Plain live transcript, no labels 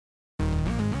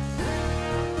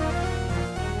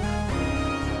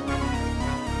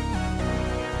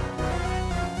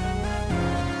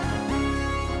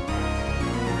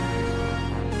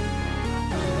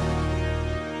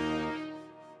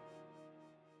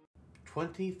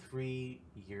23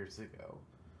 years ago,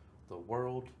 the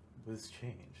world was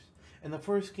changed. And the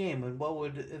first game in what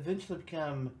would eventually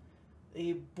become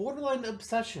a borderline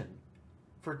obsession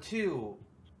for two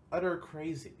utter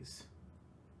crazies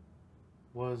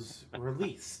was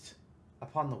released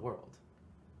upon the world.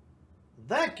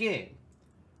 That game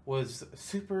was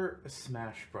Super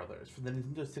Smash Brothers for the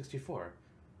Nintendo 64.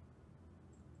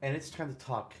 And it's time to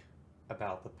talk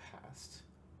about the past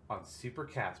on Super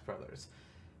Cast Brothers.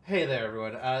 Hey there,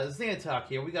 everyone. Xantok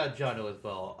here. We got John as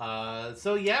well.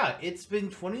 So yeah, it's been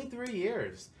 23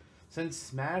 years since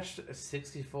Smash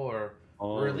 64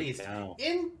 Holy released cow.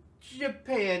 in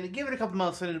Japan. Give it a couple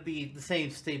months and it'll be the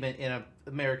same statement in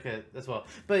America as well.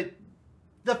 But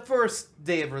the first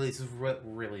day of release is what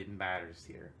really matters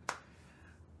here.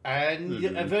 And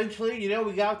eventually,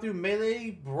 we got through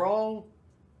Melee, Brawl,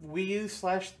 Wii U /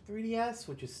 3DS,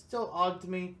 which is still odd to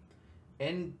me,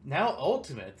 and now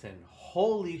Ultimate, and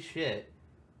holy shit,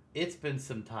 it's been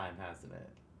some time, hasn't it?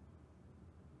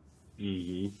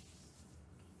 Mm-hmm.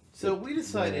 So we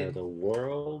decided... The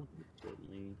world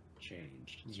certainly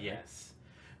changed. Sorry. Yes.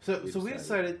 So we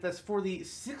decided that's for the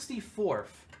 64th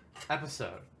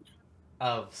episode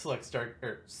of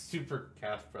Super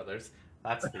Cast Brothers.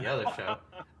 That's the other show.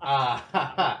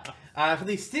 For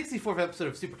the 64th episode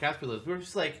of Super Cast Brothers, we were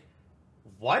just like,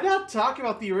 why not talk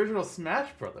about the original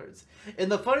Smash Brothers?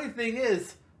 And the funny thing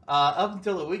is, up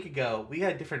until a week ago, we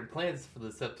had different plans for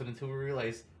this episode until we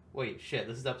realized, wait, shit,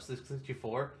 this is episode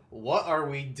 64? What are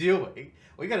we doing?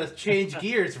 We gotta change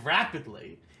gears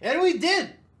rapidly. And we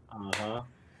did!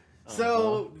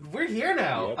 So, we're here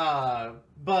now. Yep.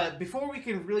 But before we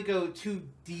can really go too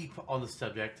deep on the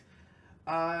subject,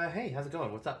 hey, how's it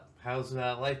going? What's up? How's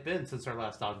life been since our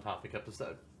last On Topic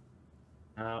episode?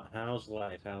 How's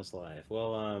life?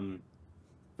 Well,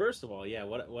 first of all, yeah,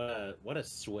 what a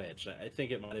switch. I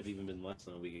think it might have even been less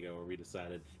than a week ago where we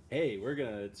decided, hey, we're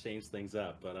gonna change things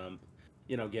up. But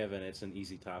given it's an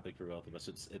easy topic for both of us,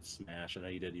 it's Smash. I know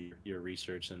you did your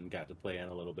research and got to play in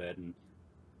a little bit, and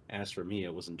as for me,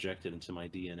 it was injected into my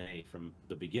DNA from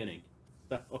the beginning.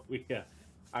 So yeah,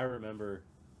 I remember,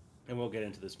 and we'll get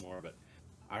into this more, but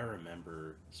I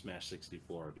remember Smash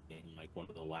 64 being like one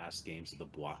of the last games of the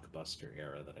Blockbuster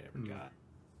era that I ever got.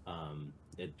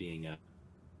 It being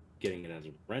getting it as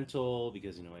a rental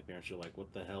because my parents were like,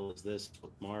 "What the hell is this?"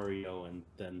 With Mario and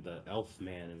then the Elf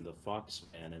Man and the Fox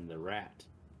Man and the Rat.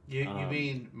 You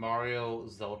mean Mario,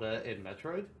 Zelda, and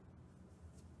Metroid?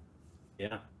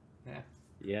 Yeah. Yeah.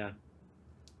 Yeah.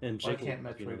 And Why can't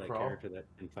Metroid that crawl? character that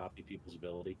can copy people's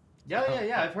ability. Yeah.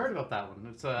 I've heard about that one.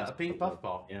 It's a pink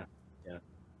puffball. Yeah.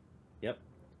 Yep.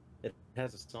 It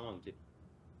has a song too.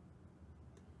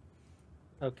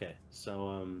 Okay,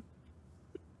 so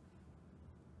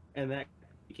and that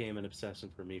became an obsession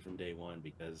for me from day one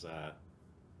because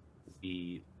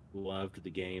we loved the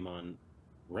game on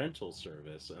rental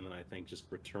service, and then I think just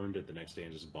returned it the next day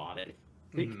and just bought it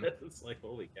because it's like,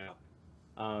 holy cow.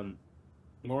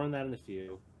 More on that in a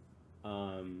few.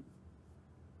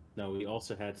 No, we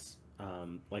also had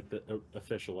like the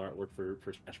official artwork for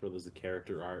Smash Brothers, the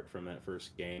character art from that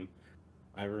first game.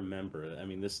 I remember. I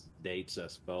mean, this dates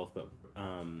us both, but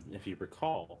if you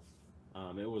recall,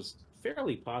 it was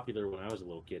fairly popular when I was a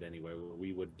little kid. Anyway, where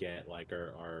we would get like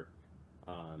our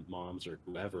moms or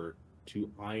whoever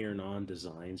to iron on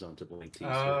designs onto blank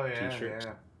t-shirts.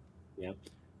 Yeah.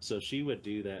 So she would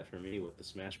do that for me with the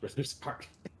Smash Brothers art.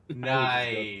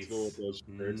 Nice.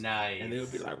 Nice. And they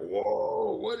would be like,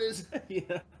 "Whoa, what is that?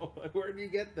 Where do you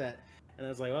get that?" And I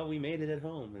was like, "Well, we made it at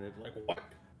home." And they're like, "What?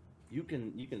 You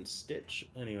can stitch?"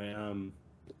 Anyway,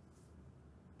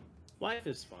 life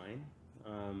is fine.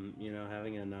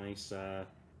 Having a nice,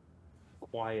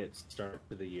 quiet start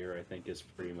to the year, I think, is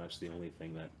pretty much the only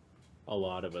thing that a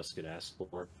lot of us could ask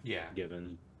for. Yeah.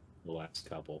 Given the last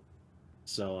couple.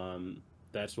 So,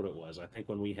 that's what it was. I think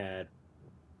when we had...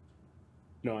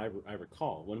 No, I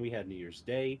recall when we had New Year's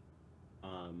Day,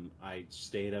 I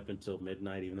stayed up until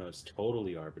midnight, even though it's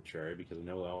totally arbitrary because I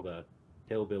know all the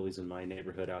hillbillies in my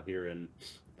neighborhood out here in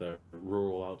the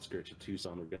rural outskirts of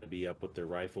Tucson were going to be up with their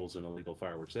rifles and illegal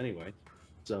fireworks anyway.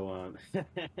 So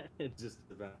it's just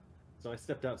about... So I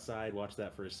stepped outside, watched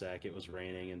that for a sec. It was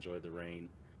raining, enjoyed the rain.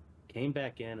 Came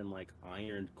back in and like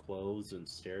ironed clothes and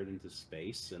stared into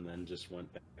space, and then just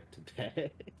went back to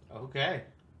bed. Okay.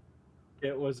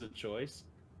 It was a choice.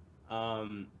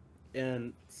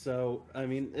 And so, I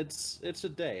mean, it's a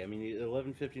day. I mean,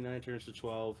 11:59 turns to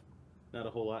 12. Not a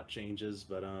whole lot changes,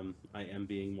 but I am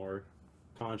being more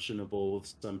conscionable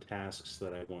with some tasks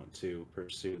that I want to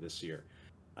pursue this year.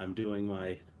 I'm doing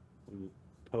my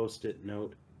post-it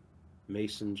note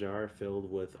mason jar filled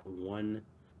with 1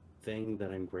 thing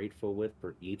that I'm grateful with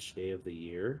for each day of the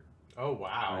year. Oh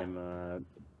wow! I'm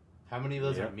How many of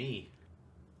those yeah, are me?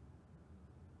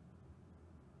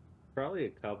 probably a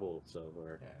couple so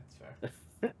Yeah, that's fair.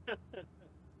 far.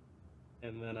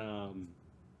 And then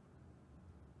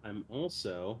I'm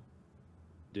also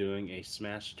doing a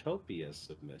Smashtopia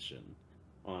submission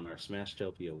on our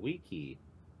Smashtopia wiki.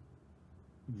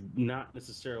 Not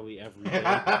necessarily every day,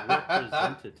 but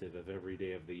representative of every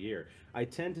day of the year. I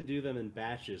tend to do them in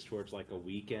batches towards like a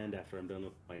weekend after I'm done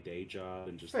with my day job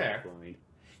and just like Fair. grind.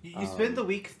 You spend the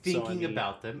week So I thinking mean,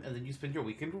 about them, and then you spend your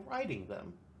weekend writing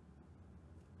them.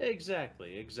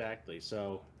 exactly, exactly.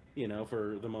 So,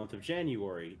 for the month of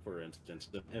January, for instance,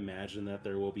 imagine that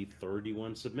there will be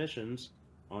 31 submissions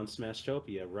on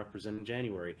Smashtopia representing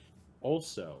January.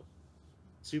 Also,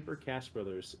 Super Cast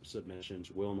Brothers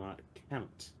submissions will not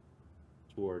count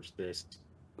towards this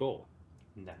goal.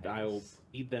 I'll Nice.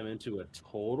 feed them into a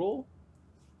total,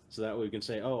 so that way we can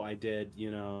say, oh, I did,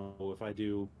 if I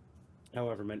do,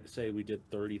 however, say we did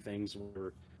 30 things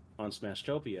on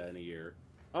Smashtopia in a year,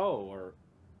 or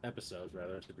episodes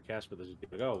rather, Super Cast Brothers would be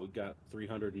like, oh, we got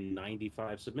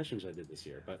 395 submissions I did this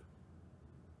year, but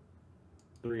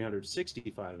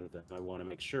 365 of them I want to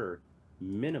make sure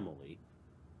minimally,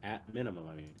 at minimum,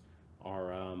 I mean,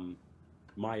 are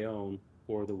my own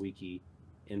for the wiki,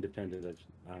 independent of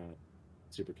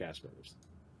Super Cast Brothers.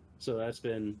 So that's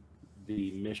been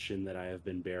the mission that I have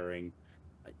been bearing,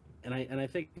 and I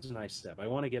think it's a nice step. I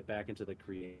want to get back into the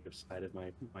creative side of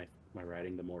my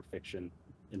writing, the more fiction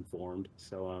informed.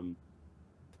 So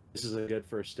this is a good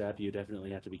first step. You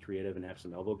definitely have to be creative and have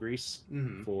some elbow grease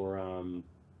Mm-hmm. for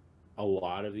a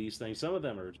lot of these things. Some of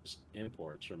them are just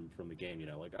imports from the game.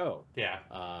 Like, oh,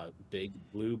 Yeah. big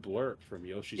blue blurb from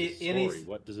Yoshi's Any Story.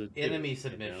 What does it do? enemy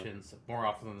submissions more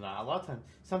often than not. A lot of times,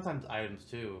 sometimes items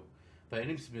too, but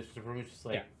enemy submissions are pretty much just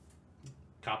like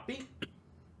copy,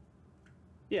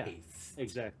 Yeah, paste.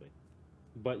 exactly.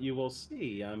 But you will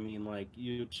see. I mean, like,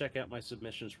 you check out my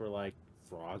submissions for like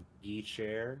Froggy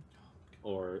Chair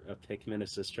or a Pikmin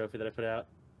Assist trophy that I put out,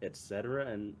 etc.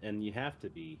 And you have to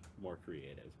be more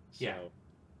creative. So Yeah.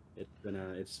 it's been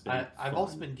I've fun.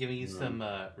 also been giving you some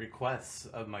requests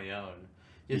of my own,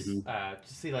 just Mhm.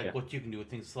 to see like Yeah. what you can do with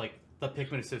things like the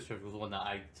Pikmin Assist trophy was one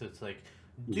that so it's like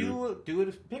Mhm. do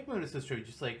it Pikmin Assist trophy,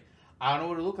 just like I don't know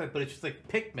what it look like, but it's just like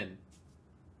Pikmin.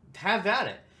 Have at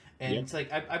it. And Yeah. it's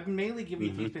like I've been mainly giving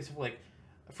you things basically like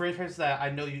franchises that I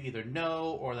know you either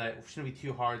know or that shouldn't be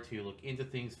too hard to look into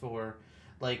things for,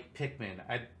 like Pikmin.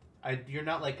 You're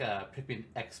not like a Pikmin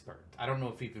expert. I don't know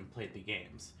if you've even played the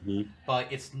games, Mhm.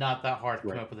 but it's not that hard to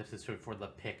come Right. up with a system for the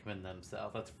Pikmin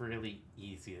themselves. That's really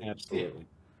easy to do. Absolutely.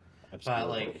 But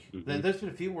Absolutely. like, Mhm. there's been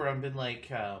a few where I've been like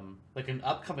an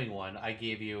upcoming one. I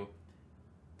gave you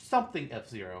something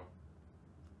F-Zero.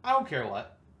 I don't care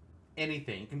what.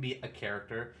 Anything. It can be a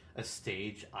character, a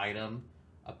stage, item,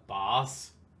 a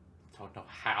boss. Don't know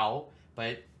how,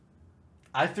 but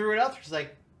I threw it out there. Just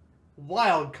like,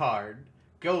 wild card.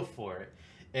 Go for it.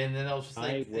 And then I was just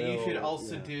like, you should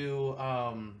also do,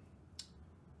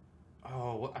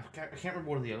 I can't remember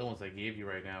one of the other ones I gave you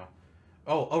right now.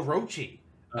 Oh, Orochi.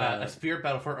 A spirit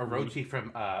battle for Orochi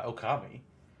from Okami.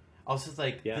 I was just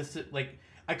like, Yeah. this is like,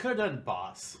 I could have done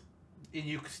boss, and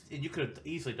you could have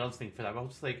easily done something for that. But I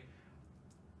was just like,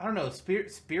 I don't know.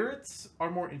 Spirits are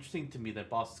more interesting to me than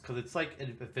bosses because it's like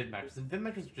event matches. Event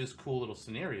matches are just cool little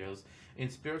scenarios,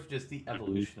 and spirits are just the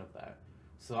evolution of that.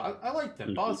 So I like them.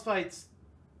 Mhm. Boss fights,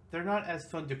 they're not as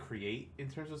fun to create in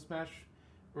terms of Smash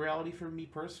reality for me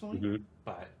personally. Mhm.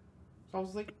 But so I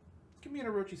was like, give me an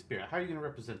Orochi spirit. How are you going to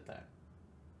represent that?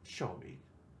 Show me.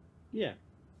 Yeah.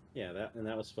 Yeah,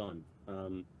 that was fun. Yeah,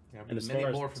 And as many far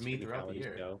as more for me throughout the technicalities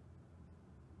year. go,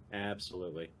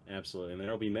 absolutely, absolutely, and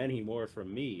there'll be many more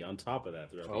from me on top of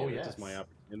that throughout the Oh year. This yes. is my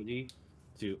opportunity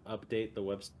to update the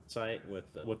website with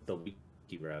the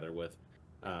wiki rather with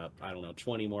I don't know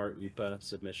 20 more UPA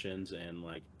submissions and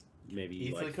like maybe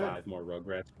Easily like could. 5 more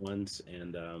Rugrats ones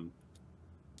and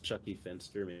Chucky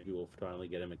Finster. Maybe we'll finally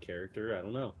get him a character. I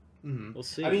don't know. Mm-hmm. We'll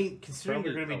see. I mean, considering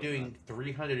Probably you're going to be doing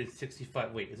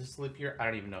 365. Wait, is this leap year? I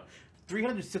don't even know.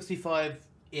 365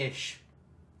 ish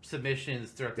submissions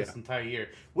throughout this entire year,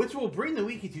 which will bring the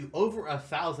wiki to over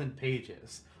 1,000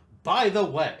 pages. By the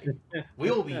way, we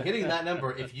will be hitting that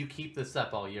number if you keep this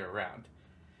up all year round.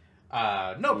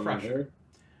 No pressure.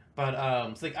 But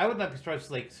it's like I would not be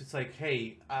surprised. Like it's like,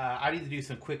 hey, I need to do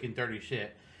some quick and dirty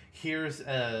shit. Here's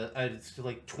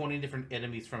like 20 different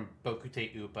enemies from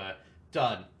Bokute Upa.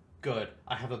 Done. Good.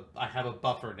 I have a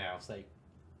buffer now. It's like,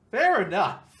 fair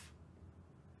enough.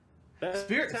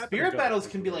 Spirit battles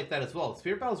can be like that as well.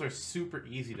 Spirit battles are super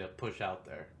easy to push out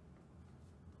there.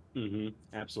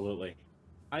 Absolutely.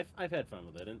 I've had fun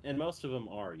with it, and most of them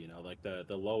are, you know, like the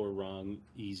lower rung,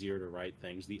 easier to write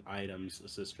things, the items,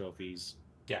 assist trophies,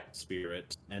 Yeah.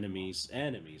 spirit, enemies.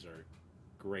 Enemies are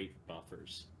great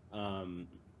buffers. And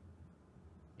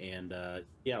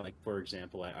yeah, like for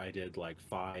example, I did like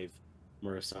 5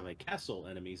 Murasame Castle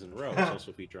enemies in a row, which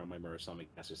also feature on my Murasame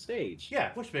Castle stage.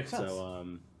 Yeah, which makes sense. So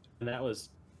and that was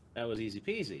easy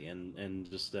peasy, and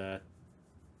just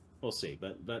we'll see,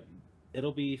 but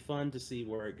it'll be fun to see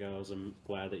where it goes. I'm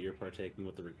glad that you're partaking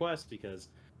with the request, because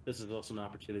this is also an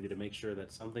opportunity to make sure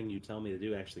that something you tell me to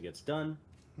do actually gets done.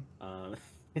 Um,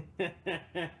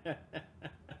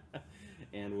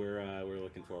 and we're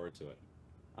looking forward to it.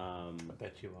 I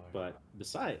bet you are. But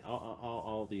beside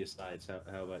all the asides,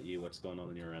 how about you? What's going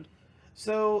on your end?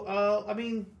 So, I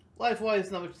mean,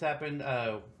 life-wise, not much has happened.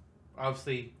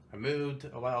 Obviously, I moved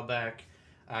a while back.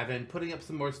 I've been putting up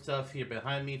some more stuff here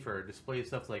behind me for display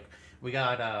stuff. Like, we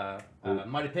got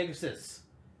Mighty Pegasus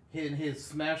in his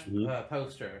Smash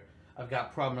poster. I've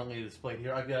got prominently displayed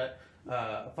here. I've got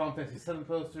a Final Fantasy VII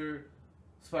poster,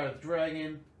 Spyro the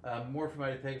Dragon, more from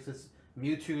Mighty Pegasus,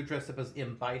 Mewtwo dressed up as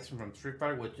M. Bison from Street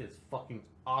Fighter, which is fucking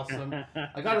awesome.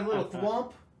 I got a little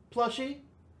Thwomp plushie,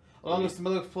 along with some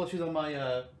other plushies on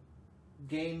my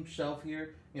game shelf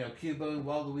here. You know, Cubone,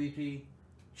 Waluigi,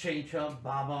 Chain Chomp,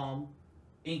 Bob-omb,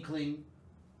 Inkling,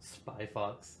 Spy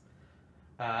Fox.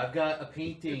 I've got a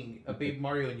painting of Baby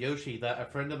Mario and Yoshi that a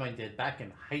friend of mine did back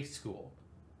in high school.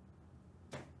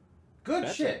 Good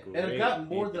That's shit. a And I've got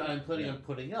more great that I'm planning yeah. on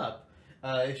putting up.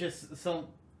 It's just some.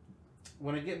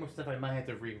 When I get more stuff, I might have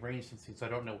to rearrange some things, so I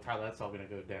don't know how that's all going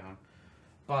to go down.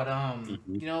 But Mhm.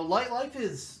 you know, life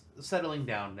is settling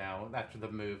down now after the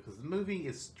move, because the moving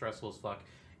is stressful as fuck.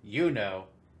 You know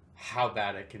how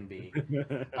bad it can be.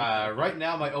 Right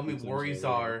now, my only It's worries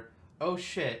unbelievable. are, oh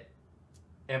shit,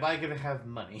 am I gonna have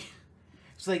money?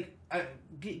 It's like,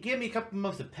 give me a couple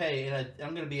months of pay, and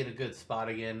I'm gonna be in a good spot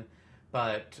again.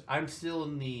 But I'm still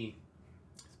in the.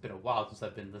 It's been a while since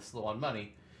I've been this low on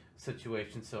money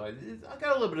situation, so I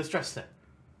got a little bit of stress there,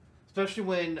 especially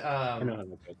when I know how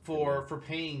that goes. for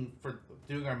paying for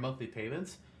doing our monthly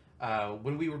payments.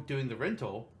 When we were doing the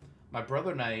rental, my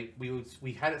brother and I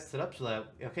we had it set up so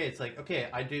that okay, it's like okay,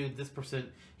 I do this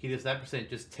percent, he does that percent,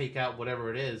 just take out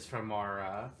whatever it is from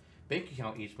our bank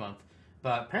account each month.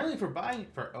 But apparently,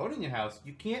 for owning a house,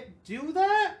 you can't do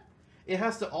that. It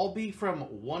has to all be from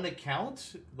one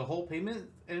account, the whole payment,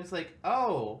 and it's like,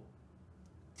 oh,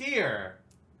 dear,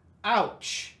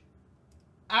 ouch,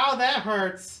 ow, that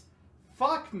hurts,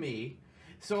 fuck me.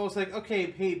 So I was like,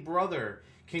 okay, hey brother,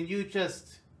 can you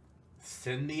just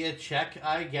send me a check,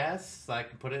 I guess, so I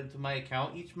can put it into my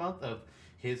account each month of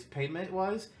his payment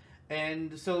wise.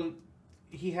 And so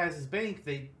he has his bank,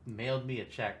 they mailed me a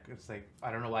check. It's like,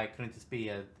 I don't know why it couldn't just be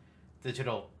a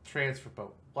digital transfer,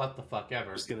 but what the fuck I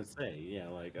ever. was gonna say, yeah,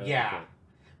 like Yeah. okay.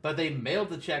 But they mailed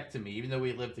the check to me, even though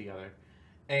we lived together.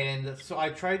 And so I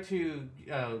tried to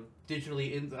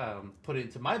digitally put it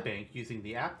into my bank using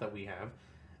the app that we have,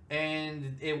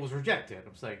 and it was rejected. I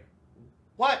was like,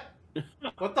 what?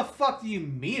 What the fuck do you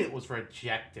mean it was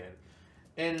rejected?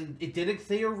 And it didn't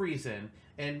say a reason.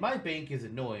 And my bank is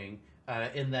annoying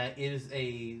in that it is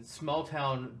a small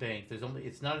town bank.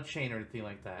 It's not a chain or anything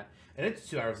like that, and it's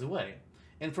 2 hours away.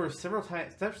 And for several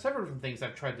different things,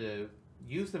 I've tried to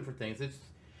use them for things.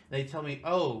 They tell me,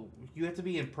 oh, you have to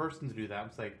be in person to do that. I'm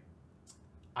just like,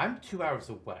 I'm 2 hours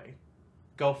away.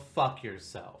 Go fuck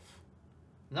yourself.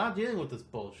 Not dealing with this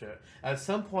bullshit. At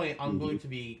some point, I'm going to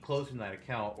be closing that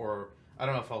account, or I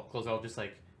don't know if I'll close it. I'll just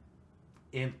like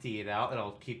empty it out, and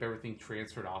I'll keep everything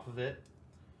transferred off of it.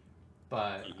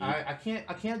 But I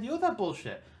can't deal with that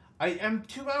bullshit. I am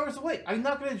 2 hours away. I'm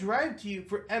not going to drive to you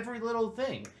for every little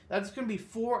thing. That's going to be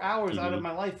 4 hours out of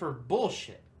my life for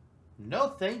bullshit. No,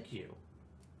 thank you.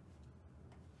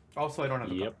 Also, I don't have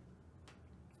a car. Yep.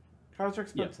 Cars are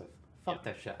expensive. Fuck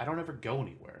that shit. I don't ever go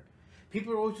anywhere.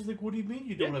 People are always just like, what do you mean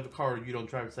you don't have a car or you don't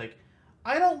drive? It's like,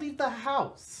 I don't leave the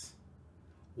house.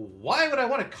 Why would I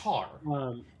want a car?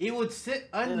 It would sit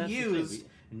that's the thing. unused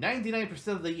 99%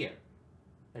 of the year.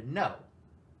 And no.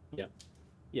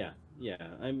 Yeah.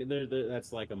 I mean,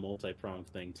 that's like a multi-pronged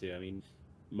thing too. I mean,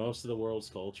 most of the world's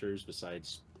cultures,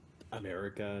 besides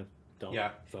America, don't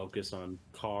Yeah. focus on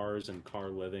cars and car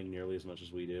living nearly as much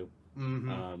as we do.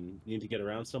 Mm-hmm. You need to get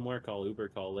around somewhere, call Uber,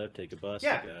 call Lyft, take a bus,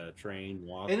 Yeah. take a train,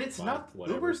 walk, And it's bike, not,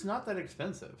 whatever. Uber's not that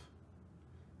expensive.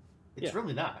 It's Yeah.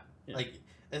 really not. Yeah. Like,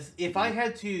 if I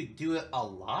had to do it a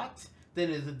lot,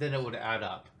 then it would add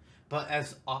up. But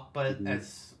as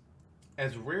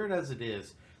rare as it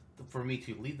is for me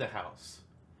to leave the house,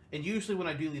 and usually when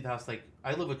I do leave the house, like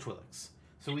I live with Twilix,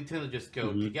 So we tend to just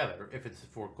go together.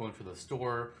 If we're going to the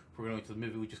store, if we're going to the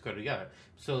movie, we just go together.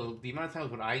 So the amount of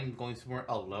times when I'm going somewhere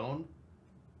alone,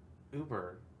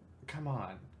 Uber, come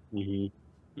on.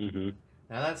 Now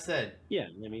that said, Yeah,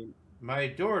 I mean, my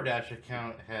DoorDash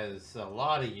account has a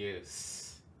lot of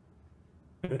use.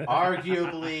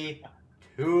 Arguably,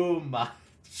 too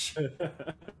much.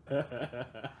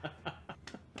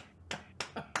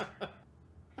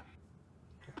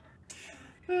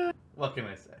 What can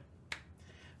I say?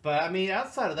 But I mean,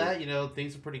 outside of that,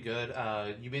 things are pretty good.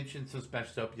 You mentioned some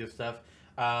Smashtopia stuff.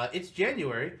 It's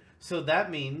January, so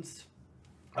that means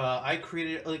I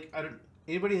created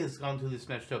anybody has gone to the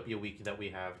Smashtopia wiki that we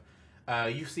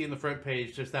have. You see in the front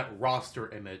page just that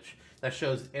roster image that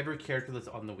shows every character that's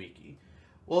on the wiki.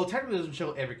 Well, it technically doesn't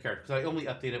show every character because I only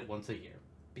update it once a year.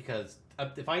 Because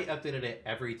if I updated it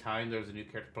every time there was a new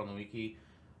character put on the wiki,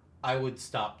 I would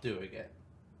stop doing it.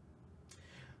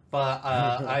 But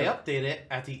I update it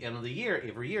at the end of the year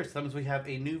every year. Sometimes we have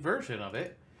a new version of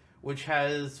it, which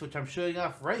I'm showing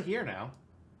off right here now.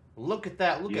 Look at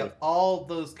that! Look at all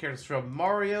those characters from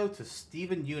Mario to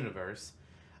Steven Universe.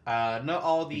 Not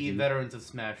all the veterans of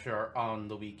Smash are on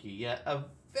the wiki yet.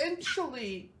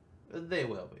 Eventually, they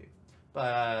will be,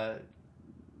 but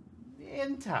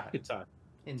in time. You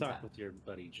could talk with your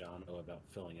buddy Jono about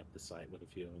filling up the site with a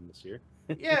few of them this year.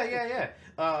 Yeah.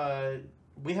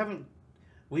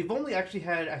 We've only actually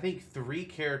had, I think, 3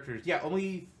 characters. Yeah,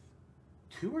 only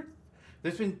 2 or...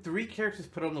 There's been 3 characters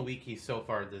put on the wiki so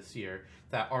far this year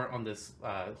that aren't on this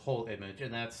whole image,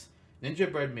 and that's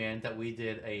Ninja Breadman that we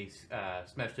did a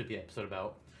Smashtopia episode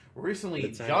about. Recently,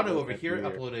 Jono over here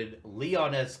uploaded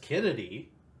Leon S. Kennedy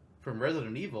from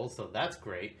Resident Evil, so that's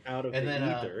great. Out of the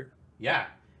ether. Yeah.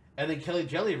 And then Kelly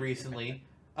Jelly recently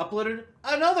uploaded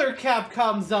another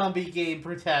Capcom zombie game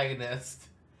protagonist.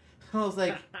 I was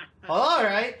like, all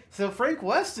right. So Frank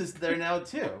West is there now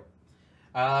too.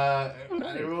 I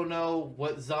don't know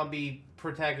what zombie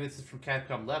protagonist is from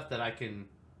Capcom left that I can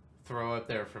throw up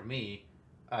there for me.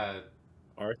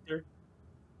 Arthur.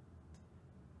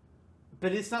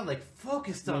 But it's not like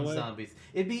focused on zombies.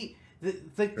 It'd be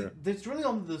there's really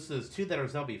only those 2 that are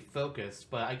zombie focused.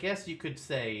 But I guess you could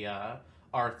say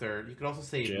Arthur. You could also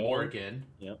say Jill. Morgan.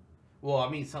 Yep. Well, I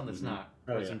mean something that's not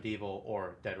Resident Evil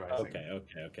or Dead Rising.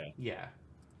 Okay. Yeah.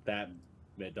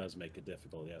 It does make it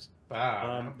difficult, yes.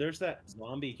 There's that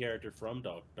zombie character from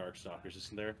Darkstalkers,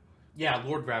 isn't there? Yeah,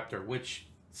 Lord Raptor, which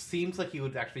seems like he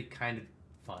would actually kind of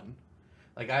fun.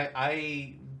 Like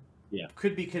I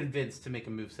could be convinced to make a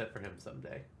moveset for him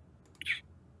someday.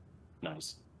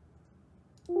 Nice.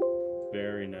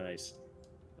 Very nice.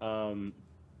 Before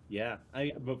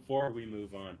we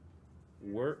move on,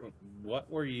 what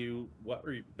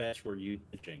bets were you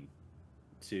pitching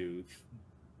to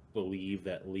believe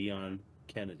that Leon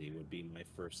Kennedy would be my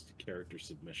first character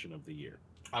submission of the year?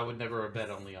 I would never have bet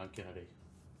on Leon Kennedy.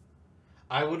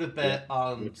 I would have bet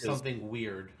on something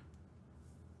weird.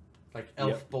 Like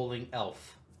Elf Bowling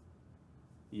Elf.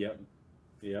 Yep.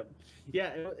 Yeah,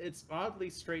 it's oddly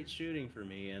straight shooting for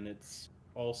me, and it's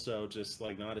also just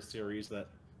like not a series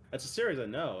that's a series I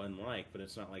know and like, but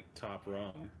it's not like top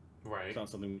rung. Right. It's not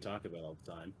something we talk about all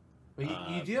the time. But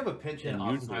you do have a penchant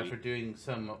oftentimes for doing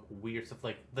some weird stuff,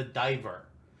 like the Diver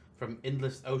from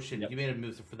Endless Ocean. You made a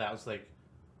move for that. I was like,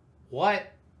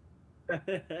 what?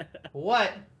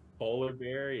 What? Polar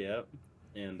Bear, yep.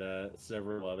 And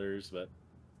several others, but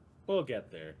we'll get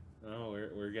there. Oh,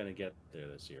 we're gonna get there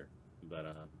this year. But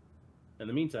in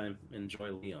the meantime,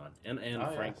 enjoy Leon and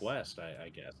Frank West, I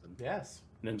guess. And yes.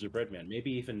 Ninja Breadman,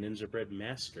 maybe even Ninja Bread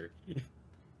Master.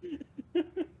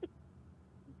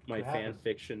 My fan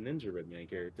fiction Ninja Breadman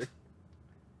character.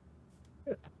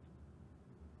 It's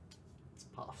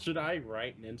possible. Should I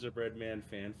write Ninja Breadman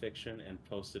fan fiction and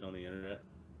post it on the internet?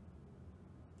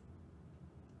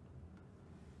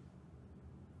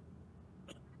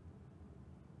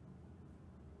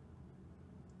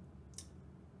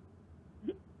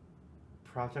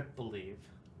 Project Believe.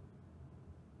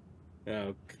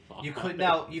 Oh, God. You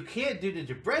can't do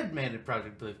Ninja Breadman in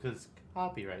Project Believe because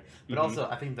copyright. But also,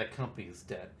 I think that company is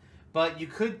dead. But you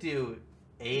could do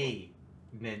a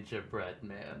Ninja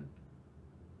Breadman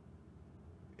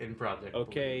in Project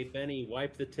Okay, Believe. Benny,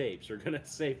 wipe the tapes. We're gonna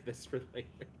save this for later.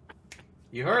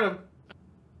 You heard him.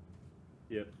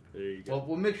 Yep, there you go. Well,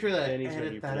 we'll make sure that Benny's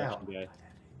edit your that out. production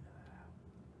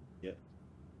guy.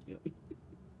 Yep.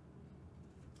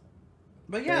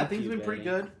 But yeah, Thank things you, have been pretty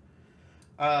Benny. good.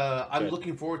 I'm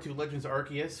looking forward to Legends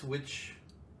Arceus, which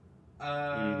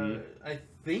I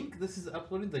think this is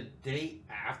uploaded the day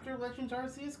after Legends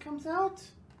Arceus comes out.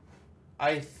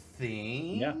 I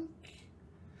think. Yeah.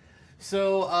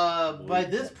 So, by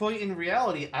Believe this that. point in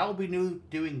reality, I'll be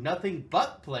doing nothing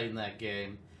but playing that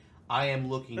game. I am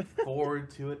looking forward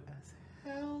to it as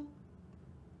hell.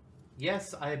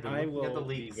 Yes, I have been I looking at the will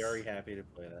be leaks. very happy to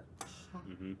play that.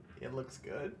 Hmm It looks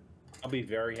good. I'll be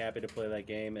very happy to play that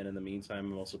game, and in the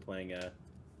meantime, I'm also playing a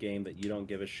game that you don't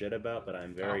give a shit about, but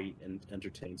I'm Oh. very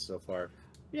entertained so far.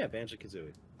 Yeah, Banjo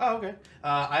Kazooie. Oh, okay.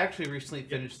 I actually recently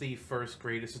Yep. finished the first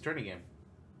Greatest Attorney game.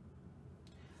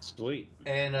 Sweet.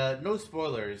 And no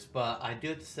spoilers, but I do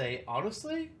have to say,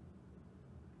 honestly,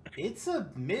 it's a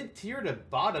mid tier to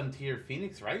bottom tier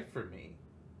Phoenix Wright for me.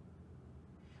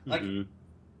 Like, hmm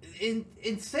in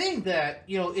saying that,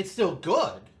 it's still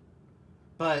good,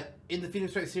 but in the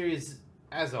Phoenix Wright series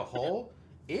as a whole,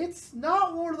 it's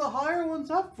not one of the higher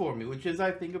ones up for me, which is,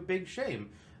 I think, a big shame.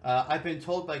 I've been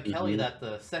told by Kelly hmm that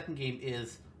the second game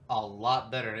is a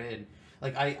lot better, and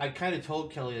like I kind of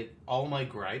told Kelly like all my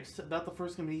gripes about the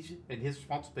first game, and his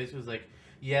response basically was like,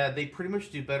 "Yeah, they pretty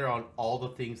much do better on all the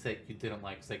things that you didn't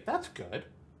like." It's like that's good.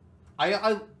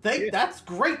 I think Yeah. that's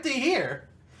great to hear.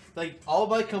 Like all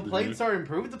my hmm complaints are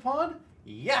improved upon.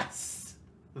 Yes,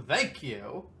 thank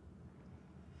you.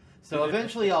 So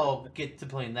eventually I'll get to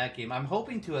playing that game. I'm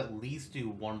hoping to at least do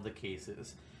one of the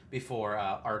cases before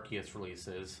Arceus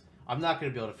releases. I'm not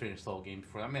going to be able to finish the whole game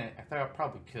before. I mean, I thought I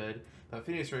probably could, but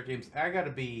Phoenix Wright games, I got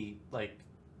to be like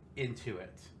into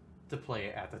it to play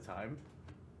it at the time.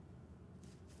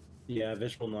 Yeah,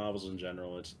 visual novels in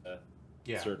general, it's a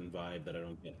Yeah. certain vibe that I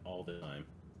don't get all the time.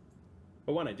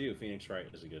 But when I do, Phoenix Wright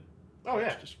is a good Oh itch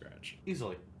yeah, to scratch.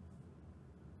 easily.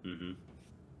 hmm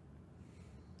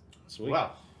Sweet.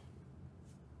 Wow.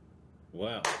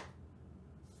 Wow.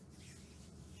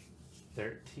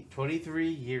 23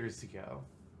 years ago,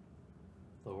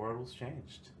 the world was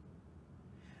changed.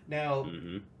 Now,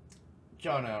 hmm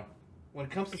Jono, when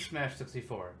it comes to Smash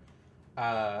 64,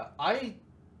 I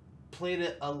played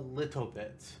it a little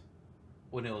bit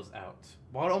when it was out,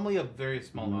 but only a very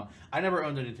small hmm amount. I never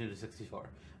owned a Nintendo 64.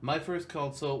 My first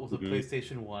console was a hmm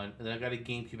PlayStation 1, and then I got a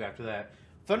GameCube after that.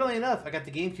 Funnily enough, I got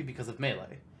the GameCube because of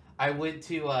Melee. I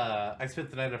spent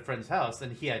the night at a friend's house,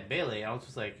 and he had Melee, and I was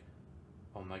just like,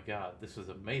 oh my god, this was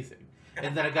amazing.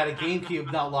 And then I got a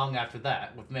GameCube not long after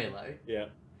that with Melee. Yeah.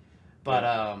 But,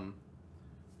 Yeah.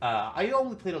 I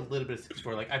only played a little bit of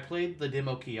 64. Like, I played the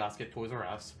demo kiosk at Toys R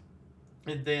Us.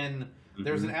 And then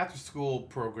there was an hmm after school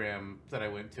program that I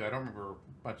went to. I don't remember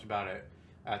much about it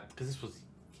because this was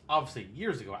obviously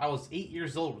years ago. I was 8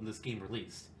 years old when this game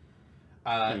released.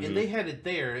 And hmm they had it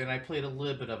there, and I played a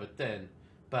little bit of it then,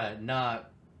 but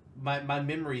not. My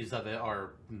memories of it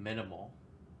are minimal.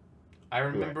 I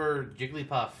Right. remember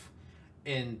Jigglypuff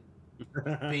and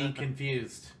being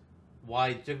confused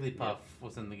why Yeah. Jigglypuff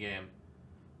was in the game.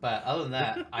 But other than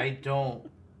that, I don't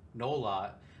know a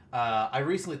lot. I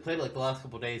recently played it like the last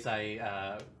couple of days.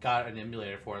 I got an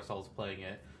emulator for it, so I was playing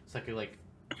it, so I could like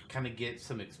kind of get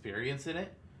some experience in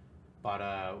it.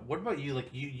 But what about you? Like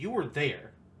you were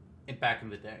there, back in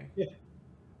the day. Yeah.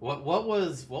 What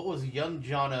was young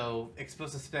Jono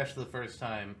exposed to Smash for the first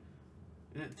time?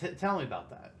 Tell me about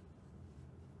that.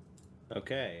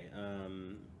 Okay.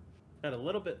 Had a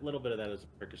little bit of that as a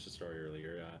Turkish story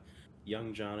earlier.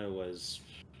 Young Jono was,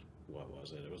 what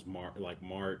was it? It was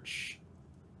March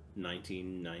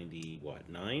 1990. What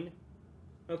 9?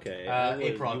 Okay,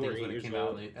 April, I you think, were is eight when it years came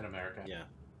out old. in America. Yeah,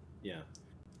 yeah.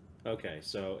 Okay,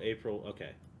 so April.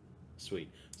 Okay,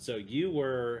 sweet. So you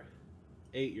were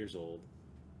 8 years old.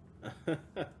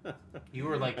 You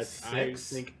were like I 6.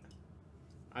 think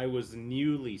I was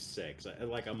newly 6.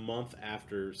 Like a month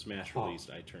after Smash Oh, released,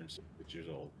 I turned 6 years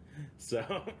old.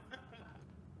 So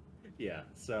yeah,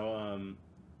 so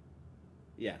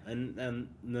yeah, and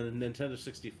the Nintendo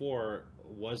 64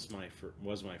 was my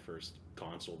first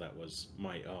console that was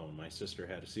my own. My sister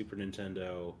had a Super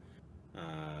Nintendo,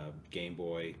 Game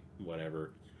Boy,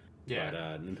 whatever, yeah. but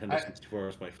Nintendo I 64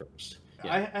 was my first.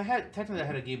 Yeah. I had technically I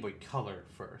had a Game Boy Color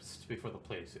first before the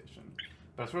PlayStation,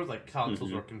 but as far as like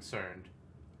consoles hmm were concerned,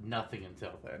 nothing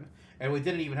until then. And we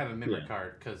didn't even have a memory Yeah.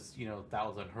 card because that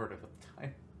was unheard of at the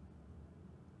time.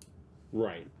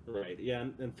 Right, right. Yeah,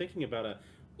 and thinking about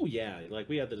oh yeah, like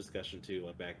we had the discussion too,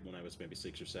 like back when I was maybe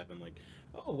 6 or 7, like,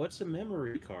 oh, what's a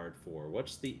memory card for?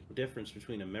 What's the difference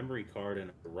between a memory card and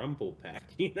a rumble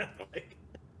pack? Like,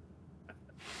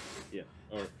 yeah,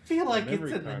 or I feel a like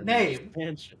it's memory in the card and an name.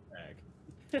 expansion pack.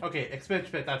 Okay,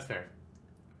 expansion pack. That's fair.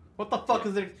 What the fuck Yeah,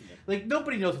 is it? yeah. Like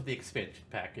nobody knows what the expansion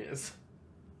pack is.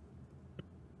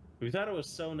 We thought it was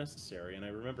so necessary, and I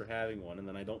remember having one, and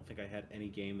then I don't think I had any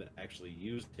game that actually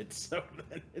used it. So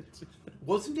then it's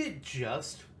Wasn't it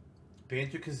just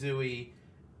Banjo Kazooie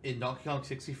in Donkey Kong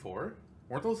 64?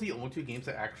 Weren't those the only two games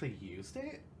that actually used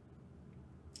it?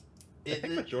 I think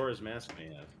it, Majora's Mask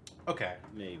may have. okay.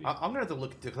 Maybe. I'm gonna have to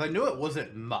look into it because I knew it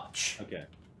wasn't much. Okay.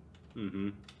 Mm-hmm.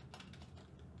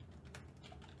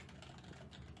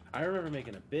 I remember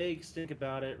making a big stink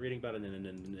about it, reading about it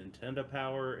in Nintendo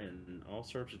Power and all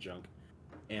sorts of junk,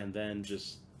 and then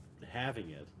just having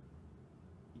it.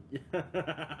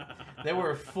 There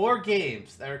were 4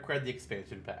 games that required the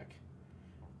expansion pack.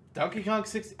 Donkey Kong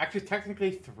 6, actually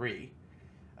technically 3.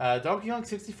 Donkey Kong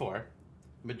 64,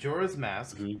 Majora's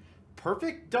Mask,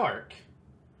 Perfect Dark,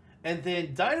 and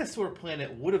then Dinosaur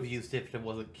Planet would have used it if it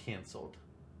wasn't canceled.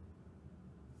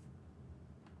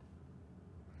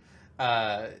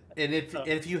 And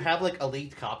if you have like a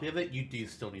leaked copy of it, you do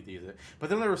still need to use it. But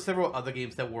then there were several other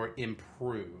games that were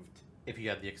improved if you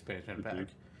had the expansion pack,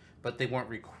 but they weren't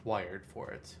required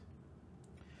for it.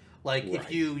 Like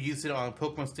if you use it on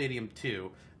Pokemon Stadium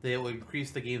 2, they will increase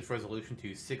the game's resolution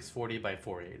to 640 by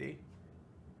 480.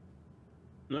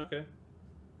 Okay.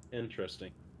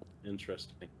 Interesting.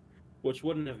 Which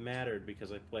wouldn't have mattered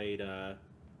because I played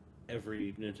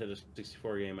every Nintendo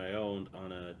 64 game I owned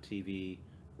on a TV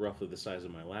roughly the size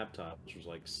of my laptop, which was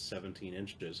like 17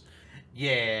 inches.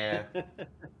 Yeah.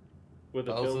 With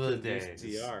a built-in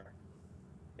VCR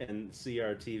and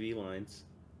CRTV lines.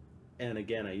 And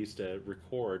again, I used to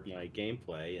record my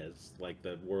gameplay as like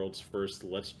the world's first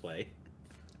Let's Play.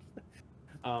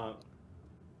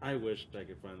 I wish I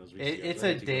could find those VCRs. It's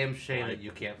a damn shame that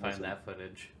you can't find that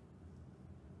footage.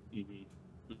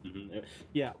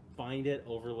 Yeah, find it,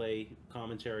 overlay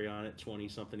commentary on it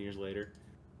 20-something years later.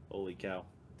 Holy cow.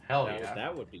 Hell yeah.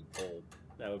 That would be gold.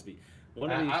 That would be...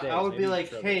 One of these days, I would be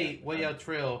like, hey, Way Out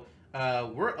Trail,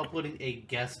 we're uploading a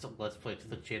guest Let's Play to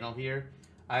the channel here.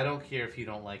 I don't care if you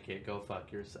don't like it. Go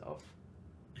fuck yourself.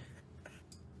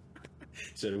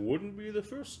 Said it wouldn't be the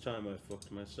first time I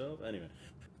fucked myself. Anyway.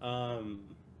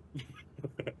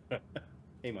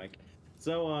 Hey, Mike.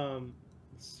 So,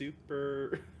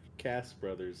 Super Cast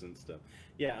Brothers and stuff.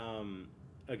 Yeah,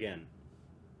 again,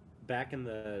 back in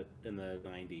the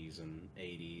 90s and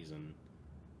 80s and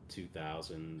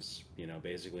 2000s, you know,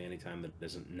 basically any time that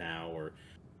isn't now or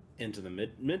into the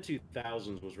mid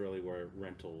 2000s was really where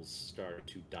rentals started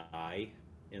to die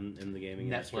in the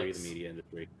gaming industry, the media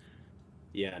industry.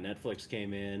 Yeah, Netflix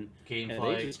came in, and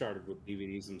they just started with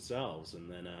DVDs themselves,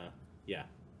 and then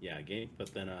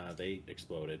but then they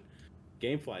exploded.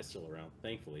 GameFly's still around,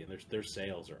 thankfully, and their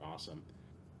sales are awesome.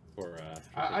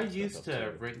 I used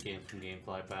to rent games from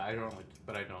GameFly, but I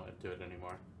don't do it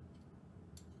anymore.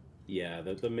 Yeah,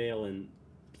 the mail-in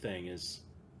thing is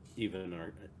even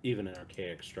an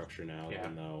archaic structure now,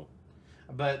 even though.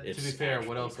 But to be fair,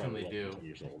 what else can they do?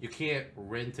 You can't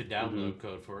rent a download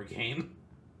code for a game.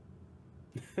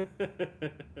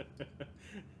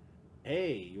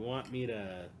 Hey, you want me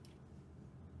to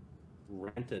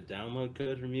rent a download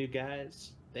code from you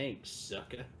guys? Thanks,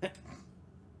 sucker.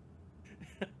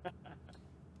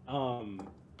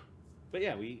 But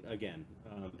yeah, we again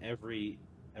every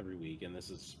week, and this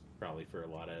is probably for a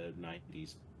lot of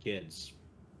 90s kids,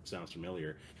 sounds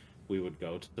familiar. We would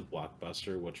go to the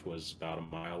Blockbuster, which was about a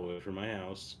mile away from my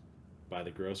house, by the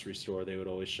grocery store they would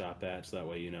always shop at, so that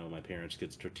way, you know, my parents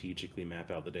could strategically map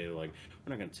out the day. They're like,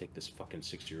 we're not going to take this fucking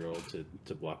 6-year-old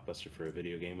to Blockbuster for a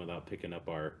video game without picking up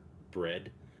our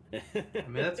bread. I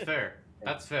mean, that's fair.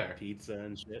 That's fair. Pizza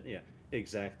and shit. Yeah,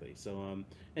 exactly. So,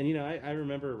 and you know, I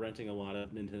remember renting a lot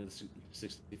of Nintendo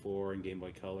 64 and Game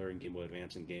Boy Color and Game Boy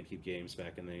Advance and GameCube games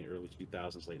back in the early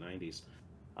 2000s, late 90s.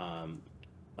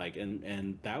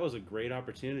 And that was a great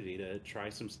opportunity to try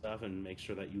some stuff and make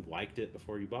sure that you liked it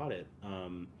before you bought it.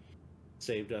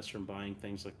 Saved us from buying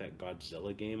things like that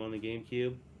Godzilla game on the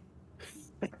GameCube.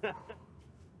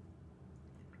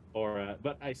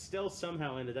 But I still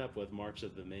somehow ended up with March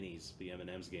of the Minis, the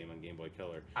M&M's game on Game Boy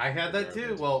Color. I had that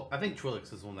too. Well, I think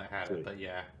Trilix is the one that had it, but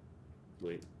yeah.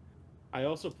 Sweet. I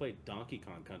also played Donkey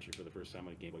Kong Country for the first time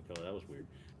on Game Boy Color. That was weird.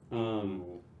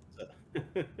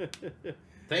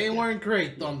 They weren't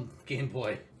great on Game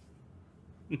Boy.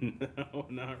 No,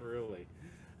 not really.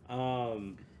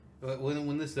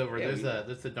 When this is over,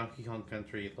 there's a Donkey Kong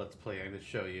Country Let's Play I'm going to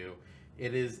show you.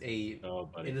 It is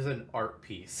an art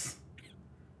piece.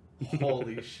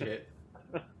 Holy shit.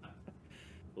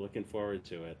 Looking forward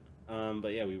to it.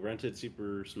 But yeah, we rented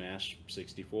Super Smash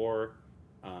 64.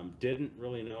 Didn't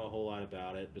really know a whole lot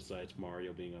about it besides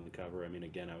Mario being on the cover. I mean,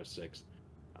 again, I was 6.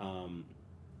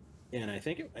 And I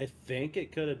think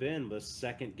it could have been the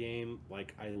second game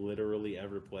like I literally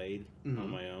ever played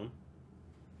on my own.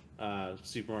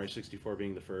 Super Mario 64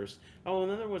 being the first. Oh,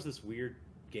 and then there was this weird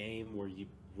game where you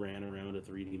ran around a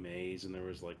 3D maze and there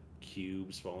was like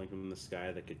cubes falling from the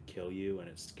sky that could kill you, and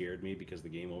it scared me because the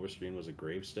game over screen was a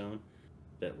gravestone.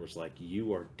 that was like,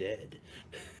 "You are dead,"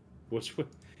 which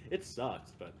it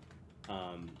sucked, but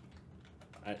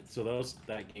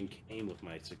that game came with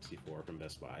my 64 from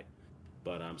Best Buy,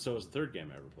 but so it was the third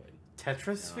game I ever played.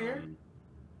 Tetrisphere?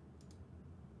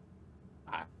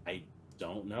 I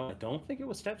don't know. I don't think it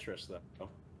was Tetris though.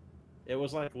 It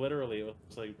was like literally, it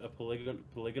was like a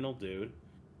polygonal dude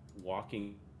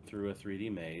walking through a 3D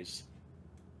maze,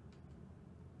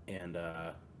 and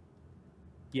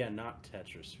yeah, not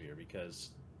Tetrisphere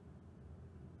because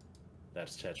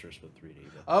that's Tetris with 3D.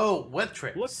 Oh,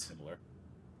 Wetrix. Looks similar.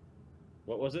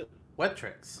 What was it?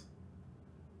 Wetrix.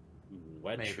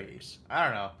 Wetrix. Maybe. I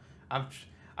don't know.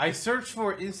 I searched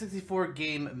for N64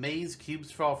 game Maze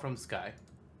Cubes Fall from Sky.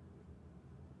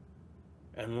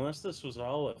 Unless this was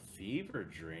all a fever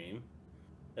dream,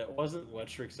 it wasn't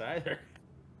Wetrix either.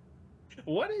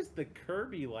 What is the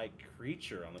Kirby-like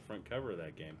creature on the front cover of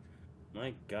that game?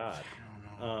 My God.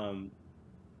 I don't know.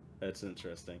 That's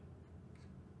interesting.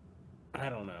 I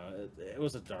don't know. It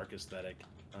was a dark aesthetic.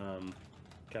 Kind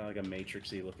of like a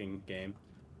Matrix-y looking game.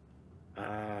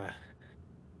 But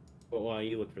while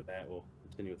you look for that, we'll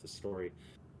continue with the story.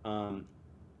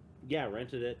 Yeah,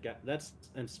 rented it.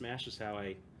 And Smash is how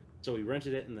So we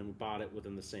rented it and then we bought it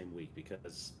within the same week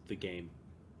because the game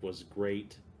was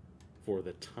great for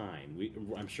the time.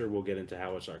 I'm sure we'll get into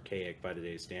how it's archaic by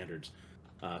today's standards.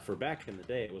 For back in the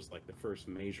day, it was like the first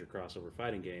major crossover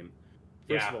fighting game.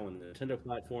 First of all, on the Nintendo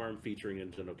platform, featuring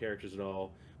Nintendo characters at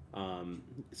all.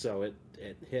 So it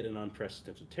hit an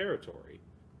unprecedented territory.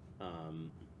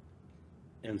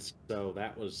 And so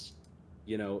that was,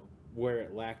 where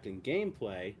it lacked in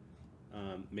gameplay,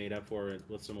 made up for it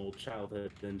with some old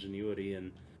childhood ingenuity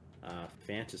and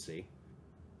fantasy.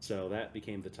 So that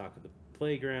became the talk of the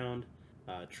playground.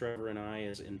 Trevor and I,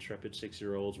 as intrepid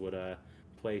 6-year-olds, would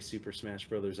play Super Smash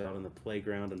Brothers out on the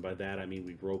playground, and by that I mean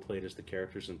we role-played as the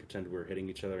characters and pretended we were hitting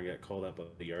each other and got called up on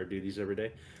the yard duties every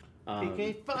day.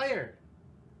 PK Fire!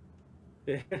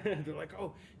 They're like,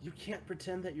 "Oh, you can't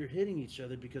pretend that you're hitting each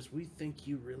other because we think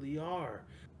you really are.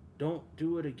 Don't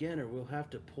do it again or we'll have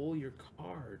to pull your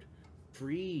card.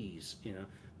 Freeze,"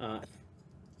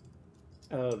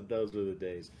 those were the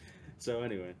days. So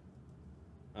anyway,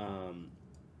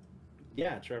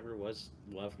 yeah, Trevor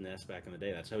loved NES back in the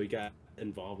day. That's how he got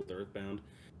involved with Earthbound.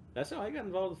 That's how I got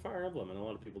involved with Fire Emblem, and a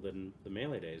lot of people did in the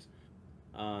Melee days.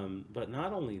 But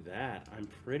not only that, I'm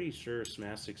pretty sure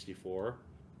Smash 64,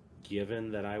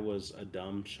 given that I was a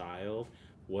dumb child,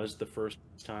 was the first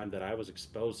time that I was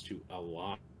exposed to a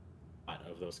lot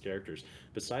of those characters.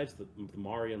 Besides the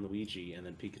Mario and Luigi and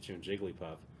then Pikachu and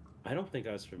Jigglypuff, I don't think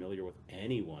I was familiar with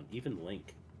anyone, even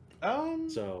Link.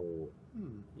 So,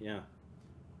 yeah.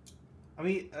 I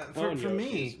mean, for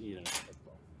me,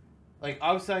 like,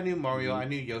 obviously I knew Mario, I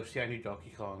knew Yoshi, I knew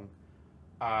Donkey Kong,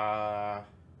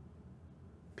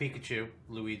 Pikachu,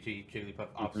 Luigi, Jigglypuff,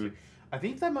 obviously. I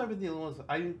think that might have been the only ones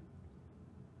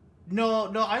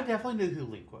No, I definitely knew who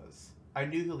Link was. I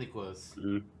knew who Link was.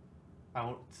 I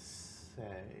won't say.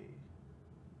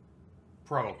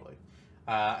 Probably.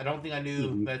 I don't think I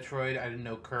knew Metroid. I didn't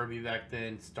know Kirby back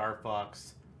then. Star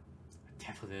Fox. I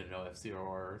definitely didn't know F-Zero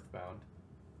or Earthbound.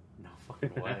 No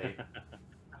fucking way.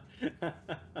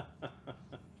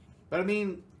 But I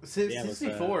mean,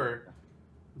 64,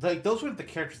 like, those weren't the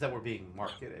characters that were being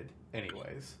marketed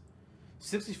anyways.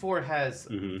 64 has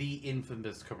the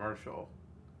infamous commercial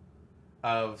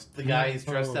of the guys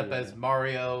dressed up as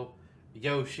Mario,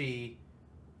 Yoshi,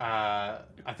 I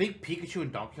think Pikachu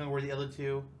and Donkey Kong were the other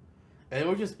two. And they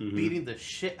were just beating the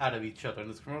shit out of each other. And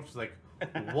this commercial was like,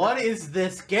 what is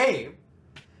this game?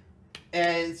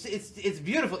 And it's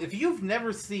beautiful. If you've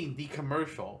never seen the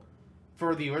commercial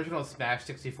for the original Smash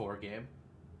 64 game,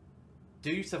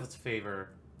 do yourself a favor,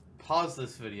 pause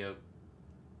this video,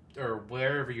 or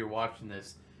wherever you're watching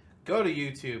this, go to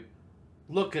YouTube,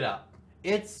 look it up.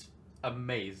 It's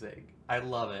amazing. I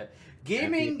love it.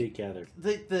 Gaming,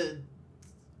 the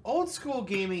old school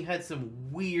gaming had some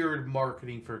weird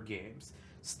marketing for games.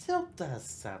 Still does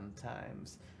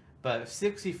sometimes. But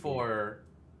 64,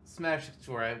 Smash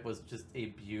 64 was just a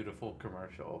beautiful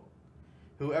commercial.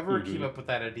 Whoever came up with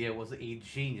that idea was a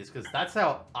genius, because that's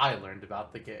how I learned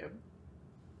about the game.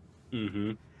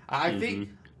 I think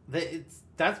that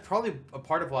that's probably a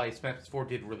part of why Smash 64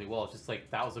 did really well. It's just like,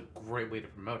 that was a great way to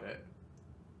promote it.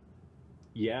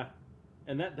 Yeah.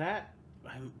 And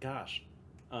gosh,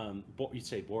 you'd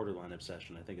say borderline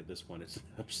obsession. I think at this point it's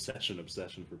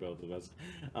obsession for both of us.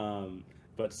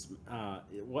 But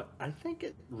what I think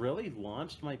it really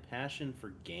launched my passion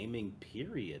for gaming,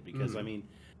 period. Because I mean,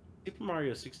 Super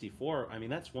Mario 64. I mean,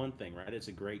 that's one thing, right? It's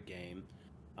a great game.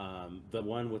 The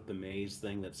one with the maze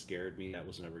thing that scared me, that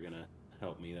was never gonna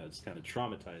helped me. That's kind of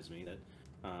traumatized me. That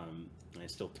I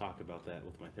still talk about that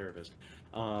with my therapist.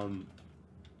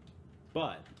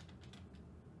 But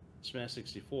Smash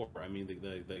 64. I mean,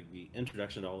 the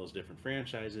introduction to all those different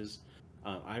franchises.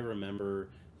 I remember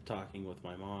talking with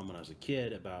my mom when I was a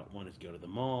kid about wanting to go to the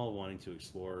mall, wanting to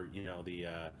explore,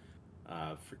 the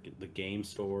game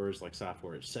stores like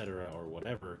Software, etc., or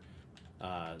whatever,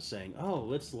 saying, "Oh,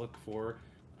 let's look for.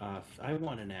 I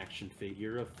want an action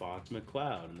figure of Fox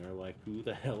McCloud," and they're like, "Who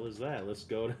the hell is that? Let's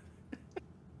go to."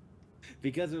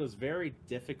 Because it was very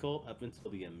difficult up until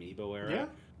the Amiibo era. Yeah.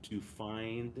 To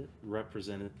find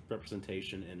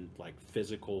representation in like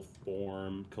physical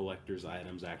form, collector's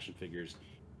items, action figures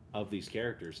of these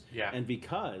characters. Yeah. And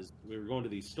because we were going to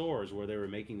these stores where they were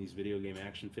making these video game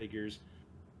action figures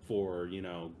for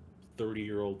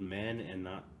 30-year-old men and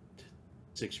not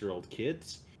 6-year-old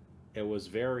kids, it was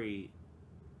very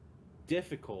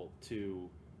difficult to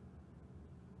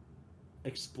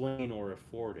explain or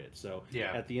afford it. So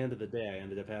Yeah. at the end of the day, I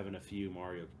ended up having a few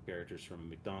Mario characters from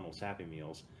McDonald's Happy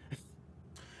Meals,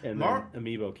 and then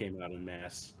Amiibo came out in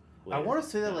mass. I want to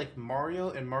say that like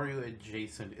Mario and Mario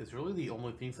adjacent is really the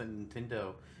only things that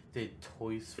Nintendo did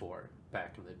toys for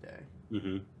back in the day.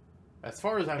 Mm-hmm. As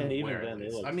far as I'm aware, at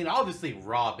least. I mean, obviously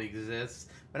Rob exists,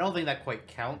 but I don't think that quite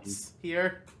counts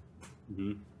here.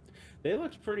 Mm-hmm. They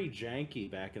looked pretty janky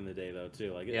back in the day, though,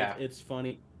 too. Like, yeah. It's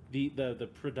funny. The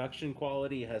production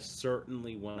quality has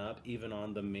certainly went up, even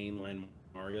on the mainline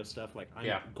Mario stuff. Like,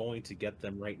 I'm going to get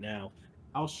them right now.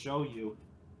 I'll show you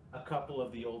a couple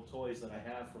of the old toys that I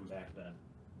have from back then.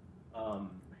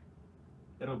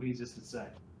 It'll be just a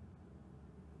sec.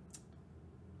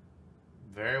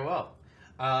 Very well.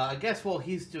 I guess while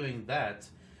he's doing that,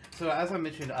 so as I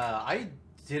mentioned, I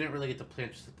didn't really get to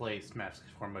play Smash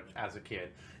 64 much as a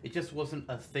kid. It just wasn't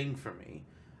a thing for me.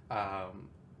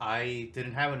 I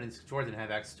didn't have an N64, didn't have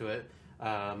access to it.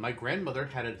 My grandmother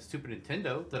had a Super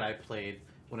Nintendo that I played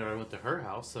whenever I went to her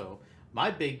house. So my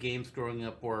big games growing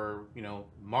up were,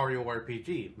 Mario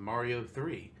RPG, Mario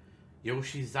 3,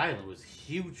 Yoshi's Island was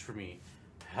huge for me.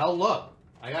 Hell, look,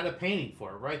 I got a painting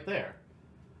for it right there.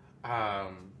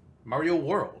 Mario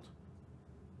World,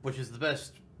 which is the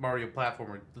best Mario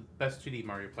platformer, the best 2D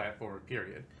Mario platformer,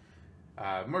 period.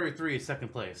 Mario 3 is second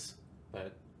place,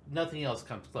 but nothing else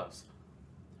comes close.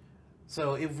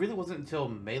 So it really wasn't until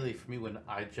Melee for me when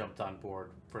I jumped on board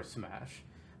for Smash.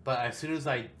 But as soon as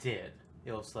I did,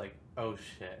 it was like, oh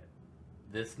shit,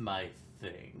 this is my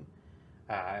thing.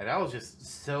 And I was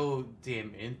just so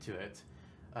damn into it.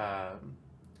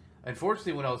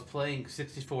 Unfortunately, when I was playing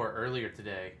 64 earlier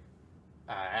today,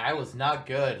 I was not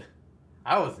good.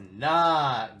 I was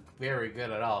not very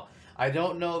good at all. I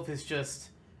don't know if it's just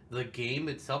the game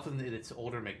itself and its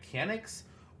older mechanics,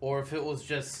 or if it was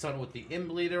just something with the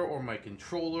emulator or my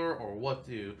controller or what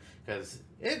do, because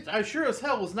I sure as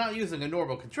hell was not using a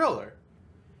normal controller.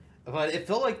 But it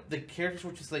felt like the characters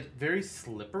were just like very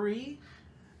slippery.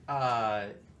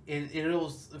 And it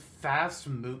was a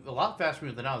lot faster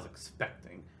move than I was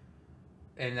expecting.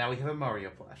 And now we have a Mario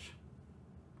plush,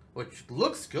 which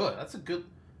looks good. That's a good.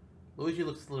 Luigi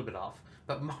looks a little bit off,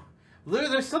 but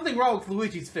there's something wrong with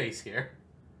Luigi's face here.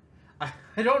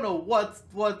 I don't know what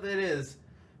it is,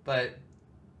 but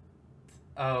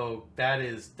oh, that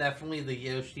is definitely the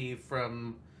Yoshi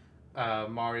from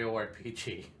Mario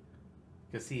RPG,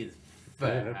 because he is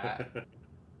fat.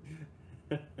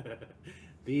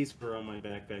 These were on my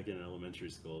backpack in elementary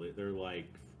school. They're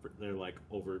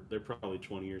probably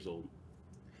 20 years old.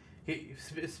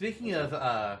 Speaking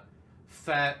of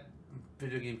fat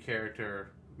video game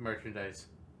character merchandise,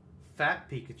 Fat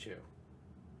Pikachu.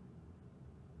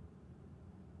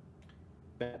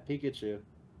 Fat Pikachu.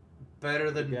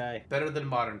 Better than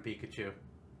modern Pikachu.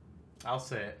 I'll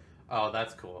say it. Oh,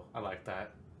 that's cool. I like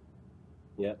that.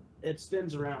 Yep. It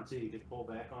spins around too. You can pull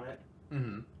back on it.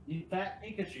 Mm-hmm. Fat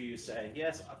Pikachu, you say?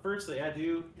 Yes. Firstly, I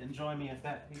do enjoy me a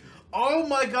fat Pikachu. Oh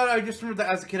my god! I just remembered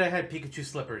that as a kid I had Pikachu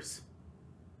slippers.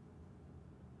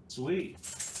 Sweet.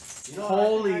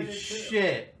 Holy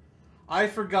shit! I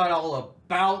forgot all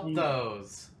about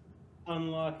those.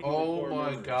 Unlocking. Oh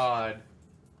my god!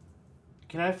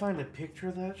 Can I find a picture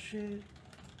of that shit?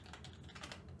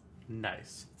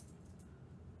 Nice.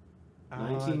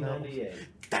 1998.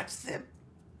 That's them.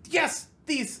 Yes,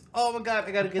 these. Oh my god!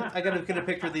 I gotta get a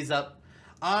picture of these up.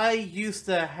 I used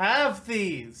to have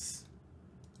these.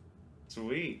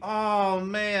 Sweet. Oh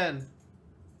man.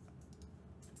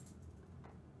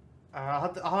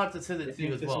 I'll have to send it to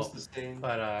you as well.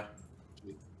 But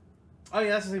oh yeah,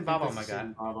 that's the same Bob-omb I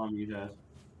got. Bob-omb you have.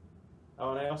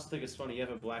 Oh, and I also think it's funny you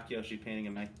have a Black Yoshi painting,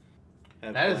 and I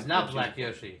have that is not Black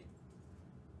Yoshi.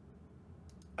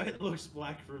 It looks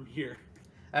black from here.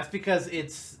 That's because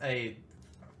it's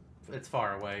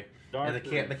far away, and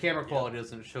Darker. the camera quality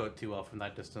doesn't show it too well from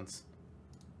that distance.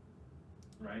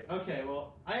 Right. Okay.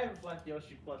 Well, I have Black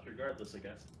Yoshi plush regardless, I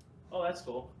guess. Oh, that's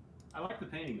cool. I like the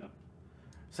painting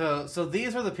though. So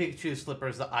these are the Pikachu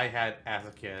slippers that I had as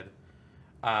a kid.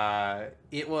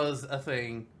 It was a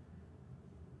thing.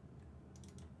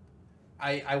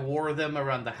 I wore them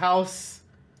around the house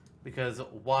because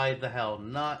why the hell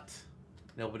not?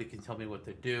 Nobody can tell me what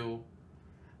to do.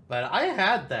 But I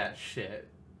had that shit.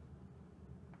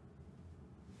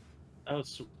 Oh,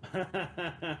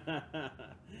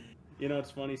 you know,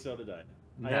 it's funny. So did I.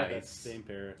 I had that same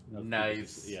pair. Of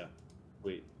Nice. Yeah.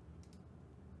 Wait.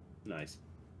 Nice.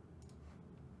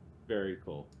 Very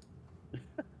cool.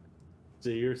 So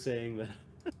you're saying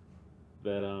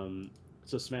that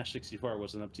so Smash 64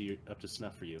 wasn't up to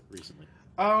snuff for you recently?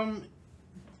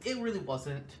 It really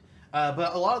wasn't.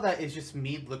 But a lot of that is just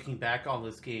me looking back on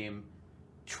this game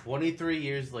 23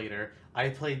 years later. I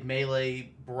played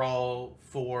Melee, Brawl,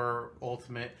 4,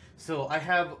 Ultimate, so I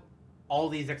have all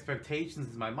these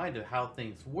expectations in my mind of how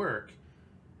things work,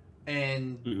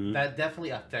 and that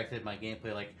definitely affected my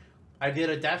gameplay. Like, I did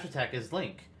a dash attack as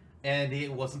Link, and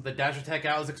it wasn't the dash attack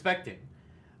I was expecting.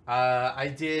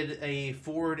 I did a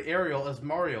forward aerial as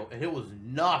Mario, and it was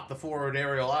not the forward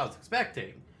aerial I was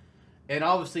expecting. And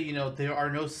obviously, you know, there are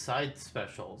no side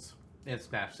specials in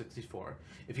Smash 64.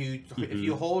 If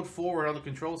you hold forward on the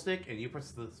control stick and you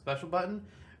press the special button,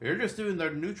 you're just doing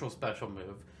their neutral special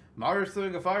move. Mario's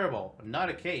throwing a fireball, not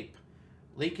a cape.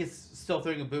 Link is still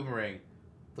throwing a boomerang.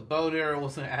 The bow and arrow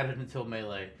wasn't added until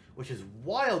Melee, which is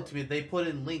wild to me. They put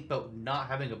in Link but not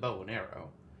having a bow and arrow.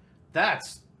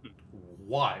 That's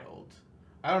wild.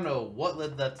 I don't know what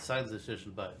led to that design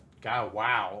decision, but god,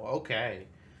 wow, okay.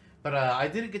 But I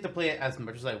didn't get to play it as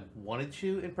much as I wanted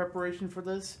to in preparation for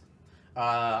this.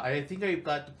 I think I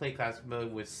got to play classic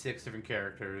mode with 6 different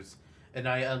characters, and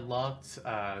I unlocked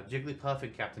Jigglypuff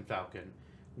and Captain Falcon.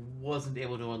 Wasn't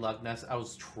able to unlock Ness. I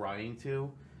was trying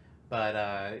to,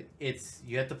 but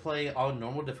you have to play on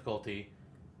normal difficulty.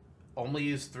 Only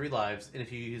use 3 lives, and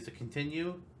if you use a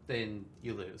continue, then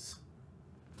you lose.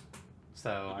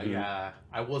 So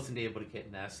I wasn't able to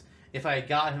get Ness. If I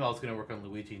got him, I was going to work on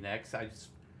Luigi next.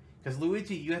 Because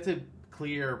Luigi, you have to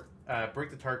break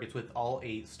the targets with all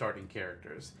 8 starting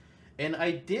characters. And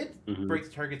I did break the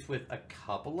targets with a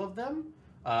couple of them.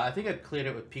 I think I cleared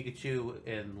it with Pikachu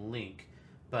and Link.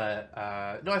 But,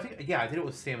 no, I did it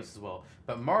with Samus as well.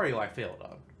 But Mario, I failed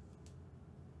on.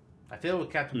 I failed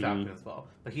with Captain Falcon as well.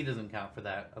 But he doesn't count for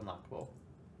that unlockable.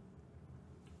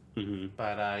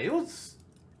 But it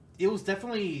was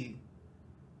definitely...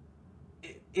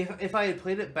 If I had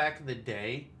played it back in the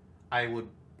day,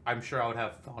 I'm sure I would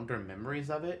have fonder memories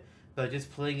of it, but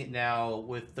just playing it now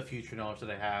with the future knowledge that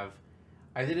I have,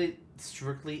 I didn't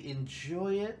strictly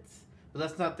enjoy it, but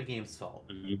that's not the game's fault.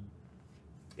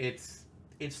 It's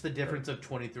the difference of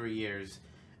 23 years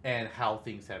and how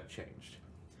things have changed.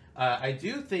 I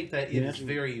do think that it is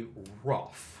very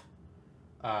rough.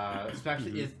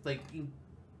 Especially, it's like,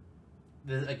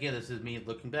 again, this is me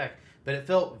looking back, but it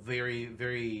felt very,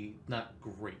 very not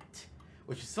great.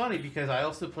 Which is funny because I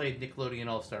also played Nickelodeon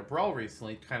All-Star Brawl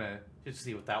recently, kind of just to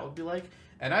see what that would be like,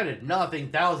 and I did not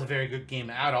think that was a very good game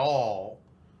at all.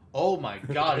 Oh my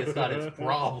god, it's got its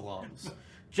problems.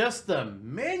 Just the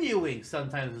menuing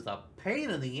sometimes is a pain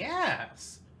in the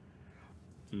ass.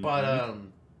 But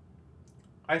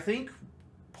I think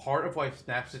part of why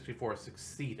Smash 64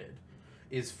 succeeded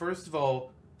is, first of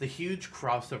all, the huge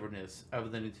crossoverness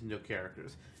of the Nintendo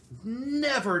characters.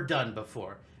 Never done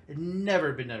before.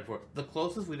 Never been done before. The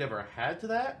closest we'd ever had to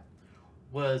that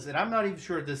was, and I'm not even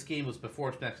sure if this game was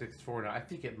before Smash 64 or not. I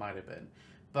think it might have been.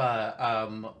 But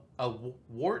a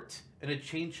Wart and a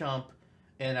Chain Chomp,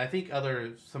 and I think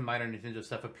some minor Nintendo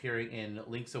stuff appearing in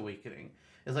Link's Awakening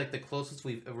is like the closest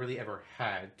we've really ever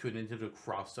had to a Nintendo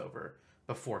crossover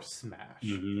before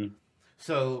Smash.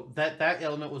 So that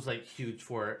element was like huge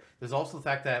for it. There's also the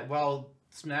fact that while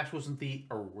Smash wasn't the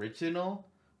original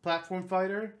platform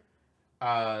fighter,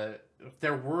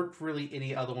 there weren't really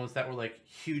any other ones that were like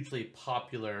hugely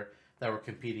popular that were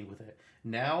competing with it.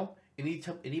 Now,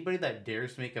 anybody that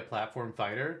dares to make a platform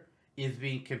fighter is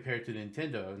being compared to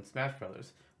Nintendo and Smash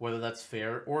Brothers, whether that's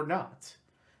fair or not.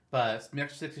 But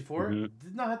Smash 64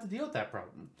 did not have to deal with that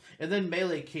problem. And then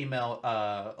Melee came out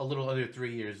a little under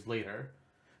 3 years later.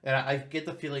 And I get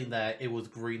the feeling that it was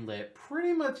greenlit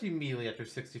pretty much immediately after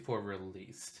 64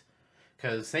 released.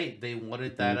 Because, hey, they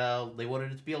wanted that. They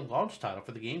wanted it to be a launch title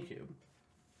for the GameCube,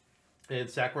 and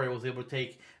Sakurai was able to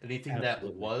take anything that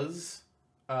was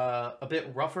a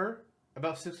bit rougher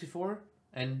about 64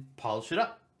 and polish it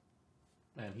up,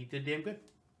 and he did damn good.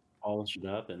 polished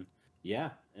up, and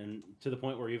yeah, and to the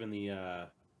point where even the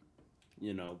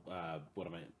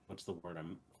what's the word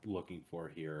I'm looking for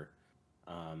here?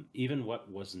 Even what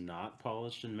was not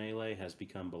polished in Melee has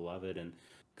become beloved and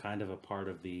kind of a part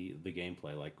of the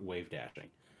gameplay, like wave dashing,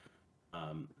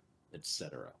 um,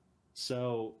 etc.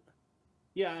 So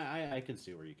yeah, I can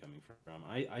see where you're coming from.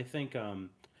 I think, and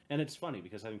it's funny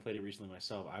because having played it recently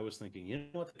myself, I was thinking, you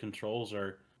know what, the controls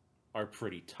are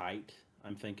pretty tight.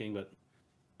 I'm thinking, but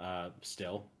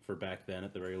still for back then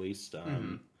at the very least.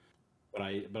 Mm-hmm.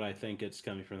 But I think it's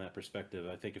coming from that perspective.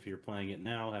 I think if you're playing it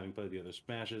now, having played the other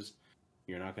Smashes,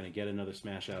 you're not going to get another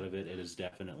Smash out of it. It is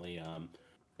definitely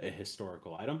a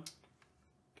historical item,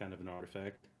 kind of an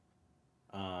artifact.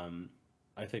 Um,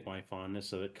 I think my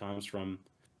fondness of it comes from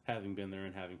having been there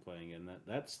and having playing it, and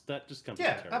that just comes with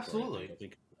Yeah, the territory. absolutely. I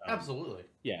think Absolutely.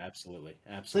 yeah, absolutely,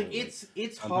 It's like absolutely.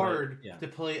 it's But hard yeah, to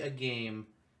play a game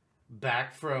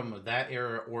back from that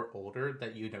era or older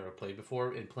that you never played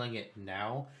before and playing it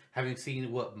now, having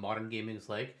seen what modern gaming is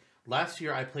like. Last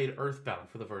year I played Earthbound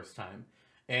for the first time,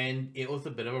 and it was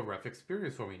a bit of a rough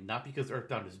experience for me. Not because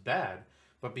Earthbound is bad,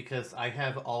 but because I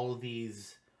have all of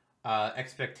these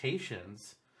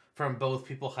expectations from both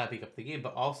people hyping up the game,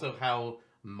 but also how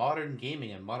modern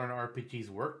gaming and modern RPGs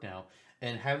work now,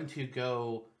 and having to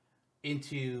go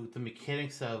into the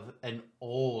mechanics of an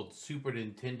old Super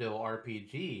Nintendo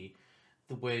RPG,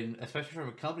 when especially from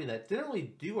a company that didn't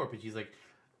really do RPGs. Like,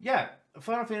 yeah,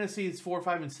 Final Fantasies 4,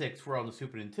 5, and 6 were on the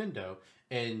Super Nintendo,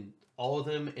 and all of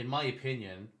them, in my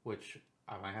opinion, which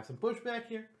I might have some pushback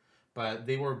here, but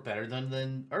they were better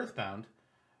than Earthbound.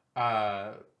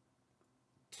 Uh,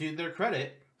 to their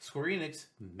credit, Square Enix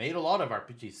made a lot of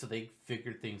RPGs, so they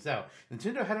figured things out.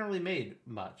 Nintendo hadn't really made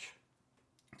much.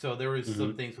 So there was hmm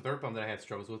some things with Earthbound that I had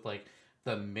struggles with, like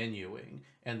the menuing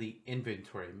and the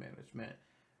inventory management.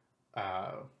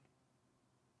 Uh,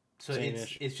 so same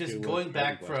it's issue just with going Dragon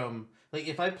back Quest. from, like,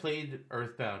 if I played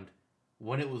Earthbound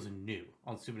when it was new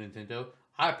on Super Nintendo,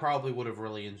 I probably would have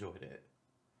really enjoyed it.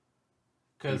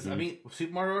 Because I hmm mean,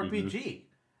 Super Mario hmm RPG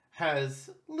has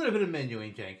a little bit of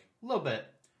menuing jank, a little bit,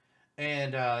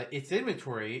 and its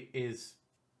inventory is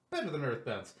better than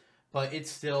Earthbound's, but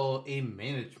it's still a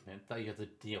management that you have to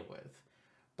deal with.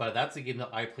 But that's a game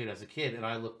that I played as a kid, and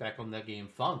I look back on that game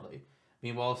fondly.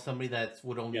 Meanwhile, somebody that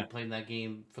would only be Yeah, playing that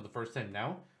game for the first time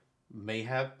now may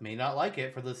not like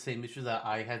it for the same issue that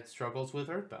I had struggles with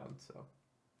Earthbound. So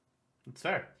it's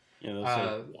fair. yeah. They'll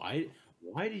say, Uh,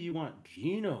 why do you want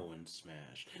Gino in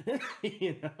Smash?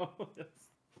 you know,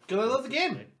 because I love that's the the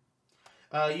game. thing.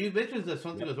 You mentioned this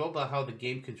something Yep. as well about how the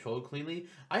game controlled cleanly.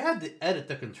 I had to edit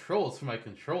the controls for my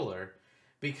controller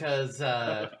because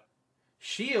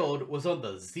Shield was on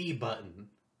the Z button.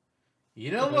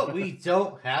 You know what we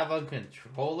don't have on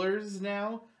controllers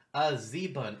now? A Z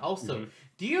button. Also, hmm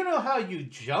do you know how you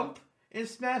jump in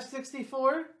Smash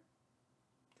 64?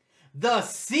 The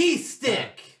C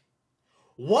stick!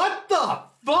 What the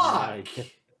fuck?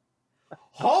 I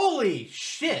Holy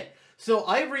shit! So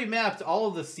I remapped all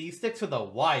of the C sticks to the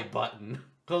Y button.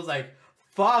 I was like,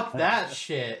 fuck that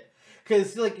shit.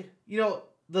 Because, like,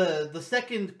 the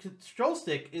second control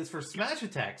stick is for smash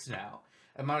attacks now.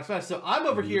 Amount of smash. So I'm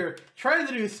over Mhm. here trying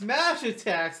to do smash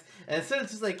attacks, and instead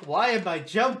it's just like, why am I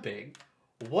jumping?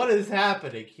 What is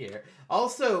happening here?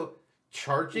 Also,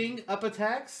 charging up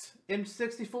attacks in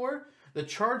 64, the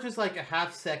charge is like a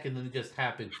half second and it just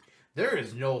happens. There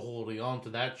is no holding on to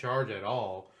that charge at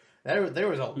all. There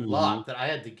was a Mhm. lot that I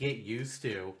had to get used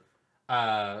to,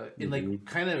 and like Mhm.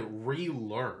 kind of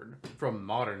relearn from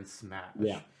modern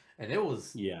Yeah. Smash, and it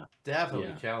was Yeah.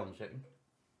 definitely Yeah. challenging.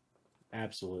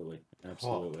 Absolutely.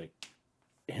 Oh, Absolutely.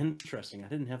 Interesting. I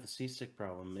didn't have the C stick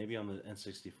problem. Maybe on the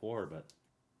N64, but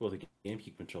well, the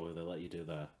GameCube controller they let you do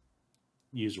the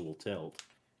usual tilt.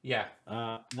 yeah,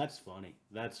 That's funny.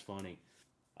 That's funny.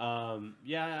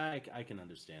 Yeah, I can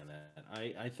understand that.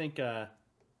 I think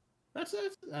that's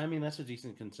I mean that's a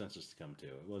decent consensus to come to.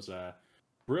 It was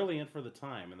brilliant for the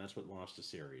time, and that's what launched the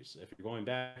series. If you're going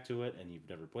back to it and you've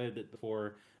never played it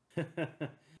before,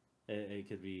 it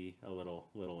could be a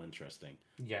little interesting.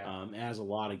 yeah. As a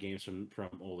lot of games from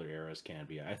older eras can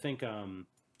be. I think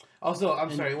Also, I'm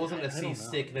and sorry, it wasn't a I C don't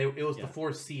know. stick. It was the Yeah,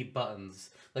 four C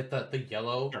buttons, like the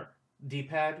yellow sure. D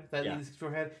pad that the Yeah,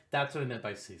 N64 had. That's what I meant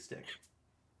by C stick.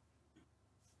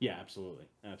 yeah, absolutely,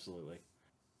 absolutely.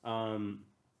 Um,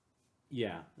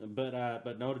 yeah,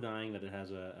 but no denying that it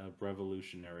has a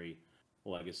revolutionary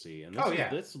legacy, and Oh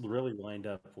yeah, this really lined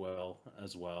up well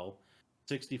as well.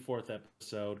 64th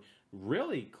episode,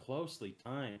 really closely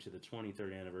timed to the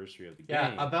 23rd anniversary of the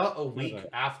yeah. game. About a Kind of week a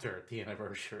after the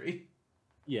anniversary.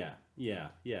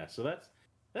 yeah. So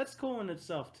that's cool in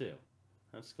itself too.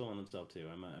 that's cool in itself too.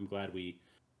 I'm glad we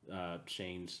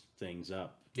changed things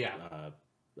up. Yeah.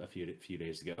 A few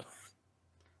days ago.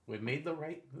 We made the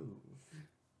right move.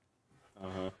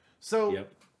 So,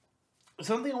 yep.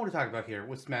 Something I want to talk about here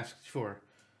with Smash 64.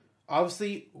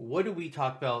 Obviously, what do we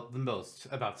talk about the most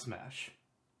about Smash?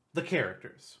 The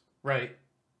characters, right?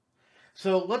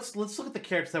 So let's look at the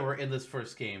characters that were in this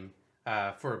first game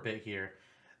for a bit here.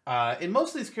 And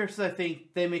most of these characters, I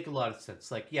think, they make a lot of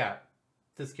sense. Like, yeah,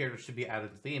 this character should be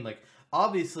added to the game. Like,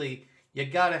 obviously, you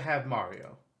gotta have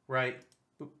Mario, right?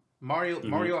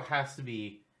 Mario has to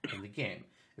be in the game.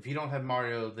 If you don't have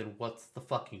Mario, then what's the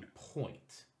fucking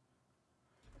point?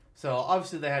 So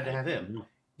obviously they had to have him.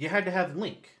 You had to have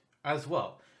Link as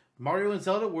well. Mario and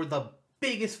Zelda were the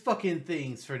biggest fucking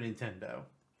things for Nintendo.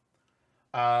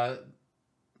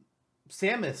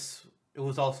 Samus, it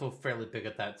was also fairly big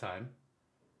at that time.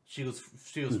 She was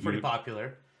pretty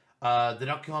popular. The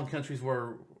Donkey Kong countries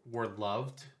were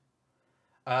loved.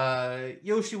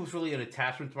 Yoshi was really an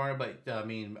attachment to Mario, but I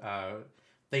mean,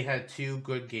 they had two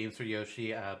good games for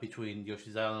Yoshi between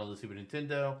Yoshi's Island on the Super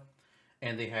Nintendo,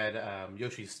 and they had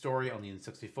Yoshi's Story on the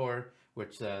N64,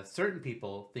 which certain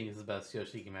people think is the best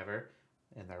Yoshi game ever,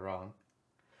 and they're wrong.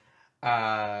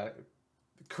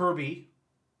 Kirby,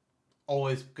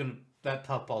 that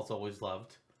top ball's always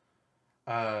loved.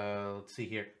 Let's see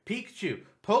here. Pikachu.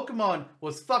 Pokemon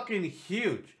was fucking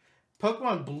huge.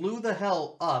 Pokemon blew the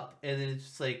hell up, and then it's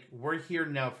just like, we're here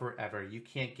now forever. You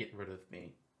can't get rid of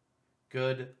me.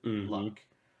 Good luck.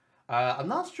 I'm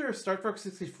not sure if Star Fox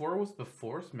 64 was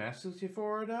before Smash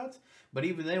 64 or not, but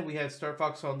even then we had Star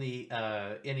Fox on the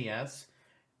NES.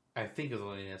 I think it was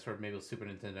on the NES, or maybe it was Super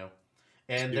Nintendo.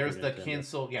 And there's the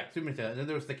canceled, Super Nintendo. And then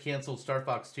there was the canceled Star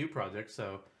Fox 2 project,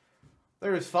 so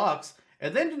there was Fox.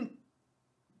 And then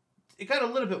it got a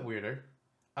little bit weirder.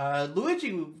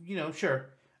 Luigi, sure.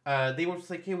 They were just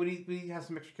like, hey, we have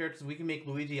some extra characters. We can make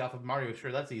Luigi off of Mario.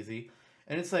 Sure, that's easy.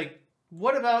 And it's like,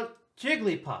 what about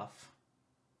Jigglypuff?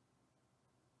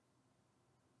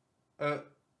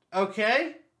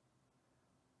 Okay.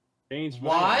 Changed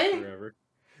why? Forever.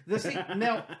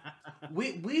 Now,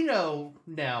 we know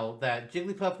now that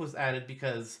Jigglypuff was added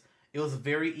because it was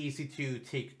very easy to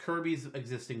take Kirby's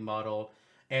existing model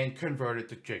and convert it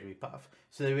to Jigglypuff.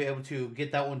 So they were able to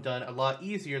get that one done a lot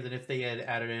easier than if they had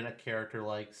added in a character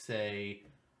like, say,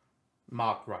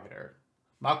 Mach Rider.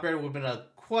 Mach Rider would have been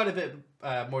quite a bit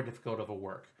more difficult of a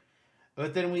work.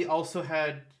 But then we also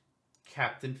had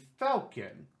Captain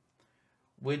Falcon,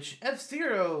 which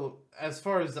F-Zero, as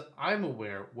far as I'm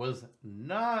aware, was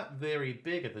not very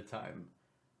big at the time.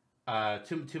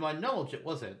 To my knowledge, it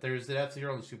wasn't. There's an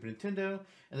F-Zero on the Super Nintendo,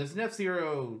 and there's an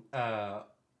F-Zero,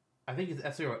 I think it's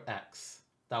F-Zero X,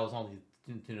 that was on the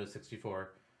Nintendo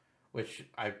 64, which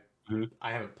I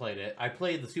haven't played it. I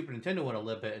played the Super Nintendo one a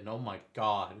little bit, and oh my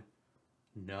god,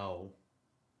 no.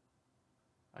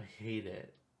 I hate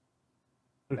it.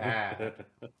 Bad.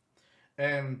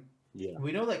 And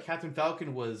we know that Captain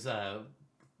Falcon was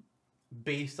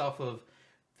based off of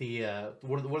the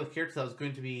one of the characters that was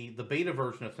going to be the beta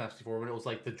version of Smash 64 when it was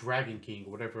like the Dragon King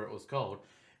or whatever it was called.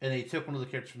 And they took one of the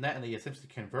characters from that and they essentially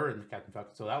converted him to Captain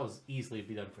Falcon. So that was easily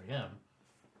be done for him.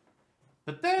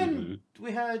 But then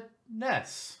we had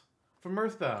Ness from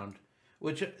Earthbound,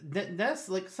 which Ness,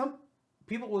 like, some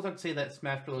people always like to say that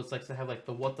Smash Bros. Likes to have like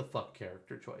the what the fuck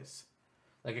character choice,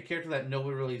 like a character that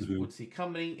nobody really would see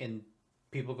coming, and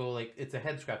people go like it's a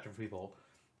head scratcher for people.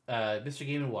 Mr.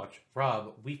 Game & Watch,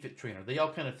 Rob, Wii Fit Trainer, they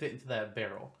all kind of fit into that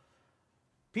barrel.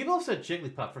 People have said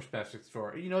Jigglypuff for Smash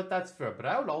 64. You know what? That's fair, but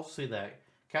I would also say that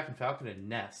Captain Falcon and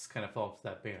Ness kind of fall into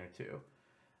that banner too.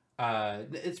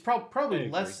 It's probably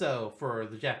less so for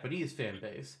the Japanese fan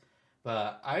base,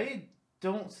 but I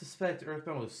don't suspect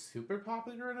Earthbound was super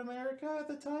popular in America at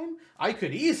the time. I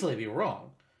could easily be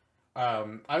wrong.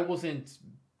 I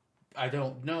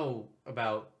don't know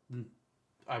about...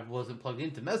 I wasn't plugged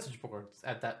into message boards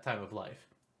at that time of life,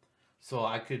 so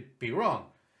I could be wrong.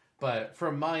 But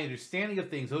from my understanding of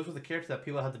things, those were the characters that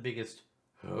people had the biggest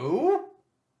 "who"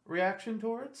 reaction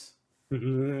towards.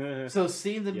 So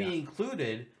seeing them be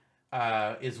included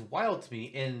is wild to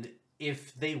me. And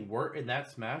if they were in that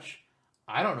Smash,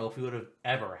 I don't know if we would have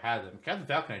ever had them. Captain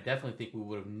Falcon, I definitely think we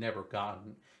would have never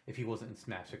gotten if he wasn't in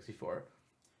Smash 64.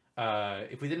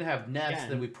 If we didn't have Ness,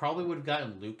 then we probably would have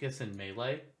gotten Lucas and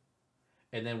Melee.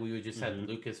 And then we would just have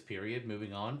Lucas, period,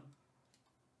 moving on.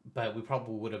 But we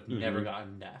probably would have never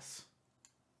gotten Ness.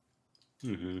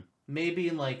 Maybe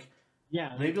in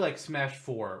maybe like Smash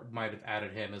 4 might have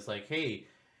added him as like, hey,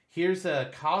 here's a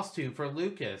costume for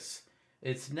Lucas.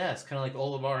 It's Ness, kind of like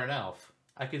Olimar and Alf.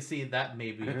 I could see that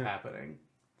maybe happening.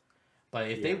 But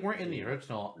if they weren't in the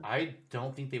original, I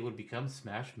don't think they would become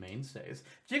Smash mainstays.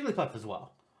 Jigglypuff as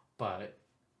well, but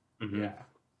yeah.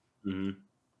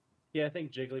 Yeah, I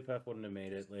think Jigglypuff wouldn't have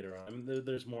made it later on. I mean,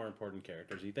 there's more important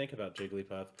characters. You think about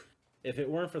Jigglypuff. If it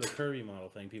weren't for the Kirby model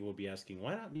thing, people would be asking,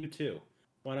 why not Mewtwo?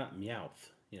 Why not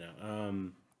Meowth?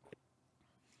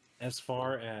 As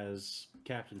far as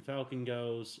Captain Falcon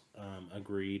goes,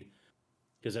 agreed.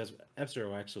 Because as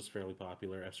F-Zero X was fairly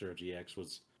popular, F-Zero GX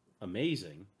was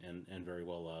amazing and very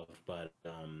well loved. But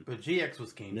GX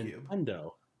was GameCube.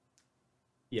 Nintendo.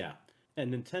 Yeah.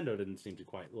 And Nintendo didn't seem to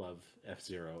quite love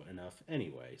F-Zero enough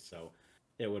anyway. So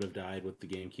it would have died with the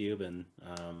GameCube and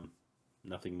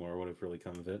nothing more would have really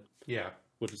come of it. Yeah.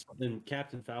 Which is then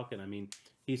Captain Falcon. I mean,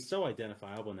 he's so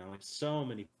identifiable now. Like so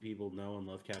many people know and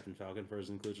love Captain Falcon for his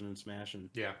inclusion in Smash, and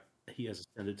he has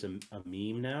ascended to a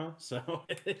meme now. So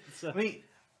I mean,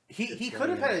 he could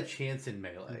have had a chance in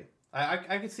Melee.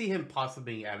 I could see him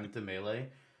possibly being added to Melee.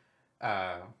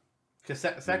 Because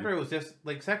Sakurai was just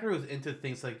like Sakurai was into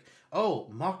things like, oh,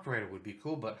 Mach Rider would be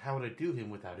cool, but how would I do him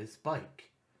without his bike?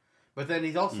 But then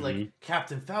he's also like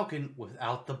Captain Falcon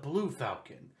without the Blue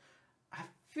Falcon. I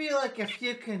feel like if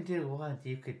you can do one,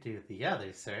 you could do the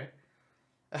other, sir.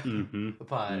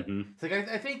 But it's like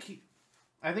I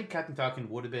think Captain Falcon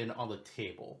would have been on the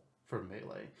table for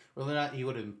Melee. Whether or not he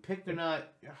would have been picked or not,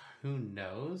 who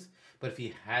knows? But if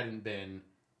he hadn't been,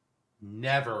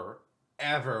 never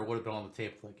ever would have been on the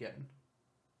table again.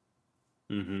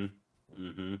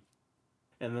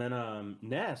 And then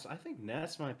Ness, I think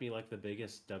Ness might be like the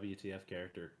biggest WTF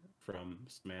character from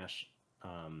Smash.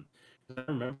 I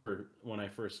remember when I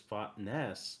first fought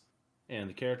Ness, and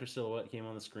the character silhouette came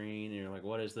on the screen, and you're like,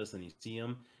 "What is this?" And you see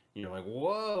him, and you're like,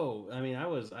 "Whoa!" I mean, I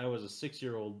was a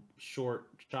 6-year-old short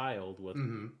child with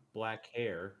black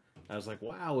hair. I was like,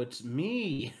 "Wow, it's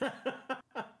me."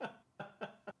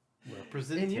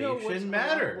 Representation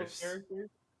matters.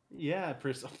 Yeah,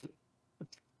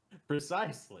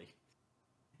 precisely.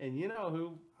 And you know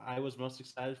who I was most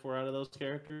excited for out of those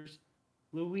characters?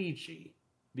 Luigi.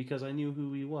 Because I knew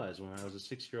who he was when I was a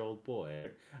 6-year-old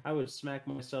boy. I would smack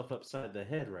myself upside the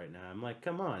head right now. I'm like,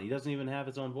 come on, he doesn't even have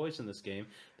his own voice in this game.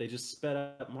 They just sped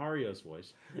up Mario's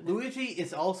voice. Luigi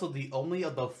is also the only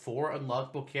of the 4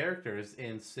 unlockable characters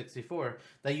in 64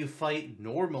 that you fight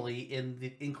normally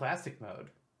in classic mode.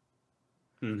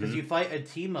 Because you fight a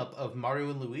team up of Mario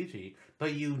and Luigi,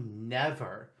 but you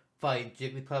never fight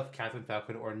Jigglypuff, Captain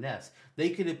Falcon, or Ness. They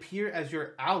can appear as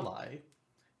your ally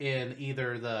in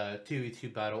either the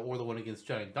 2v2 battle or the one against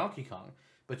Giant Donkey Kong,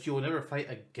 but you will never fight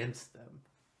against them.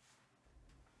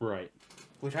 Right.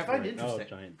 Which I find interesting. Oh,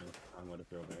 Giant Donkey Kong, what a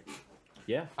throwback.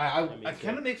 Yeah. I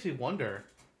kind of makes me wonder,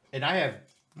 and I have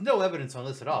no evidence on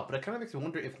this at all, but it kind of makes me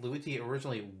wonder if Luigi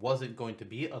originally wasn't going to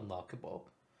be unlockable.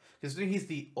 Considering he's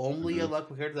the only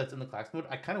unlockable character that's in the class mode,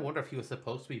 I kind of wonder if he was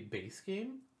supposed to be base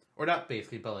game. Or not base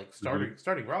game, but like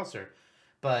starting roster.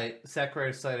 But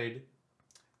Sakurai decided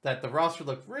that the roster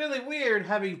looked really weird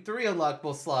having 3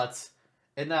 unlockable slots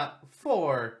and not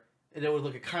 4, and it would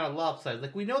look kind of lopsided.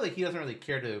 Like, we know that he doesn't really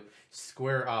care to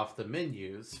square off the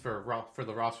menus for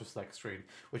the roster select screen,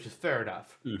 which is fair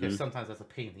enough, because sometimes that's a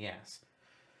pain in the ass.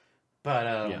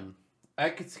 But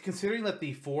considering that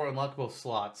the 4 unlockable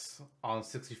slots on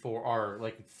 64 are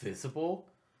like visible,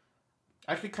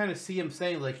 I could kind of see him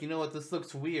saying, like, you know what, this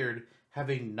looks weird,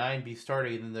 having 9 be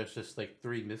starting, and then there's just, like,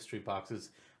 3 mystery boxes.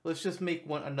 Let's just make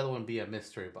another one be a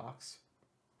mystery box.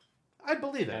 I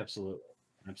believe it.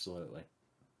 Absolutely.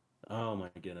 Oh, my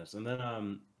goodness. And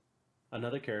then,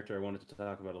 another character I wanted to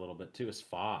talk about a little bit, too, is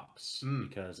Fox.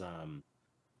 Because,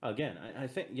 again, I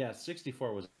think,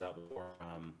 64 was out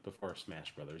before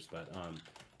Smash Brothers, but,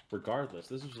 regardless,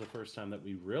 this was the first time that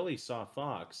we really saw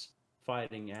Fox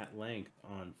fighting at length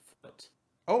on foot.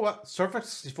 Oh, Star Fox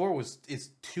 64 is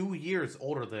 2 years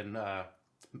older than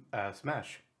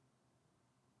Smash.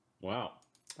 Wow.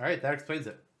 All right, that explains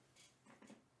it.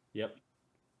 Yep.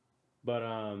 But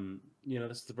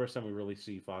this is the first time we really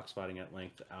see Fox fighting at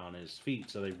length on his feet,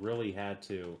 so they really had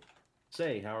to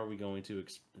say, how are we going to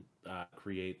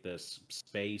create this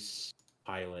space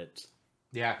pilot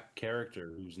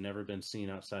character who's never been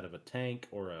seen outside of a tank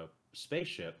or a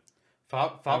spaceship?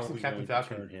 Fox and Captain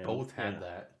Falcon both had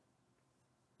that.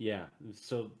 Yeah,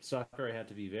 so Sakurai had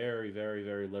to be very, very,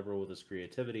 very liberal with his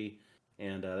creativity,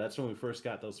 and that's when we first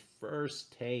got those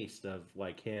first taste of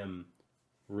like him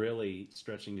really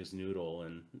stretching his noodle,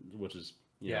 and which is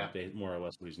more or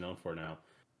less what he's known for now.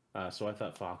 So I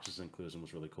thought Fox's inclusion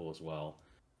was really cool as well.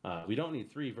 We don't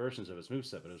need 3 versions of his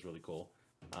moveset, but it was really cool.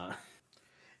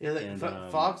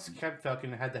 Fox, Captain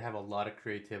Falcon had to have a lot of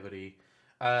creativity.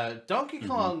 Donkey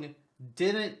Kong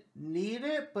didn't need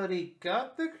it, but he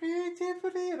got the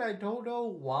creativity, and I don't know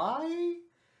why.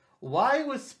 Why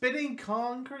was Spinning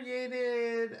Kong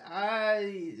created?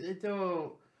 I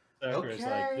don't. Sakura's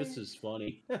like, Okay. this is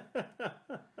funny.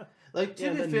 Like, to Yeah,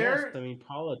 be then fair. Nest, I mean,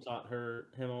 Paula taught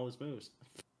him all his moves.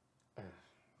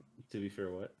 To be fair,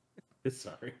 what?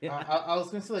 Sorry. I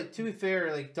was gonna say, like, to be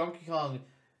fair, like Donkey Kong,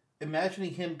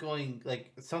 imagining him going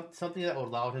like something that would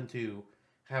allow him to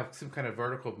have some kind of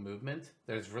vertical movement.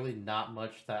 There's really not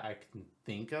much that I can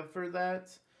think of for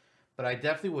that, but I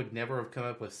definitely would never have come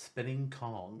up with Spinning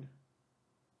Kong.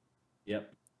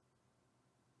 Yep.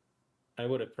 I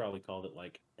would have probably called it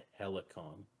like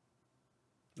Helicon.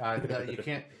 No, you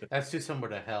can't. That's too similar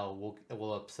to hell.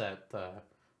 Will upset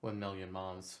 1,000,000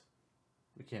 moms.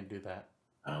 We can't do that.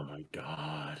 Oh my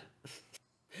god.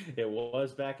 It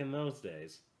was back in those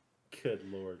days. Good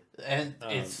lord. And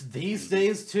it's these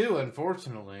days too,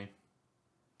 unfortunately.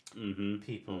 Mm-hmm.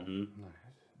 People. Mm-hmm.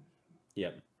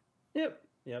 Yep.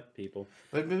 People.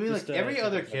 But maybe Just, like every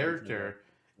other sometimes character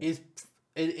is,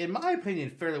 in my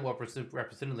opinion, fairly well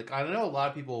represented. Like I know a lot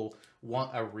of people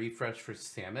want a refresh for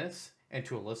Samus, and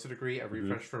to a lesser degree, a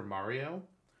refresh for Mario,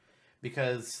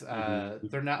 because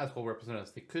they're not as well represented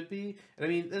as they could be. And I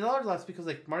mean, in a lot of that's because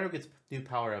like Mario gets new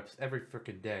power ups every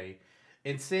freaking day,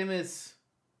 and Samus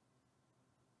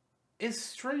is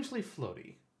strangely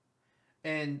floaty.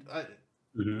 And I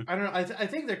don't know. I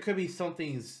think there could be some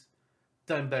things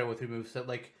done better with her moveset.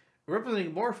 Like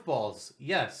representing morph balls,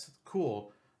 yes,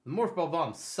 cool. The morph ball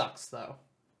bomb sucks though.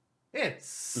 It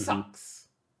sucks.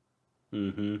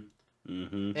 Mm-hmm.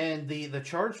 And the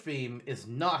charge beam is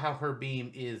not how her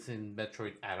beam is in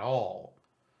Metroid at all.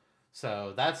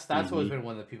 So that's always been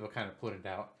one that people kind of pointed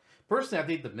out. Personally, I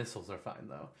think the missiles are fine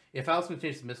though. If I was going to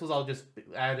change the missiles, I'll just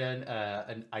add in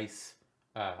an ice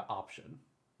option.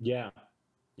 Yeah.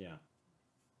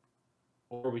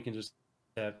 Or we can just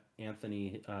have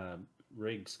Anthony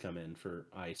Riggs come in for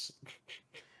ice.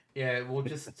 Yeah, we'll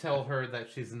just tell her that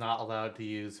she's not allowed to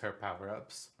use her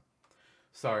power-ups.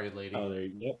 Sorry, lady. Oh,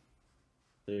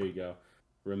 there you go.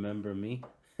 Remember me?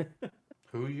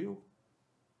 Who you?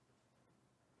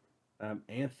 I'm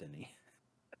Anthony.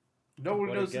 No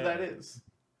one knows who that is.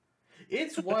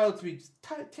 It's wild to be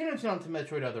tangent on to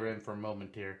Metroid Other M for a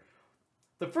moment here.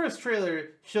 The first trailer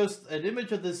shows an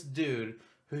image of this dude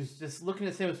who's just looking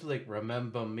at Samus like,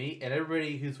 remember me? And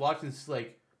everybody who's watching is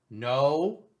like,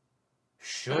 no.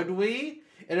 Should we?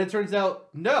 And it turns out,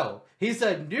 no. He's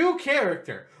a new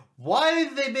character. Why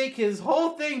did they make his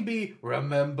whole thing be,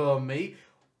 remember me?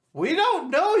 We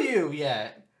don't know you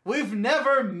yet. We've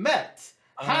never met.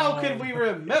 How could we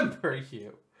remember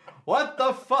you? What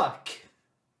the fuck?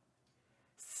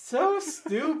 So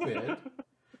stupid.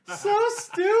 So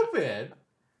stupid.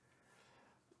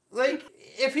 Like,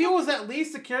 if he was at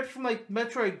least a character from, like,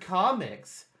 Metroid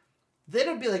comics, then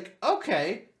it'd be like,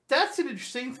 okay, that's an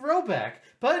interesting throwback.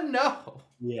 But no.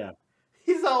 Yeah.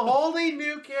 He's a wholly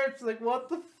new character. Like, what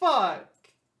the fuck?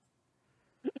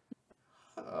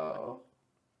 Oh.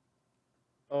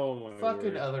 Oh my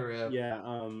Fucking word. Other M.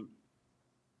 Yeah,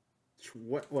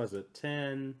 what was it?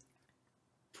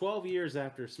 12 years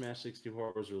after Smash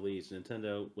 64 was released,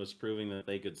 Nintendo was proving that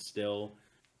they could still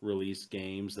release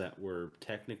games that were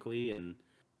technically and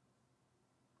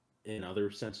in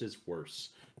other senses worse.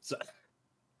 So,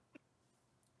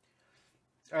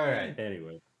 all right.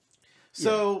 Anyway.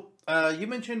 So, you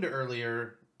mentioned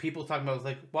earlier, people talking about,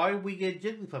 like, why did we get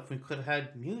Jigglypuff? We could have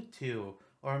had Mewtwo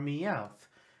or Meowth.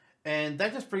 And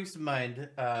that just brings to mind,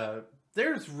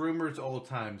 there's rumors all the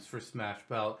times for Smash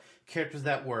about characters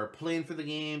that were playing for the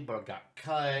game but got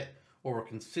cut or were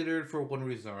considered for one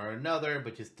reason or another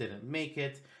but just didn't make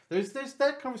it. There's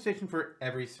that conversation for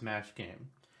every Smash game.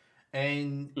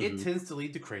 And it tends to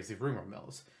lead to crazy rumor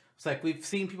mills. It's like we've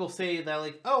seen people say that,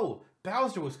 like, oh,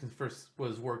 Bowser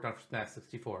was worked on for Smash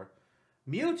 64.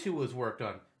 Mewtwo was worked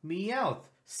on. Meowth,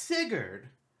 Sigurd,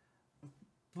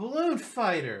 Balloon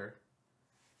Fighter.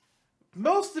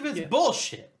 Most of it's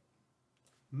bullshit.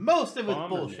 Most of it's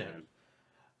bullshit.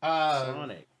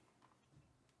 Sonic.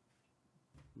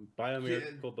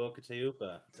 Biomiracle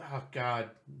Boca-Teupa. Oh God,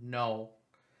 no.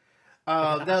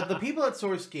 The people at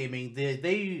Source Gaming,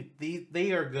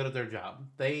 they are good at their job.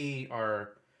 They are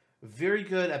very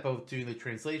good at both doing the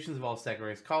translations of all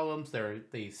Sakurai's columns.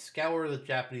 They scour the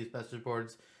Japanese message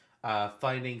boards,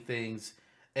 finding things,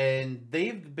 and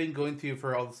they've been going through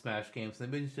for all the Smash games. And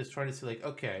they've been just trying to see, like,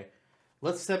 okay,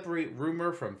 let's separate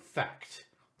rumor from fact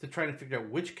to try to figure out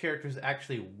which characters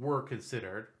actually were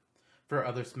considered for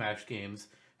other Smash games,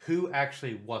 who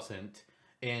actually wasn't,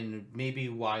 and maybe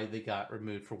why they got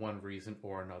removed for one reason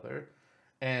or another.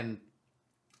 And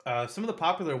Some of the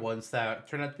popular ones that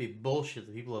turned out to be bullshit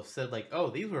that people have said, like, oh,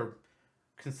 these were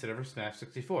considered for Smash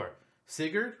 64.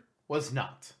 Sigurd was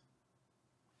not.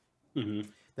 Mm-hmm.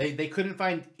 They couldn't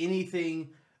find anything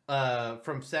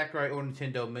from Sakurai or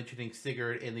Nintendo mentioning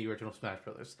Sigurd in the original Smash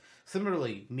Brothers.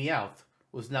 Similarly, Meowth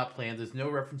was not planned. There's no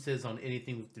references on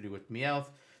anything to do with Meowth,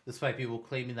 despite people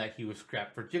claiming that he was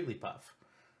scrapped for Jigglypuff.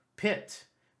 Pit.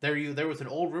 There was an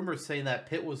old rumor saying that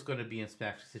Pit was going to be in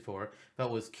Smash 64, but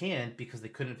was canned because they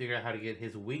couldn't figure out how to get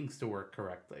his wings to work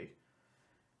correctly.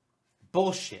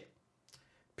 Bullshit.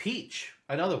 Peach,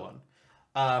 another one.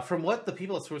 From what the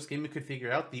people at Source Gaming could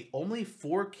figure out, the only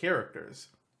 4 characters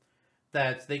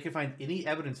that they could find any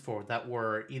evidence for that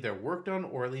were either worked on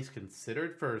or at least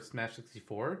considered for Smash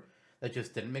 64 that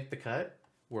just didn't make the cut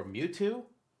were Mewtwo,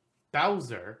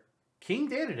 Bowser, King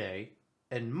Dedede,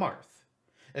 and Marth.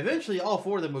 Eventually, all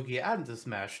 4 of them would get added to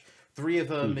Smash, 3 of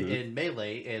them in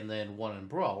Melee, and then 1 in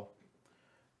Brawl.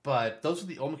 But those are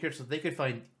the only characters that they could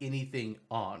find anything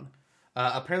on.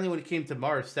 Apparently, when it came to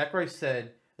Marth, Sakurai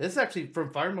said, this is actually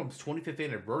from Fire Emblem's 25th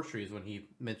anniversary is when he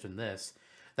mentioned this,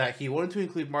 that he wanted to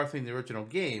include Marth in the original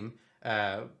game,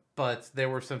 but there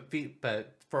were some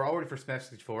but for Smash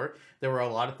 64, there were a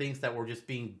lot of things that were just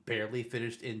being barely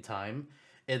finished in time,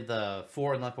 and the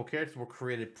 4 unlockable characters were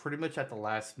created pretty much at the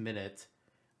last minute.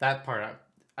 That part,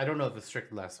 I don't know if it's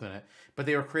strictly last minute, but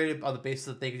they were created on the basis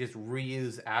that they could just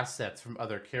reuse assets from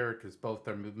other characters, both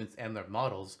their movements and their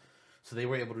models, so they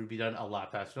were able to be done a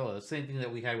lot faster. The same thing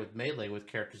that we had with Melee with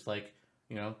characters like,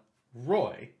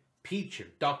 Roy, Pichu,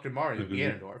 Dr. Mario,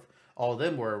 Ganondorf. All of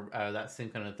them were that same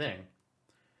kind of thing.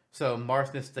 So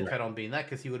Marth missed the cut on being that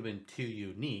because he would have been too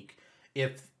unique.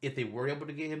 If they were able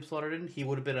to get him slotted in, he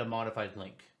would have been a modified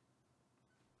Link.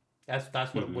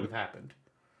 That's what would have happened.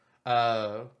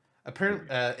 Apparently,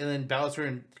 and then Bowser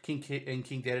and King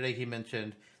Dedede, he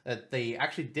mentioned that they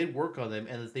actually did work on them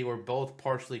and that they were both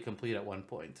partially complete at one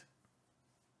point.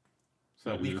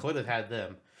 So we could have had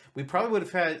them. We probably would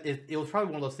have had it was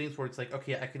probably one of those things where it's like,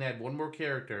 okay, I can add one more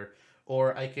character,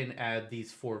 or I can add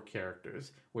these 4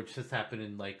 characters, which has happened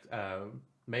in like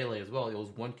Melee as well. It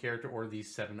was 1 character or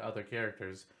these 7 other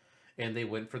characters, and they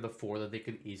went for the 4 that they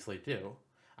could easily do.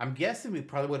 I'm guessing we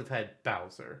probably would have had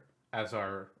Bowser as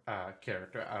our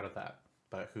character out of that,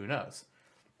 but who knows?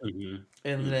 And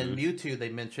then Mewtwo, they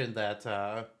mentioned that.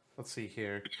 Let's see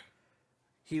here,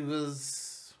 he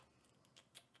was.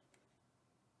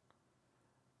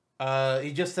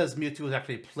 He just says Mewtwo was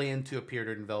actually planned to appear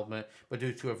during development, but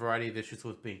due to a variety of issues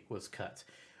with Link, was cut.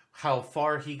 How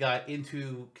far he got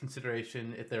into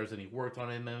consideration, if there was any work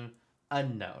on him,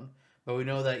 unknown. But we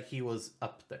know that he was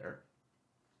up there.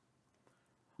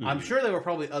 I'm sure there were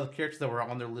probably other characters that were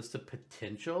on their list of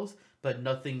potentials, but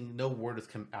no word has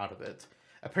come out of it.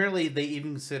 Apparently, they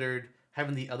even considered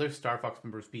having the other Star Fox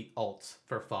members be alts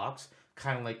for Fox,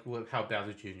 kind of like how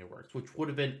Bowser Jr. works, which would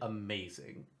have been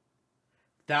amazing.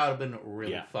 That would have been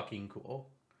really fucking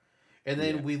cool. And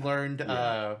then we learned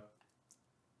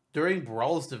during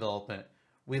Brawl's development,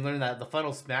 we learned that the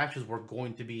final Smashes were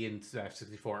going to be in Smash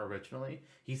 64 originally.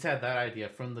 He's had that idea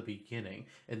from the beginning.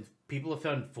 And people have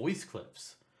found voice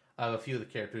clips of a few of the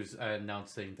characters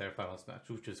announcing their final Smash,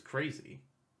 which is crazy.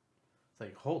 It's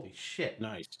like, holy shit.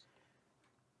 Nice.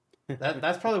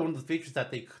 That's probably one of the features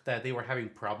that they were having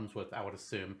problems with, I would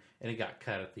assume, and it got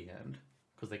cut at the end.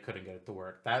 Because they couldn't get it to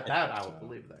work. That I would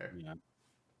believe there.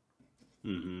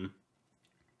 Yeah.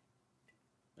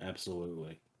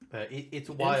 Absolutely. It's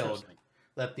wild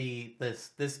that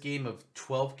this game of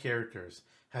 12 characters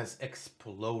has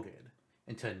exploded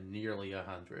into nearly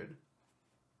 100.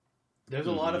 There's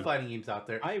a lot of fighting games out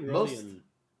there. I really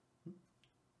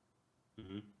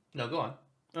No, go on.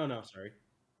 Oh no, sorry.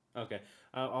 Okay.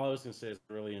 All I was going to say is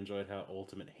I really enjoyed how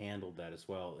Ultimate handled that as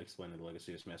well, explaining the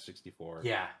legacy of Smash 64.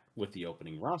 Yeah. With the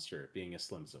opening roster being as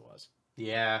slim as it was.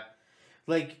 Yeah.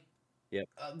 Like,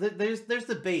 there's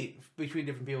debate between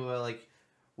different people about, like,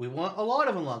 we want a lot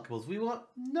of unlockables. We want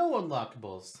no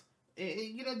unlockables.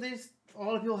 There's a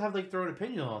lot of people have, like, their own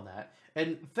opinion on that.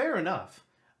 And fair enough.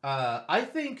 I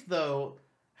think, though,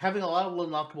 having a lot of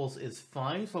unlockables is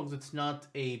fine as long as it's not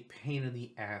a pain in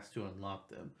the ass to unlock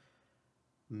them.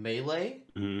 Melee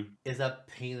is a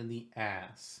pain in the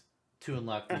ass to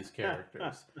unlock these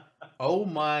characters. Oh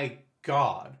my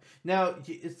god. Now,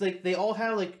 it's like they all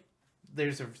have, like,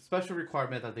 there's a special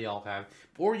requirement that they all have,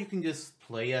 or you can just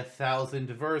play 1,000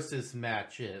 versus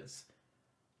matches.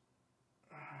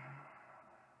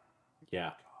 Yeah.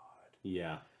 God.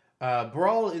 Yeah.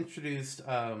 Brawl introduced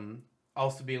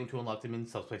also being able to unlock them in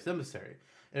Subspace Emissary.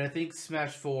 And I think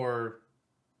Smash 4...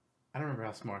 I don't remember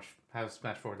how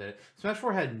Smash 4 did it. Smash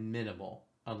 4 had minimal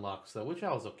unlocks though, which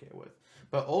I was okay with.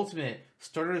 But Ultimate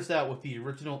started us out with the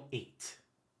original 8.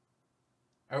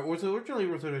 Or was it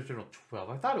original 12?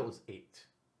 I thought it was 8.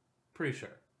 Pretty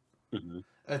sure. Mm-hmm.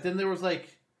 Then there was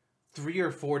like 3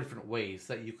 or 4 different ways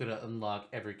that you could unlock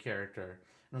every character.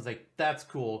 And I was like, that's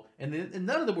cool. And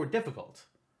none of them were difficult.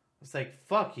 It's like,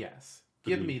 fuck yes.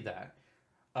 Give me that.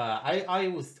 I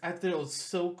thought it was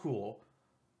so cool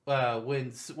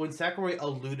when Sakurai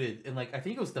alluded in, like, I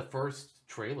think it was the first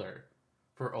trailer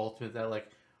for Ultimate that, like,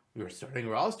 we were starting a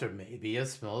roster maybe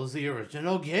as small as the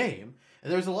original game.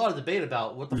 And there was a lot of debate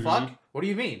about what the fuck? What do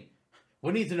you mean?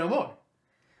 We need to know more.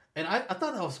 And I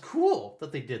thought that was cool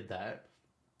that they did that.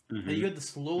 And you had to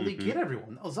slowly get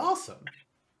everyone. That was awesome.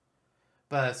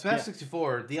 But Smash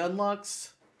 64, the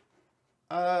unlocks,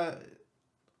 I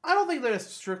don't think they're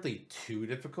strictly too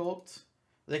difficult.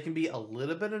 They can be a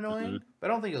little bit annoying, but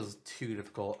I don't think it was too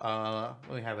difficult.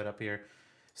 Let me have it up here.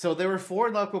 So there were 4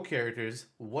 unlockable characters,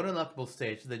 1 unlockable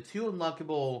stage, then 2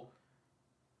 unlockable.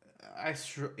 I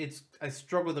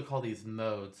struggle to call these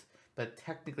modes, but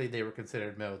technically they were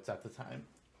considered modes at the time.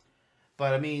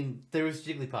 But I mean, there was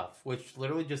Jigglypuff, which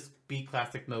literally just beat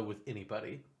classic mode with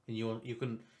anybody, and you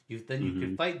can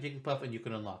fight Jigglypuff and you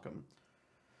can unlock him.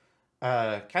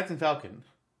 Captain Falcon,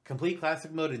 complete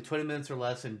classic mode in 20 minutes or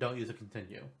less, and don't use a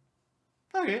continue.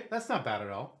 Okay, that's not bad at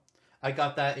all. I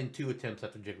got that in 2 attempts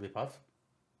after Jigglypuff.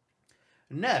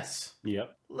 Ness, a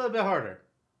little bit harder.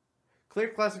 Clear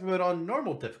classic mode on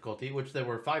normal difficulty, which there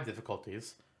were 5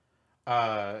 difficulties.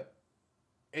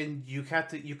 And you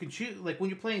can choose, like when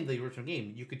you're playing the original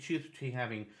game, you could choose between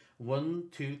having 1,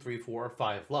 2, 3, 4, or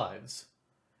 5 lives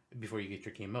before you get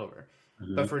your game over.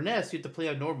 But for Ness, you have to play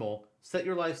on normal, set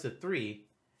your lives to 3,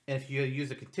 and if you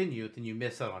use a continue, then you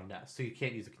miss out on Ness, so you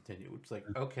can't use a continue. Which is like,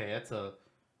 okay, that's a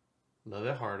little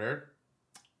bit harder.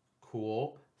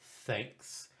 Cool,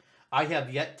 thanks. I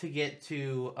have yet to get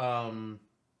to.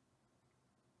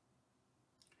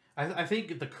 I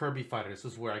think the Kirby Fighters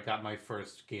was where I got my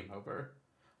first game over.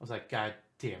 I was like, God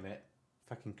damn it.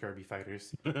 Fucking Kirby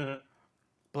Fighters. But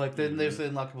like then there's the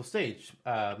unlockable stage,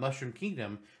 Mushroom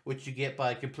Kingdom, which you get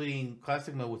by completing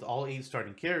classic mode with all 8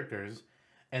 starting characters,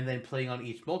 and then playing on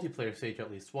each multiplayer stage at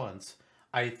least once.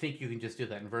 I think you can just do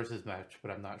that in versus match,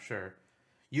 but I'm not sure.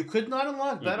 You could not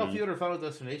unlock Battlefield or Final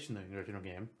Destination in the original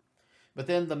game. But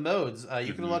then the modes,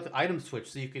 you can unlock the item switch,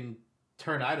 so you can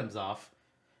turn items off.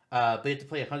 But you have to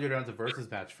play 100 rounds of versus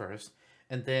match first.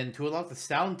 And then to unlock the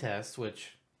sound test,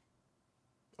 which...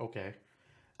 Okay.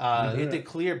 You have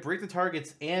to break the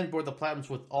targets and board the platinums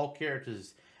with all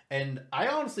characters. And I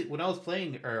honestly, when I was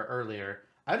playing earlier,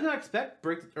 I did not expect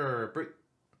board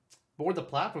the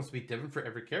platforms to be different for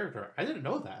every character. I didn't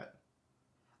know that.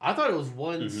 I thought it was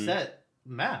one set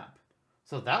map.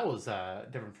 So that was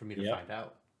different for me to find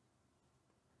out.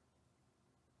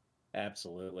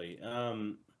 Absolutely.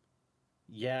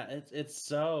 Yeah, it's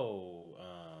so...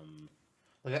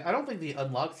 Like, I don't think the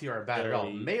unlocks here are bad at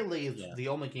all. Melee is the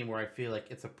only game where I feel like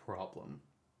it's a problem.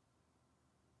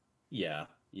 Yeah.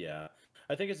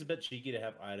 I think it's a bit cheeky to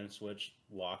have item switch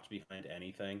locked behind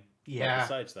anything. Yeah.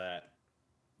 But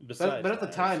but at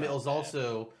the time, it was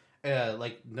also,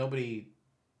 like, nobody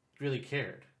really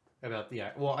cared about the...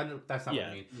 Well, that's not what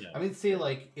I mean. Yeah. I mean, say,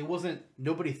 like, it wasn't...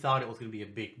 Nobody thought it was going to be a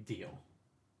big deal.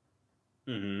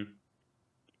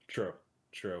 True.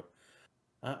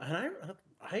 And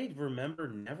I remember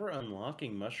never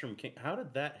unlocking Mushroom King. How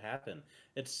did that happen?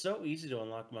 It's so easy to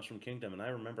unlock Mushroom Kingdom, and I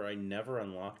remember I never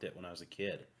unlocked it when I was a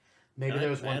kid. Maybe there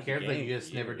was one character that you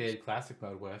just never did classic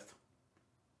mode with.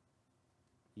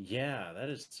 Yeah,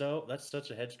 that's such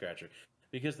a head scratcher.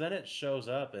 Because then it shows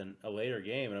up in a later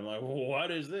game, and I'm like, what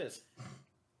is this?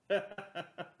 Or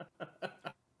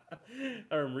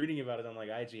I'm reading about it on like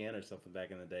IGN or something back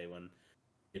in the day when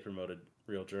they promoted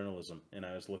real journalism, and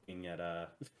I was looking at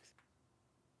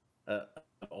an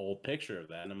old picture of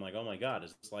that, and I'm like, oh my god,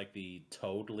 is this like the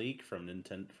Toad leak from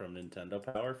Nintendo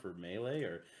Power for Melee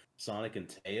or Sonic and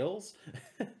Tails?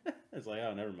 It's like,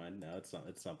 oh, never mind. No, it's not.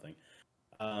 It's something.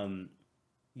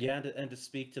 Yeah, and to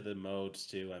speak to the modes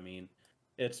too. I mean,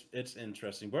 it's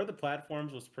interesting. Board the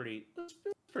Platforms was pretty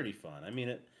fun. I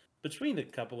mean, between the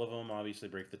couple of them, obviously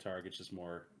Break the Targets is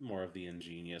more of the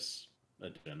ingenious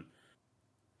addition.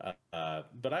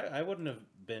 But I wouldn't have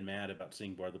been mad about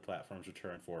seeing Board the Platforms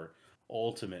return for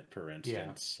Ultimate, for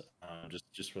instance,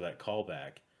 just for that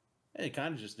callback. And it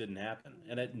kind of just didn't happen,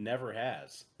 and it never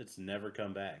has. It's never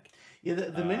come back. Yeah,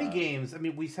 the mini games. I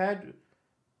mean, we've had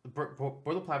Board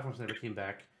the Platforms never came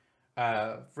back.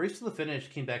 Race to the Finish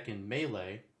came back in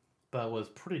Melee, but was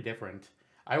pretty different.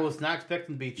 I was not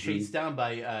expecting to be chased down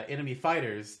by enemy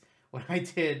fighters when I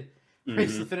did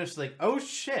Race to the Finish. Like, oh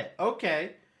shit,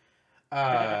 okay.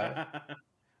 Uh,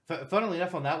 Funnily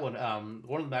enough, on that one of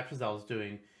the matches I was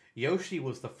doing, Yoshi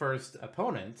was the first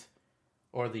opponent,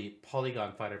 or the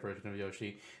Polygon Fighter version of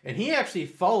Yoshi, and he actually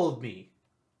followed me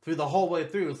through the whole way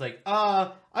through. It was like,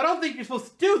 I don't think you're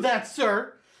supposed to do that,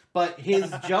 sir. But his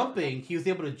jumping, he was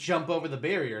able to jump over the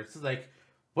barrier. It's like,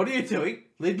 what are you doing?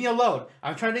 Leave me alone.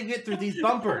 I'm trying to get through these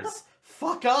bumpers.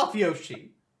 Fuck off,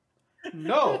 Yoshi.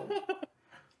 No.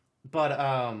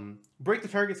 But Break the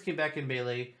Targets came back in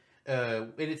Melee,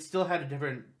 and it still had a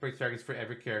different Break the Targets for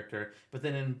every character. But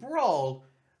then in Brawl,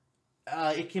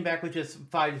 it came back with just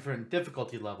 5 different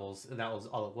difficulty levels, and that was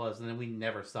all it was. And then we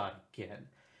never saw it again.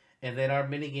 And then our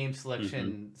minigame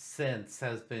selection since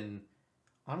has been,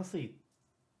 honestly,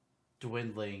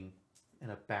 dwindling in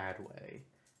a bad way.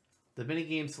 The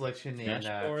minigame selection in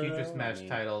future Smash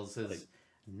titles has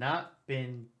not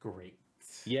been great.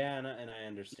 Yeah, and I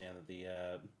understand that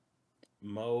the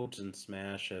modes in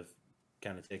Smash have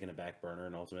kind of taken a back burner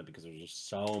in Ultimate because there's just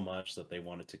so much that they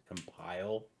wanted to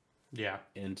compile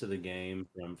into the game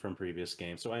from previous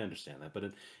games. So I understand that.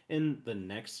 But in the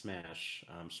next Smash,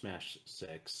 Smash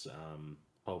 6,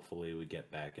 hopefully we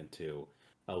get back into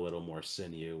a little more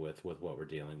sinew with what we're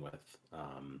dealing with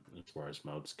as far as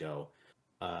modes go.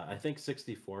 I think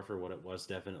 64 for what it was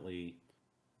definitely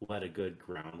let a good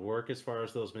groundwork as far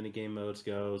as those minigame modes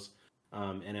goes.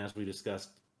 And as we discussed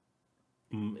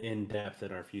in depth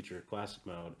in our future classic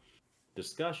mode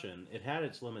discussion, it had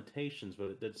its limitations, but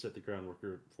it did set the groundwork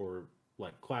for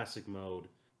like classic mode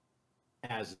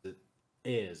as it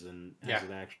is and as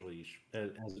it actually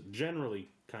as it generally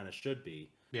kind of should be.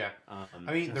 Yeah. I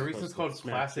mean, the reason it's called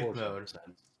classic mode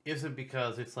isn't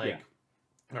because it's like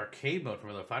arcade mode from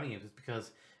other fighting games. It's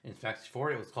because in Smash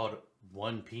 4 it was called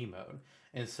 1P mode.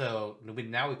 And so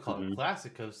now we call it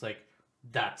classic because like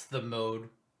that's the mode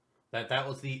that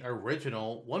was the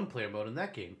original one-player mode in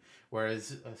that game.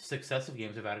 Whereas successive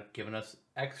games have given us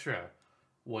extra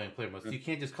one-player modes. So you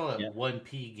can't just call it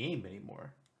 1P game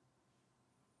anymore.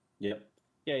 Yep.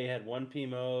 Yeah, you had 1P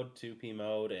mode, 2P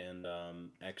mode, and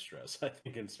extras, I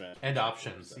think, in Smash. And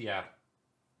options, yeah.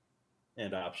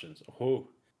 And options. Oh,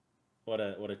 what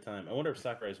a time. I wonder if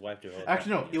Sakurai's wife did.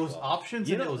 Actually, no, it was options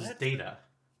and it was data.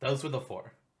 Those were the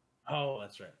 4. Oh,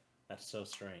 that's right. That's so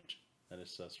strange. That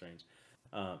is so strange.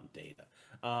 Data.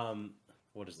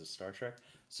 What is this, Star Trek?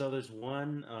 So there's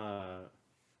one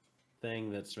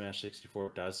thing that Smash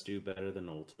 64 does do better than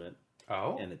Ultimate.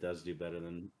 Oh? And it does do better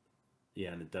than...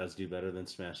 Yeah, and it does do better than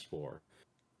Smash 4.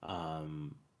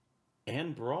 And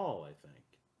Brawl, I think.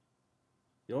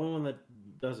 The only one that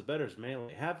does it better is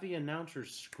Melee. Have the announcer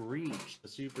screech the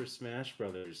Super Smash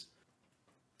Brothers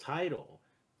title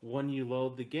when you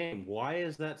load the game. Why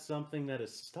is that something that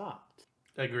is stopped?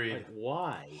 Agreed. Like,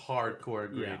 why? Hardcore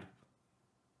agreed. Yeah.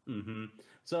 Mm-hmm.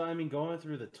 So, I mean, going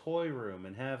through the toy room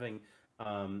and having,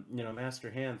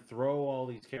 Master Hand throw all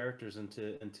these characters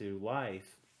into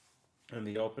life in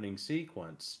the opening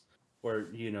sequence where,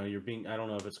 you're being, I don't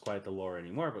know if it's quite the lore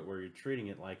anymore, but where you're treating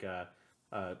it like a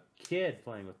kid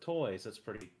playing with toys, that's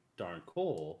pretty darn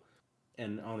cool.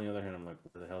 And on the other hand, I'm like,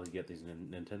 where the hell do you get these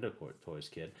Nintendo toys,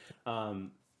 kid?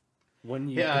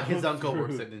 His uncle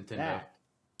works at Nintendo.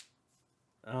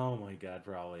 Oh my god,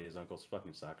 probably his uncle's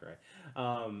fucking Sakurai.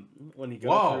 When you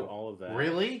go through all of that,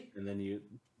 really? And then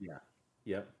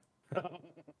yep.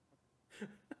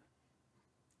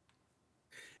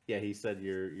 Yeah, he said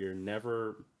you're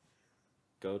never,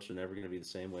 goats are never going to be the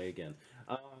same way again.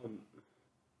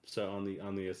 So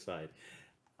on the aside,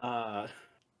 so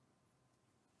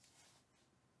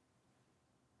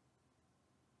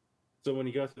when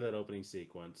you go through that opening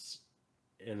sequence,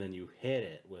 and then you hit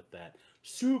it with that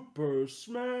Super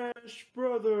Smash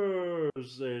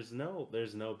Brothers, there's no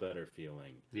better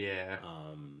feeling. Yeah.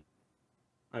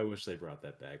 I wish they brought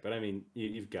that back, but I mean,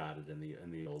 you've got it in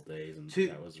the old days, and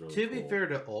that was really cool. To be fair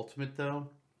to Ultimate, though,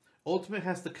 Ultimate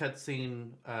has the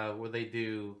cutscene where they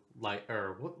do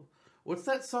what's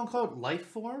that song called?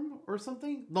 Lifeform or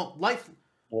something? No,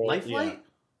 Lifelight. Yeah.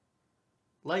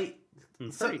 Light.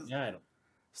 Yeah, I don't.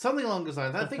 Something along those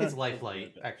lines. I think it's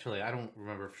Lifelight, actually. I don't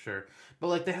remember for sure. But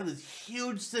like they have this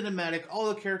huge cinematic. All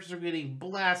the characters are getting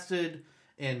blasted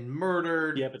and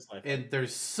murdered. Yep, it's Lifelight. And their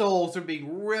souls are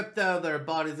being ripped out of their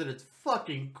bodies, and it's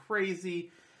fucking crazy.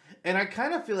 And I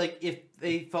kind of feel like if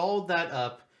they followed that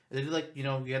up, they did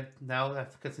you had now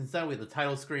because since now we have the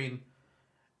title screen,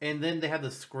 and then they had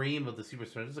the scream of the Super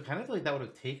Smash. I kind of feel like that would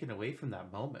have taken away from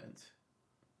that moment.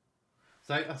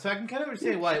 So I can kind of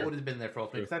understand why it would have been there for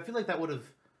Ultimate, because I feel like that would have,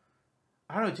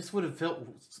 I don't know, it just would have felt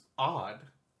odd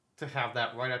to have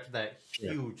that right after that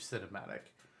huge cinematic.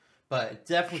 But it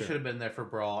definitely should have been there for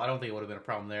Brawl. I don't think it would have been a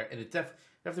problem there. And it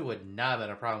definitely would not have been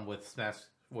a problem with Smash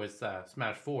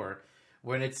Smash 4,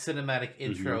 when its cinematic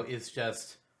intro is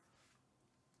just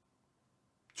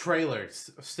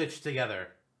trailers stitched together.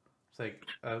 It's like,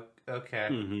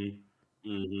 okay.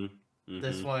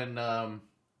 This one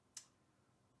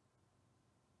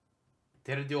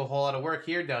didn't do a whole lot of work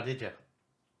here now, did you?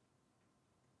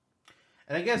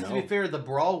 And I guess to be fair, the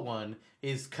Brawl one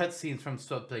is cutscenes from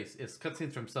Subspace. It's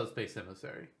cutscenes from Subspace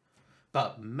Emissary,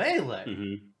 but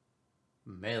Melee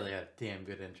had a damn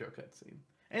good intro cutscene,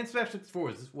 and Smash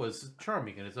 4 was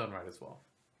charming in its own right as well.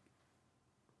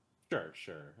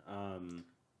 Sure.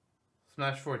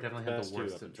 Smash 4 definitely had the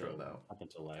worst intro though. Up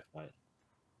until Life Fight.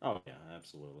 Oh yeah,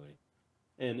 absolutely.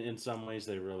 And in some ways,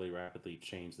 they really rapidly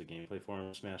changed the gameplay form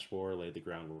of Smash 4, laid the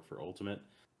groundwork for Ultimate.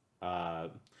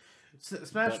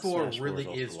 Smash 4 really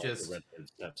is just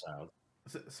steps out.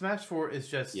 Smash 4 is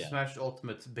just Smash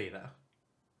Ultimate's beta.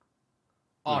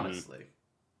 Honestly.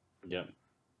 Yep.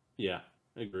 Yeah.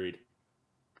 Agreed.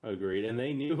 And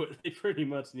they knew it. They pretty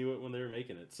much knew it when they were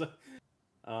making it. So,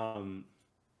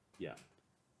 yeah.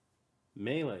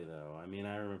 Melee though, I mean,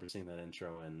 I remember seeing that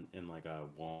intro in like a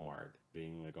Walmart,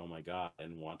 being like, "Oh my god!"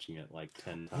 and watching it like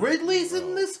 10 times. Ridley's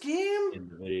in this game in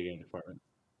the video game department.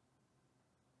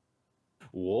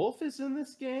 Wolf is in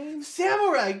this game.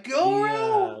 Samurai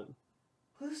Goro.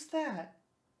 Who's that?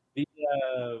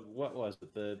 The what was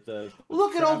it? The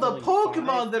look at all the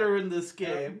Pokemon that are in this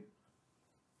game.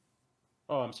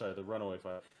 Oh, I'm sorry, the Runaway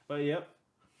 5. But yep.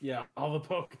 Yeah, all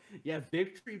the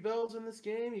Victory Bell's in this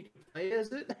game. You can play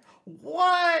as it.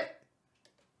 What?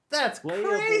 That's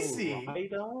crazy.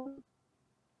 Rhydon?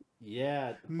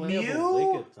 Yeah, Mew?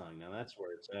 Lickitung. Now that's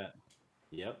where it's at.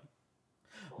 Yep.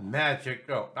 Magic.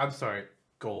 Oh, I'm sorry.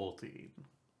 Goldie.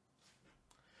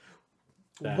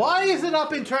 Why is it not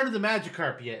been turned into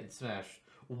Magikarp yet in Smash?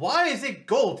 Why is it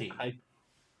Goldie?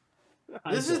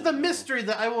 This is the mystery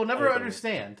that I will never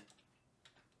understand.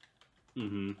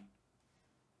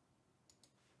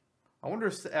 I wonder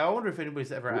if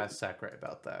anybody's ever asked Sakurai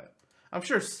about that. I'm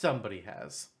sure somebody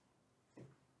has.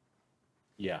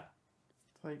 Yeah.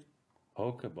 Like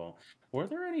Pokeball. Were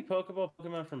there any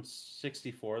Pokemon from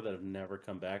 64 that have never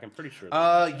come back? I'm pretty sure.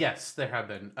 Yes, there have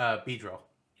been. Beedrill.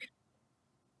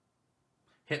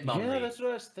 Hitmonlee. Yeah, that's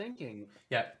what I was thinking.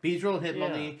 Yeah, Beedrill,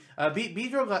 Hitmonlee.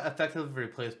 Beedrill got effectively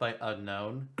replaced by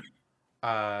Unknown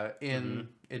in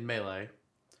Melee.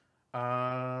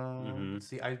 Let's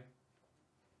see,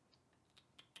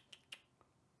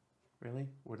 Really?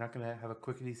 We're not going to have a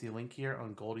quick and easy link here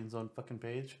on Golding's own fucking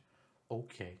page?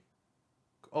 Okay.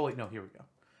 Oh, wait, no, here we go.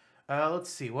 Let's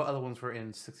see. What other ones were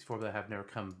in 64 that have never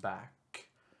come back?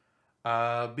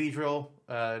 Beedrill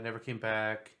never came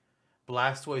back.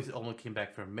 Blastoise only came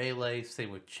back from Melee.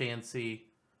 Same with Chansey,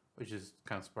 which is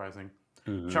kind of surprising.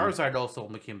 Charizard also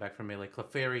only came back from Melee.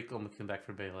 Clefairy only came back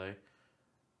from Melee.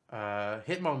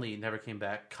 Hitmonlee never came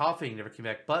back. Coughing never came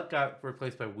back, but got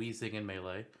replaced by Wheezing in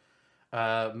Melee.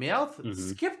 Meowth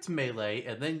skipped Melee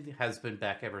and then has been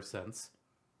back ever since,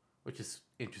 which is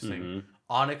interesting.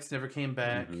 Onyx never came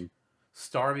back.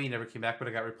 Starmie never came back, but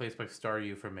it got replaced by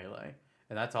Staryu for Melee,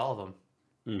 and that's all of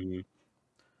them.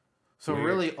 So weird.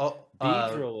 Really,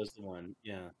 Beedrill is the one.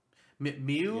 Yeah.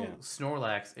 Mew,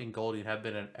 Snorlax, and Goldie have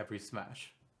been in every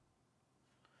Smash.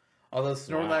 Although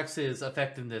Snorlax's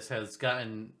effectiveness has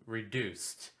gotten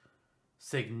reduced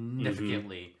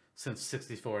significantly since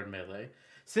 64 in Melee.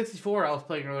 64, I was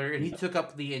playing earlier, and he took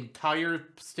up the entire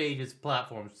stage's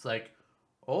platform. It's like,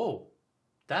 oh,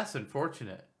 that's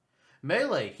unfortunate.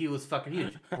 Melee, he was fucking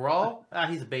huge. Brawl,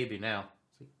 he's a baby now.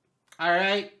 All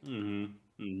right.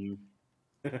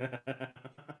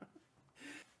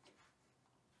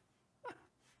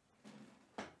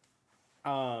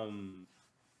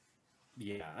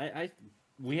 Yeah,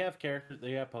 we have characters.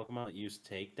 They have Pokemon that use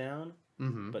Takedown.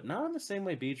 But not in the same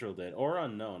way Beedrill did, or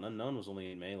Unknown. Unknown was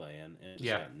only in Melee, and just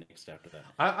got nixed after that.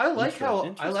 I like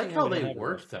how they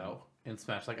worked though in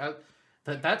Smash. Like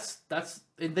that's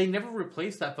they never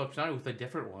replaced that functionality with a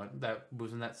different one that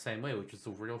was in that same way, which is a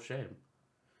real shame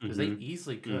because they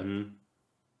easily could.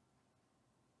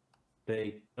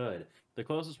 They could. The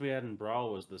closest we had in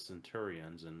Brawl was the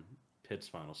Centurions in Pit's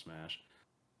Final Smash,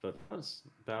 but that was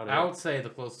about it. I would say the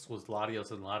closest was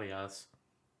Latios and Latias.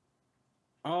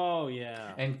 Oh,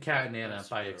 yeah. And Cat and Nana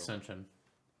by extension.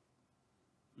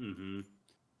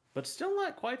 But still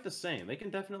not quite the same. They can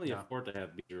definitely afford to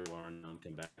have Beedrill or Unknown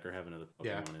come back or have another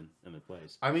Pokemon in their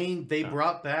place. I mean, they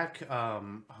brought back...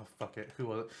 who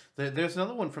was it? There's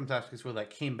another one from Tactics World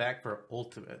that came back for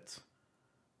Ultimate.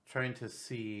 Trying to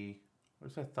see...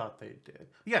 What I thought they did.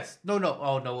 Yes. No.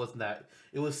 Oh, no, it wasn't that.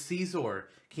 It was Caesar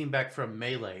came back from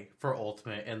Melee for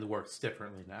Ultimate and works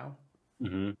differently now.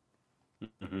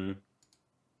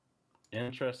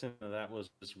 Interesting that was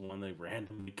just one they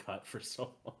randomly cut for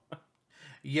so long.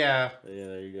 Yeah, Yeah,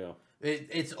 there you go.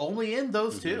 it's only in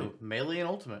those Mm-hmm. two, Melee and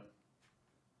Ultimate.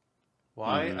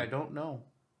 Why? Mm-hmm. I don't know.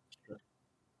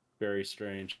 Very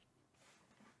strange.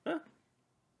 Huh,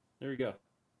 there we go.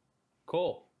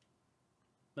 Cool.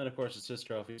 Then, of course, assist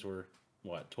trophies were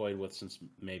toyed with since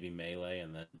maybe Melee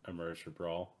and then emerged for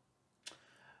Brawl.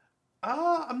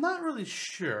 I'm not really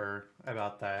sure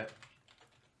about that.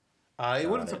 It Got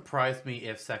wouldn't it. surprise me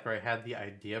if Sakurai had the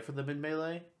idea for them in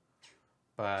Melee,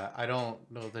 but I don't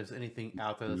know if there's anything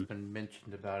out there that's Mhm. been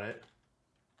mentioned about it.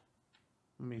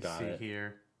 Let me Got see it.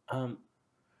 here. Um,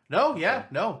 No, okay. yeah,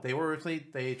 no. They were originally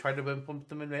they tried to implement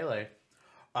them in Melee.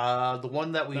 The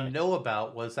one that we Nice. know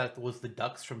about was the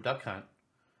ducks from Duck Hunt,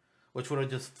 which would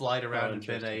have just flied Oh, around and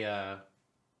interesting.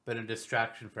 been a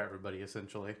distraction for everybody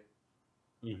essentially.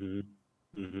 Mm-hmm.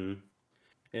 Mm-hmm.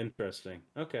 Interesting.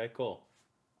 Okay, cool.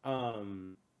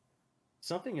 Um,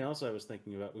 Something else I was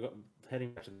thinking about,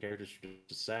 heading back to the characters for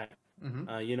just a sec. Mm-hmm.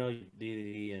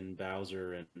 DDD and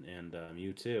Bowser and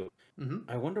Mewtwo. Mm-hmm.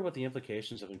 I wonder what the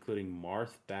implications of including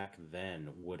Marth back then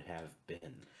would have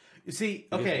been. You see,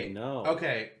 Because I know,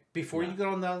 okay. Before you yeah. go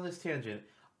on down this tangent,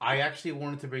 I actually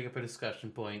wanted to bring up a discussion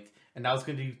point, and I was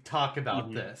going to talk about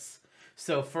Mm-hmm. this.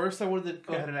 So first, I wanted to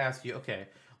go Okay. ahead and ask you. Okay,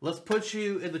 let's put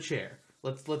you in the chair.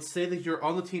 Let's say that you're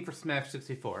on the team for Smash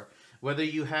 64. Whether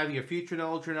you have your future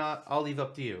knowledge or not, I'll leave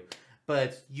up to you.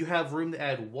 But you have room to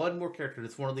add one more character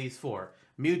that's one of these four: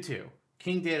 Mewtwo,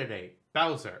 King Dedede,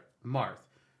 Bowser, Marth.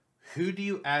 Who do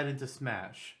you add into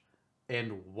Smash,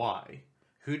 and why?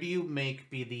 Who do you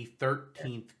make be the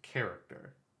 13th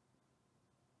character?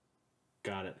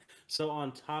 Got it. So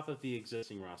on top of the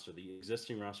existing roster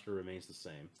remains the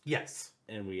same, Yes.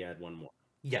 and we add one more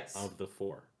Yes. of the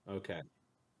four. Okay.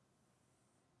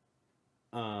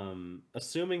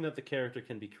 Assuming that the character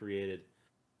can be created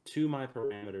to my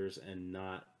parameters and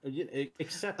not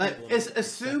accepting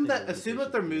Assume that limitations their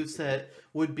of the moveset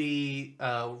would be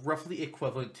roughly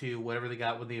equivalent to whatever they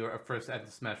got when they were first at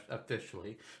the Smash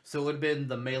officially. So it would have been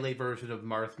the Melee version of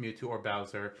Marth, Mewtwo, or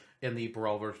Bowser, and the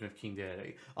Brawl version of King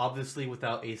Dedede. Obviously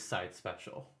without a side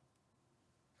special.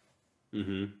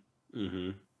 Mm-hmm. Mm-hmm.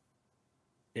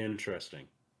 Interesting.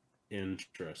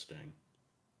 Interesting.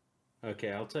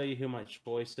 Okay, I'll tell you who my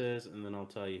choice is, and then I'll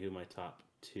tell you who my top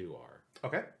two are.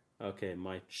 Okay. Okay,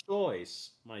 my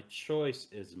choice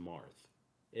is Marth.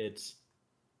 It's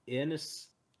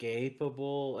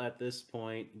inescapable at this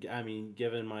point. I mean,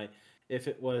 given if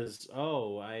it was,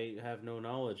 oh, I have no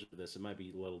knowledge of this, it might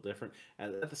be a little different.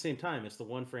 At the same time, it's the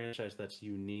one franchise that's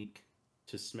unique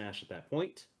to Smash at that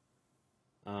point,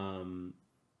 um,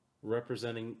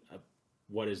 representing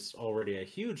what is already a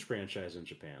huge franchise in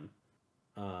Japan.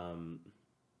 Um,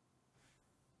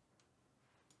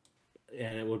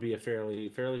 and it would be a fairly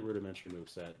rudimentary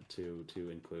moveset to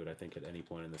include, I think, at any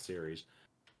point in the series.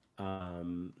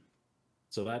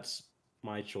 So that's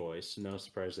my choice. No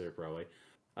surprise there, probably.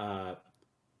 Uh,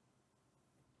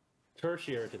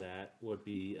 Tertiary to that would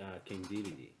be King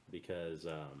Dedede, because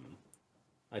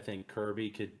I think Kirby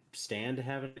could stand to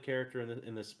have a character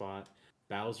in this spot.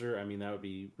 Bowser, I mean, that would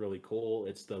be really cool.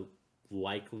 It's the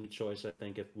likely choice, I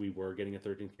think, if we were getting a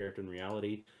 13th character in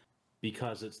reality,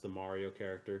 because it's the Mario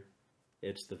character.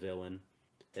 It's the villain.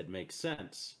 It makes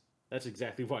sense. That's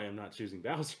exactly why I'm not choosing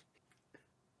Bowser.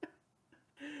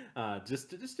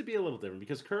 Just to be a little different,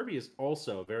 because Kirby is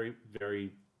also a very,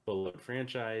 very beloved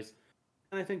franchise,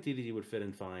 and I think DDD would fit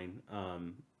in fine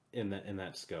in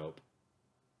that scope.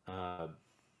 Uh,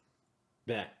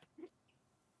 that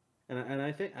and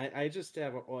I think I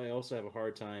also have a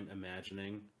hard time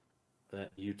imagining that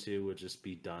U2 would just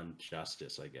be done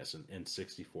justice, I guess, in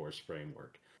 64's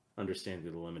framework. Understanding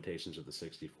the limitations of the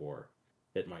 64,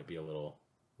 it might be a little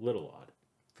odd.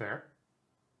 Fair.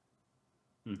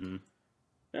 Mm-hmm.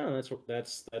 No,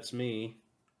 that's me.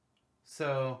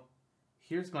 So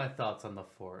here's my thoughts on the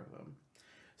four of them.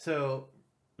 So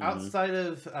Mm-hmm. outside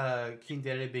of King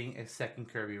Dedede being a second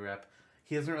Kirby rep,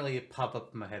 he doesn't really pop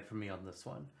up in my head for me on this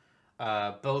one.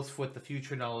 Both with the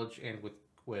future knowledge and with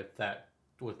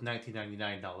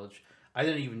 1999 knowledge. I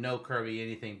didn't even know Kirby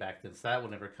anything back then, so that would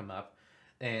never come up.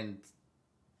 And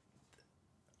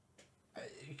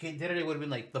King Dedede would have been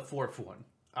like the fourth one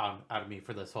out of me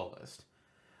for this whole list.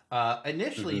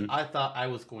 Initially, Mm-hmm. I thought I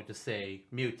was going to say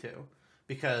Mewtwo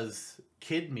because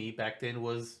kid me back then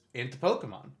was into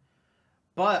Pokemon.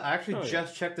 But I actually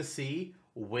just checked to see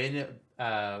when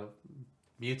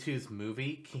Mewtwo's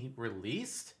movie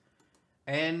released,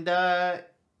 and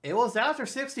it was after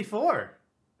 64.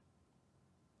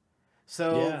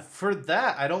 So for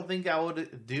that, I don't think I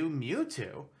would do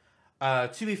Mewtwo.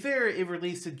 To be fair, it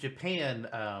released in Japan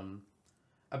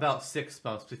about 6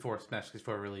 months before Smash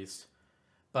 64 released.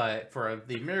 But for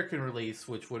the American release,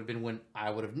 which would have been when I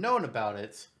would have known about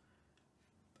it,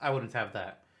 I wouldn't have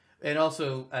that. And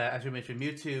also, as you mentioned,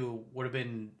 Mewtwo would have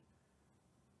been.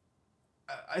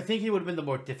 I think he would have been the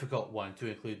more difficult one to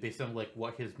include based on like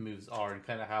what his moves are and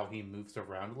kind of how he moves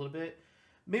around a little bit.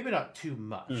 Maybe not too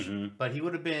much, but he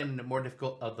would have been more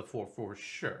difficult of the four for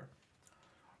sure.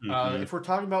 If we're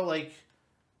talking about like,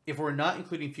 if we're not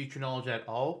including future knowledge at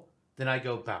all, then I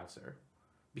go Bowser,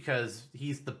 because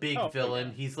he's the big villain.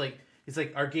 Okay. He's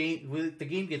like our game. The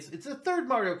game gets, it's a third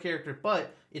Mario character,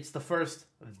 but it's the first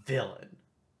villain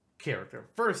character,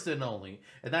 first and only,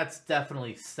 and that's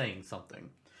definitely saying something.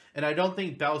 And I don't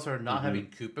think Bowser not having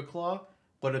Koopa Claw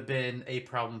would have been a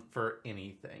problem for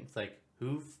anything. It's like,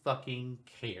 who fucking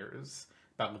cares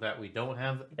about that? We don't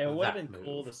have. It would have been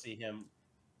cool to see him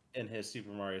in his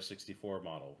Super Mario 64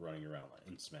 model running around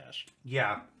in Smash.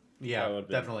 Yeah,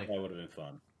 definitely. That would have been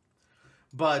fun.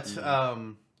 But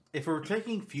if we're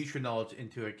taking future knowledge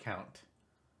into account,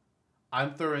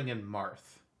 I'm throwing in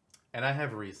Marth, and I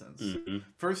have reasons.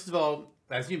 First of all,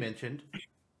 as you mentioned,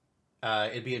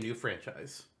 it'd be a new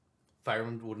franchise. Fire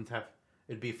Emblem wouldn't have.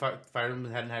 It'd be Fire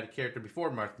Emblem hadn't had a character before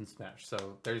Marth in Smash,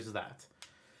 so there's that.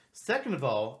 Second of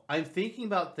all, I'm thinking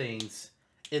about things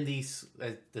in these.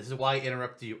 This is why I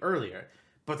interrupted you earlier.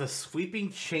 But the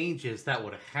sweeping changes that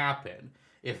would happen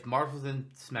if Marth was in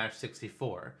Smash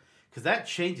 64, because that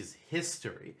changes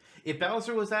history. If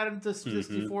Bowser was added to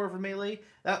 64 over Melee,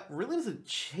 that really doesn't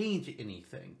change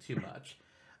anything too much.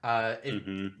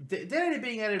 Deity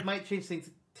being added might change things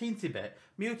a teensy bit.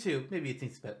 Mewtwo, maybe a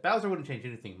teensy bit. Bowser wouldn't change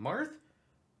anything. Marth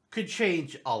could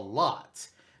change a lot,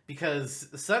 because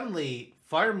suddenly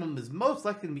Fire Emblem is most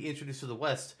likely to be introduced to the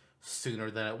West sooner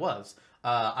than it was.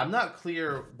 I'm not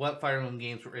clear what Fire Emblem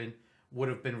games would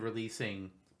have been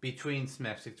releasing between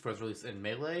Smash 64's release and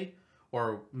Melee,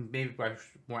 or maybe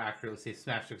more accurately say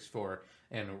Smash 64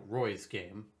 and Roy's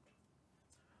game.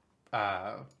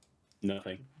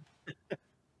 Nothing.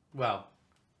 Well,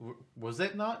 was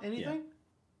it not anything? Yeah.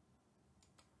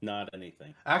 Not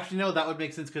anything. Actually, no, that would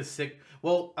make sense because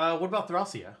what about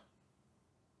Thracia?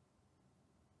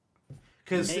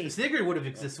 Because Sigurd would have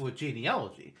existed with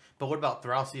Genealogy, but what about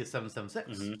Thracia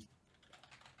 776?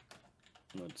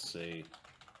 Let's see.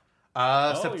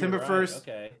 September 1st.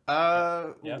 Okay.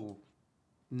 Yep.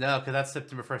 No, because that's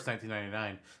September 1st,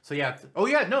 1999. So yeah. Oh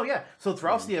yeah, no, yeah. So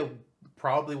Thracia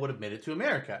probably would have made it to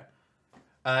America.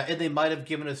 And they might have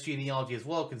given us Genealogy as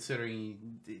well,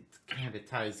 considering it kind of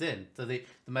ties in. So they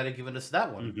might have given us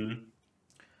that one.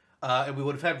 And we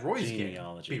would have had Roy's game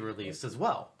be released as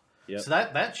well. Yep. So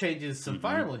that changes some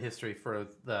Fire Emblem history for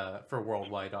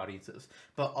worldwide audiences.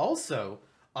 But also,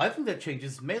 I think that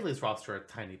changes Melee's roster a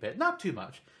tiny bit. Not too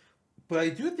much. But I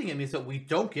do think it means that we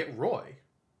don't get Roy.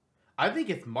 I think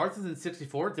if Marth is in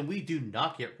 64, then we do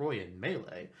not get Roy in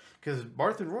Melee. Because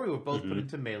Marth and Roy were both put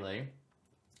into Melee.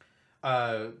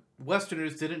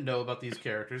 Westerners didn't know about these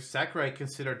characters. Sakurai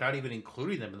considered not even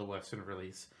including them in the Western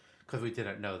release because we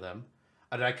didn't know them.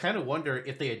 And I kind of wonder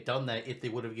if they had done that, if they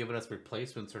would have given us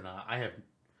replacements or not.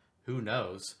 Who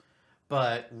knows?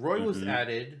 But Roy was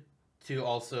added to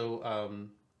also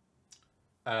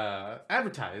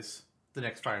advertise the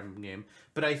next Fire Emblem game.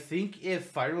 But I think if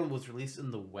Fire Emblem was released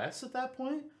in the West at that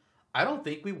point, I don't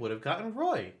think we would have gotten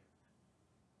Roy.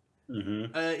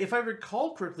 If I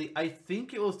recall correctly, I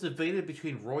think it was debated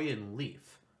between Roy and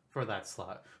Leaf for that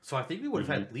slot. So I think we would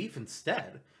have had Leaf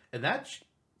instead. And that,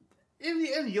 in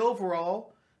the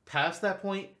overall, past that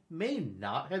point, may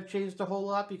not have changed a whole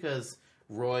lot because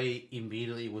Roy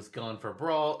immediately was gone for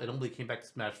Brawl and only came back to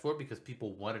Smash 4 because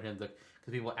people wanted him to,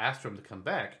 because people asked for him to come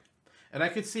back. And I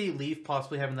could see Leaf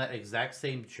possibly having that exact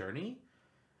same journey,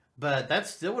 but that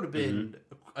still would have been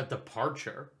a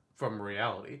departure from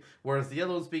reality. Whereas the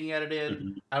other ones being added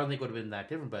in, I don't think would have been that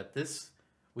different. But this,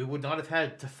 we would not have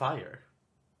had to fire.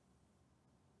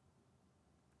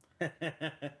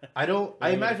 I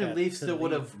imagine Leaf still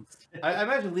would have. I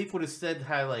imagine Leaf would have said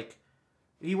how like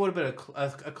he would have been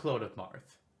a clone of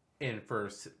Marth in for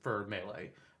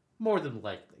Melee, more than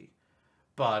likely.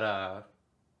 But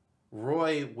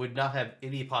Roy would not have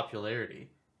any popularity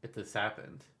if this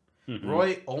happened.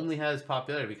 Roy only has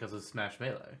popularity because of Smash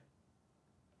Melee.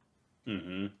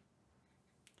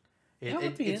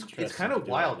 It's kind of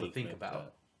wild to think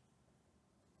about.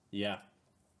 Yeah,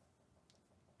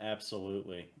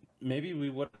 absolutely. Maybe we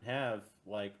wouldn't have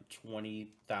like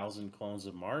 20,000 clones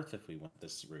of Marth if we went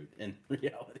this route in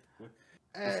reality.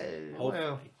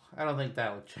 Well, I don't think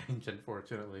that would change,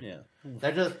 unfortunately. Yeah,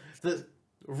 that just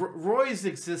Roy's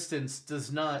existence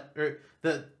does not, or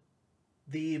the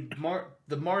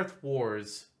Marth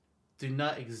Wars do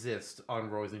not exist on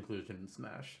Roy's inclusion in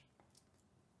Smash.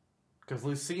 Because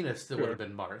Lucina still would have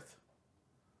been Marth.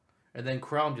 And then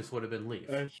Chrom just would have been Leaf.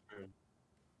 That's true.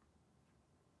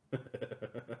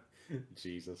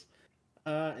 Jesus.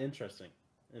 Interesting.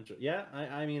 Yeah,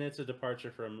 I mean, it's a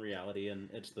departure from reality, and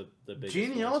it's the biggest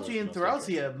Genealogy and most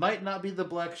Thracia might not be the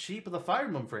black sheep of the Fire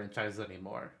Emblem franchise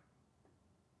anymore.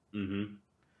 Mm-hmm.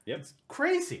 Yep. It's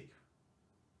crazy.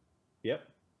 Yep.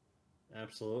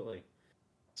 Absolutely.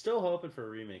 Still hoping for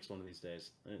remakes one of these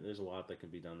days. There's a lot that can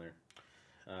be done there.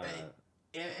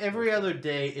 Every other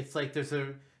day, it's like there's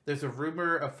a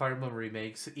rumor of Fire Emblem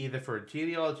remakes, either for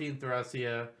Genealogy and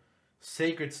Thracia,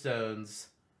 Sacred Stones.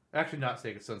 Actually, not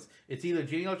Sacred Stones. It's either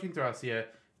Genealogy and Thracia,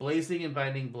 Blazing and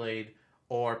Binding Blade,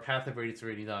 or Path of Radiance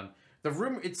Radiant Dawn. The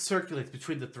rumor, it circulates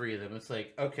between the three of them. It's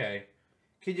like, okay,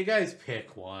 can you guys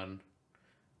pick one?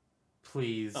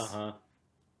 Please.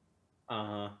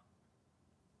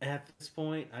 At this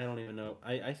point, I don't even know.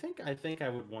 I think I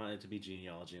would want it to be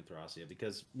Genealogy and Thracia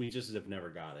because we just have never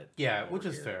got it. Yeah, which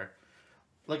is fair.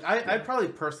 Like, I'd probably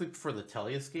personally prefer the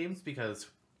Tellius games because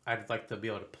I'd like to be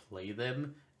able to play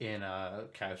them in a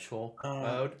casual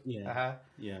mode. Yeah.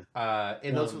 Yeah.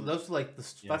 And those are like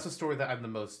that's the story that I'm the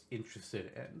most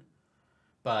interested in.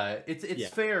 But it's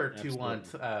fair to want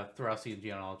Thracia and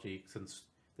Genealogy since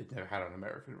they never had an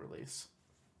American release.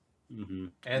 Mm-hmm.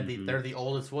 And they're the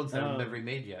oldest ones that have been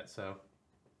remade yet, so.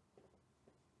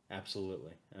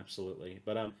 Absolutely.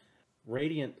 But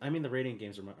Radiant, I mean, the Radiant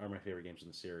games are my favorite games in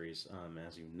the series,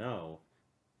 as you know.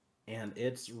 And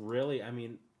it's really, I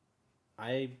mean,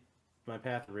 my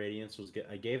Path of Radiance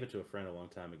I gave it to a friend a long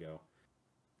time ago.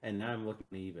 And now I'm looking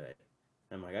at eBay.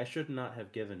 I'm like, I should not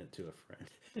have given it to a friend.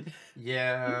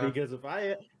 Yeah. Because if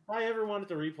I ever wanted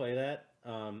to replay that,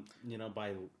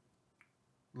 by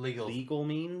legal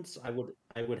means, I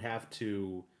would have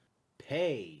to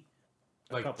pay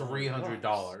like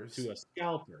 $300 to a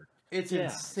scalper. It's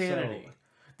insanity. So,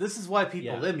 this is why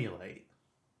people emulate.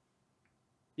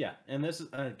 Yeah, and this is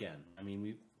again. I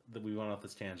mean, we went off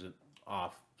this tangent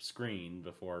off screen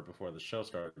before the show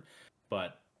started,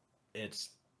 but it's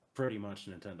pretty much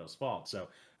Nintendo's fault. So,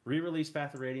 re-release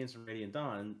Path of Radiance and Radiant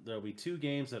Dawn. There'll be two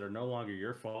games that are no longer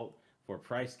your fault for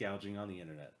price gouging on the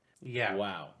internet. Yeah.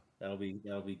 Wow. That'll be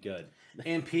good.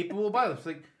 And people will buy them. It's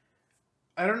like,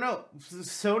 I don't know.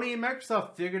 Sony and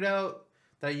Microsoft figured out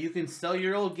that you can sell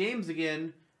your old games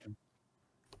again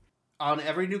on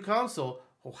every new console.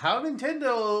 How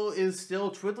Nintendo is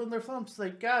still twiddling their thumbs.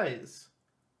 Like, guys.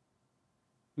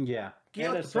 Yeah.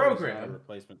 Get out the program. Not a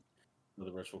replacement for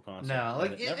the virtual console. No,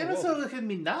 like, MSO can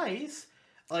be nice.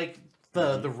 Like,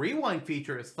 the rewind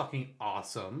feature is fucking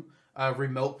awesome.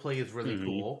 Remote play is really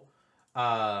cool.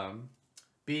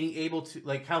 Being able to,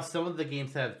 like, how some of the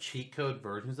games have cheat code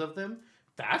versions of them,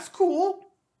 that's cool.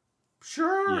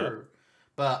 Sure. Yeah.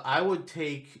 But I would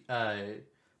take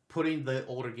putting the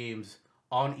older games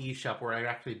on eShop where I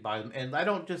actually buy them. And I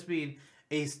don't just mean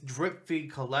a drip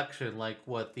feed collection like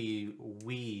what the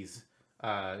Wii's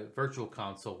virtual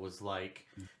console was like.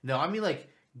 No, I mean, like,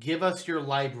 give us your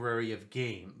library of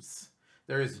games.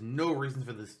 There is no reason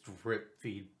for this drip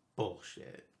feed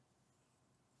bullshit.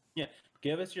 Yeah.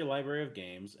 Give us your library of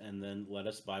games, and then let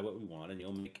us buy what we want, and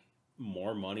you'll make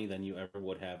more money than you ever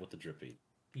would have with the drip feed.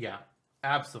 Yeah,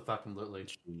 absolutely.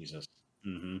 Jesus.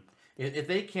 Mm-hmm. If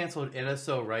they canceled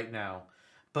NSO right now,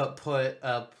 but put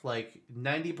up like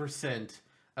 90%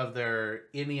 of their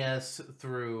NES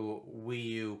through Wii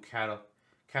U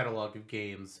catalog of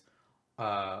games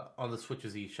on the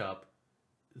Switch's eShop,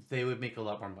 they would make a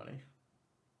lot more money.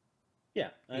 Yeah,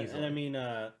 and I mean.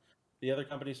 The other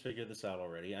companies figured this out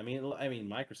already. I mean,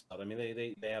 Microsoft. I mean,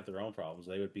 they have their own problems.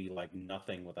 They would be like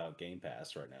nothing without Game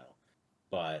Pass right now,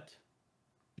 but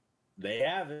they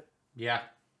have it. Yeah,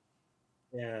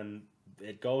 and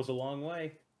it goes a long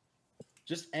way.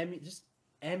 Just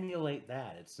emulate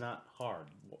that. It's not hard.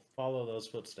 Follow those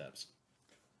footsteps.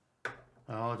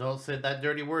 Oh, don't say that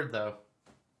dirty word though.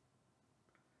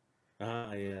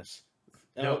 Yes.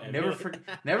 No,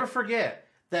 never forget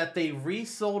that they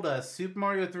resold us Super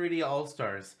Mario 3D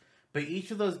All-Stars, but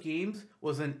each of those games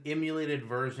was an emulated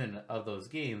version of those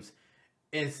games.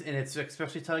 And it's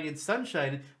especially telling in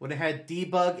Sunshine when it had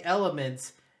debug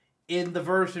elements in the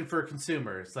version for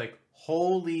consumers. Like,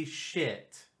 holy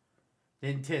shit.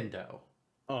 Nintendo.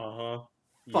 Uh-huh.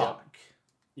 Fuck.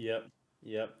 Yep.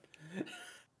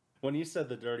 When you said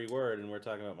the dirty word and we're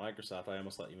talking about Microsoft, I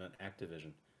almost thought you meant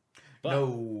Activision. But...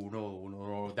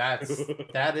 No.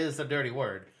 That is a dirty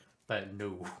word. But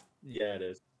no. Yeah,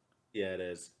 it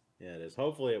is.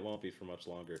 Hopefully it won't be for much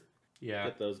longer. Yeah.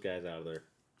 Get those guys out of there.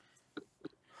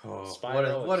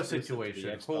 Oh, what a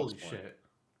situation. Holy shit.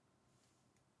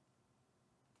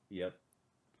 Yep.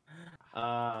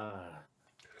 A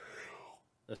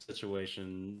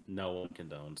situation no one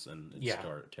condones, and it's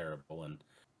terrible. And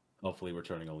hopefully, we're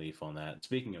turning a leaf on that.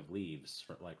 Speaking of leaves,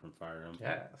 like from Fire Emblem,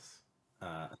 yes.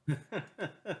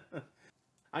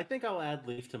 I think I'll add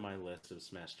Leaf to my list of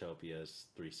Smashtopia's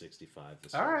 365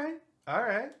 this All year. All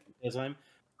right. Because I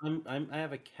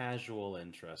have a casual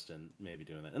interest in maybe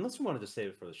doing that, unless we wanted to save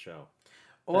it for the show.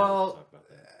 Well,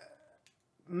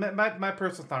 my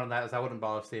personal thought on that is I wouldn't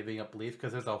bother saving up Leaf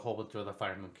because there's a whole bunch of other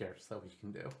Fire Emblem characters that we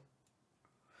can do.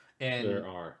 And there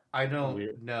are. I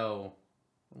don't know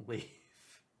Leaf.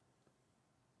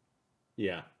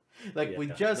 Yeah. Like, we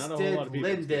just did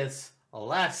Lindis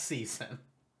last season.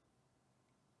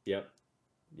 Yep.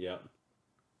 Yeah,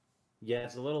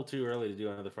 it's a little too early to do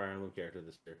another Fire Emblem character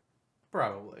this year.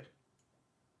 Probably.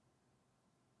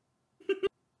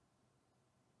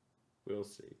 We'll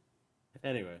see.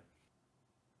 Anyway.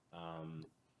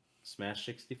 Smash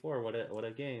 64, what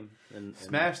a game.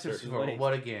 Smash 64,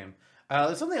 what a game.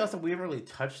 There's something else that we haven't really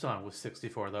touched on with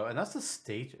 64, though, and that's the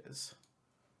stages.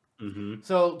 Mm-hmm.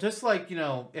 So, just like,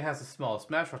 it has the smallest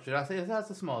Smash roster, it has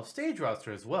the smallest stage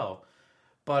roster as well.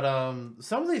 But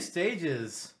some of these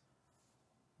stages,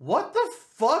 what the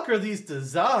fuck are these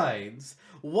designs?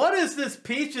 What is this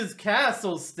Peach's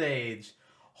Castle stage?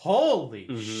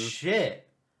 Holy shit.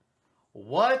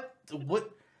 What?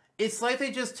 It's like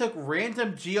they just took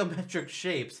random geometric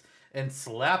shapes and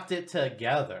slapped it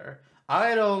together.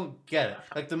 I don't get it.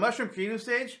 Like the Mushroom Kingdom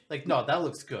stage, like, no, that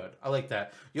looks good. I like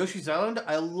that. Yoshi's Island,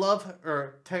 I love,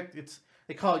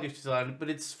 they call it Yoshi's Island, but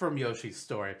it's from Yoshi's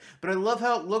Story. But I love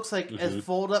how it looks like a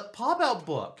fold-up pop-out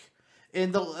book.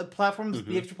 And the platforms,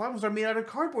 the extra platforms are made out of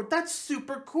cardboard. That's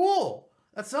super cool.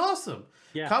 That's awesome.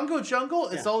 Yeah. Congo Jungle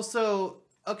is also,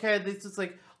 okay, this is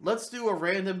like, let's do a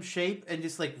random shape and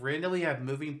just like randomly have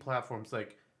moving platforms.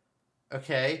 Like,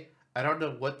 okay, I don't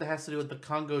know what that has to do with the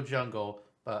Congo Jungle,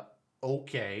 but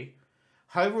okay.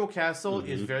 Hyrule Castle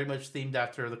is very much themed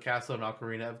after the castle in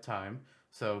Ocarina of Time.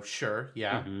 So, sure,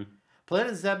 yeah.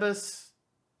 Planet Zebes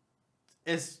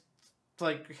is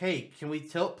like, hey, can we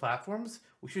tilt platforms?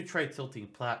 We should try tilting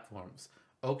platforms.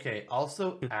 Okay,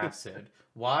 also acid.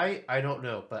 Why? I don't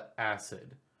know, but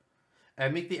acid.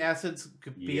 And make the acids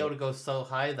be able to go so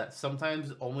high that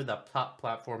sometimes only the top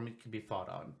platform can be fought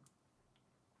on.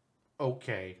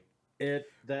 Okay.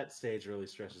 That stage really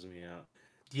stresses me out.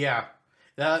 Yeah.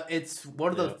 It's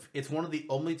one of the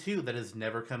only two that has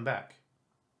never come back.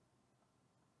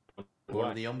 One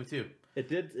of the only two. It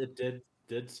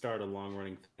did start a long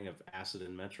running thing of acid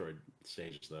and Metroid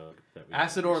stages though.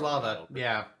 Acid or lava.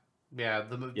 Yeah.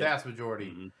 The vast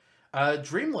majority.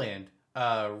 Dreamland,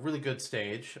 really good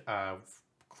stage.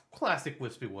 Classic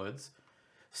Wispy Woods.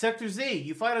 Sector Z,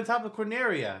 you fight on top of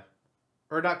Corneria.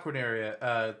 Or not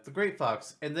Corneria, the Great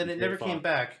Fox. And then it never came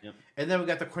back. Yep. And then we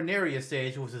got the Corneria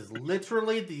stage, which is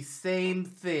literally the same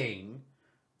thing.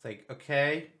 It's like,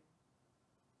 okay.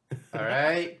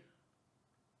 Alright.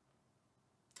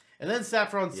 And then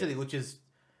Saffron City, which is...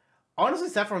 Honestly,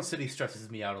 Saffron City stresses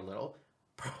me out a little.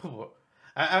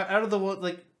 Out of the...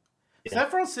 like,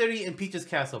 Saffron City and Peach's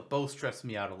Castle both stress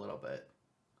me out a little bit.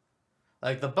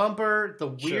 Like, the bumper, the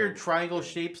weird triangle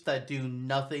shapes that do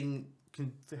nothing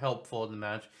helpful in the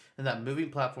match, and that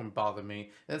moving platform bother me.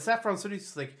 And Saffron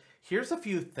City's like, here's a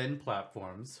few thin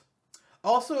platforms.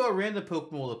 Also, a random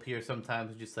Pokemon will appear sometimes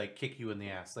and just, like, kick you in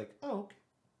the ass. Like, oh, okay.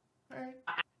 Alright.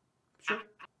 Sure.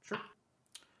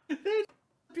 They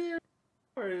appear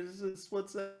for a split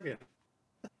second.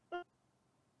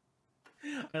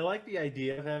 I like the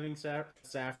idea of having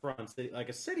Saffron City, like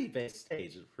a city-based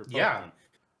stage for Pokemon. Yeah.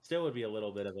 Still would be a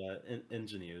little bit of an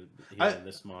ingenue in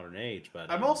this modern age, but...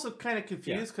 I'm also kind of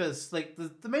confused because, like,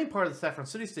 the main part of the Saffron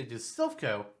City stage is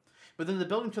Silphco, but then the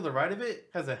building to the right of it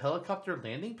has a helicopter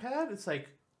landing pad. It's like,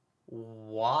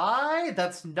 why?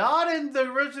 That's not in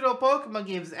the original Pokemon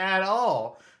games at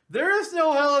all. There is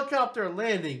no helicopter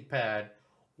landing pad.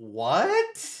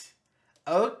 What?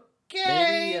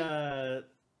 Okay.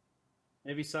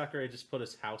 Maybe Sakurai just put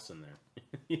his house in there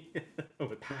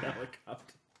with the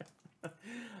helicopter.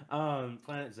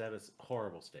 Planet Zebes,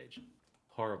 horrible stage.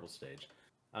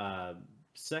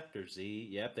 Sector Z,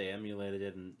 yep, they emulated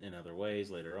it in other ways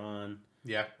later on.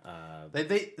 Yeah.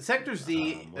 Sector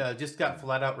Z just got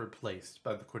flat out replaced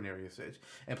by the Corneria stage.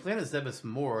 And Planet Zebes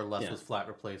more or less was flat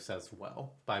replaced as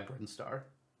well by Brinstar.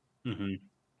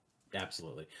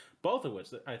 Absolutely. Both of which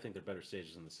I think they're better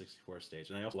stages than the 64 stage.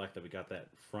 And I also like that we got that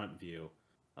front view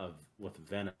with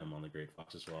Venom on the Great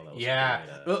Fox as well. That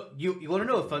was well, you want to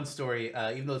know a fun story,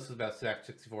 even though this is about Stack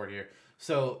 64 here.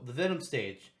 So the Venom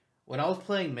stage, when I was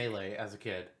playing Melee as a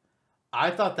kid,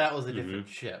 I thought that was a different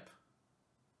ship.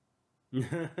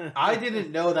 I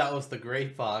didn't know that was the Gray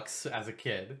Fox as a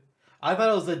kid. I thought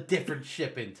it was a different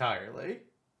ship entirely.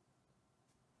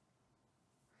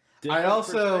 I Different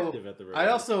also perspective at the very I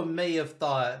least. also may have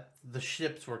thought the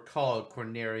ships were called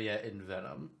Corneria and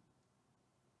Venom.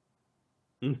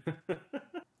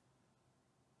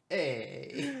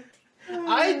 Hey.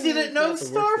 I didn't It's know not the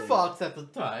Star worst thing. Fox at the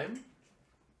time.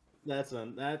 That's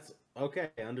okay.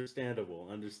 Understandable.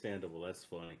 That's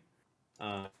funny.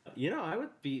 I would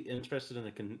be interested in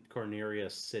a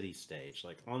Corneria city stage,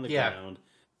 like on the Yeah. ground.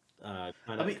 I mean,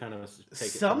 Kind of take it from a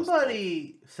stealth.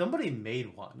 somebody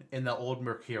made one in the old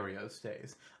Mercurios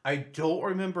days. I don't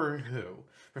remember who.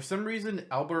 For some reason,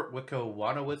 Albert Wicko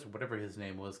Wanowitz, or whatever his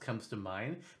name was, comes to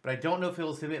mind. But I don't know if it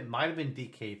was him. It might have been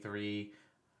DK3.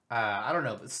 I don't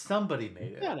know, but somebody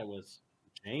made it. Yeah, it was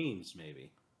James,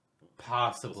 maybe.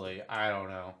 Possibly. I don't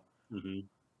know. Mm-hmm.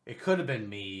 It could have been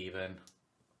me, even.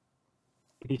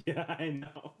 Yeah, I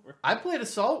know. I played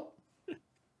Assault.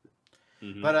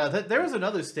 Mm-hmm. But there was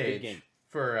another Good stage game.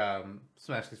 for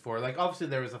Smash 4. Like, obviously,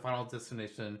 there was a Final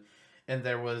Destination, and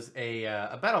there was a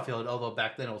Battlefield, although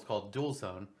back then it was called Dual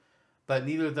Zone. But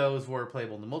neither of those were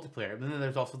playable in the multiplayer. And then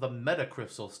there's also the Meta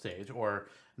Crystal stage, or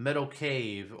Metal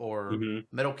Cave, or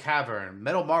Metal Cavern,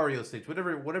 Metal Mario stage,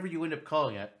 whatever you end up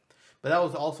calling it. But that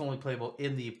was also only playable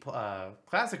in the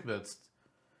classic modes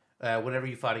whenever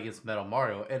you fought against Metal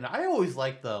Mario. And I always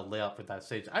liked the layout for that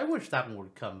stage. I wish that one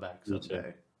would come back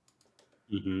someday.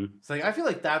 Mm-hmm. So I feel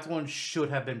like that one should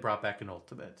have been brought back in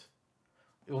Ultimate.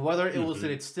 Whether it was in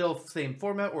its still same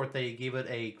format or if they gave it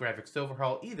a graphics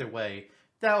overhaul, either way,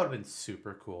 that would have been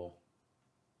super cool.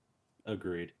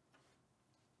 Agreed.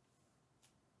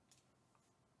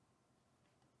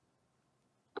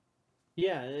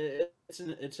 Yeah,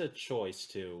 it's a choice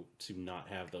to not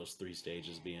have those 3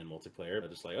 stages be in multiplayer,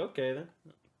 but it's like, okay then.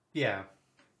 Yeah.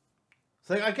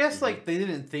 So I guess like they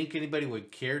didn't think anybody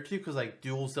would care to, because like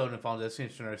Dual Zone and Final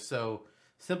Destination are so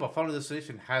simple. Final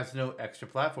Destination has no extra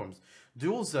platforms.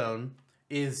 Dual Zone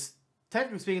is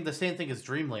technically speaking the same thing as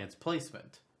Dreamland's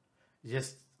placement.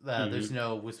 Just there's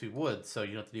no Wispy Woods, so you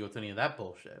don't have to deal with any of that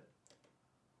bullshit.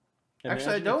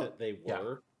 Actually, I don't. They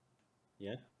were.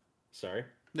 Yeah. Sorry.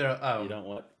 No. You don't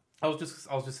what? I was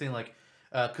just saying like,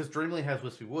 because Dreamland has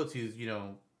Wispy Woods, he's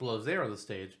below zero on the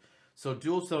stage. So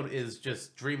Dual Zone is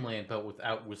just Dreamland, but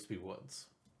without Wispy Woods.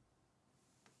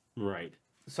 Right.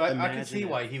 So I can see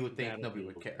why he would think nobody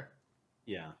would care.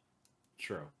 Yeah.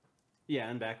 True. Yeah,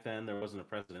 and back then there wasn't a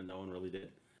precedent. No one really did.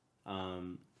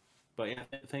 But yeah,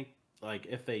 I think like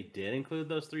if they did include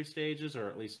those 3 stages, or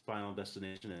at least Final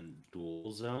Destination and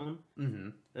Dual Zone,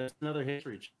 that's another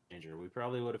history changer. We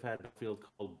probably would have had a field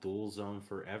called Dual Zone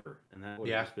forever, and that would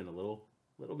have just been a little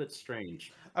bit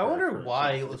strange. I wonder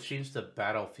why it was changed to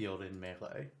Battlefield in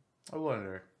Melee. I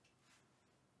wonder.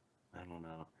 I don't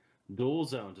know. Dual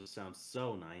Zone just sounds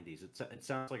so 90s. It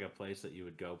sounds like a place that you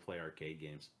would go play arcade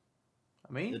games.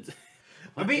 I mean,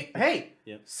 hey,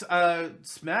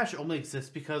 Smash only exists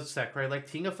because Sakurai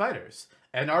liked King of Fighters,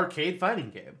 an arcade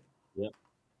fighting game.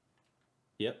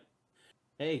 Yep.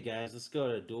 Hey guys, let's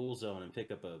go to Dual Zone and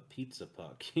pick up a pizza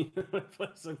puck. Play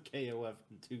some KOF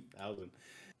in 2000.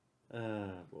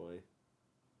 Oh boy.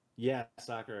 Yeah,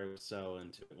 Sakurai was so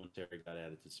into it when Terry got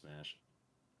added to Smash.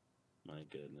 My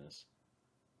goodness.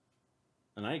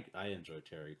 And I enjoy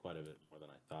Terry quite a bit more than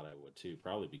I thought I would too,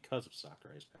 probably because of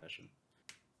Sakurai's passion.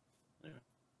 Anyway.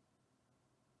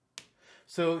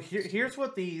 So here's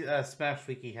what the Smash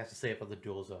Wiki has to say about the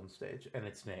Dual Zone stage and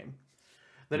its name.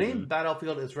 The name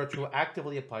Battlefield is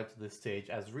retroactively applied to this stage,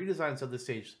 as redesigns of the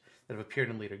stage that have appeared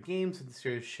in later games in the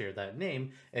series share that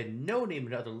name, and no name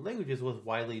in other languages was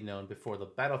widely known before the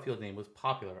Battlefield name was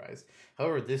popularized.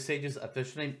 However, this stage's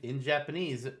official name in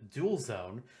Japanese, Dual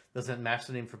Zone, doesn't match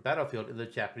the name for Battlefield in the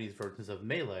Japanese versions of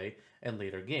Melee and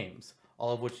later games,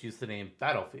 all of which use the name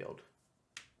Battlefield.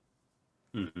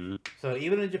 So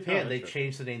even in Japan, they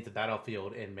changed the name to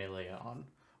Battlefield and Melee on.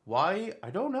 Why? I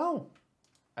don't know.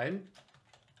 I'm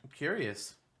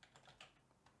curious.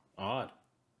 Odd.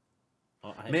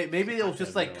 Maybe it was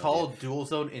just like called Dual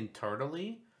Zone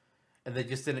internally, and they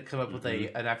just didn't come up with an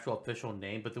actual official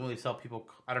name. But then when they saw people,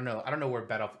 I don't know where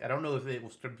Battlefield. I don't know if it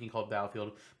was being called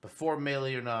Battlefield before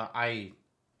Melee or not. I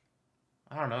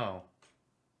don't know.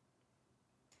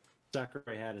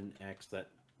 Sakurai had an ex that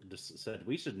just said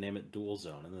we should name it Dual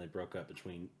Zone, and then they broke up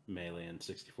between Melee and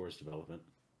 64's development.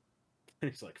 And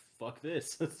he's like, "Fuck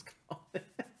this, let's call it."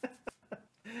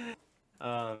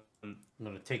 I'm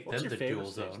gonna take them to Dual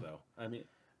Zone. Though? I mean,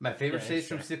 my favorite stage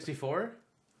from 64.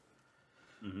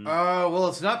 Well,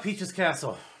 it's not Peach's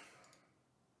Castle.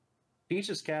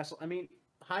 Peach's Castle. I mean,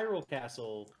 Hyrule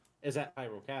Castle is at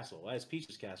Hyrule Castle. Why is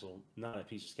Peach's Castle not at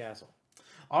Peach's Castle?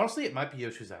 Honestly, it might be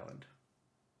Yoshi's Island.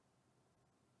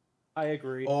 I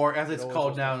agree. Or as It it's always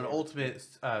called was my now, an favorite.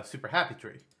 ultimate Super Happy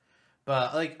Tree.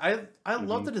 But like I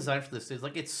love Mhm. the design for this stage.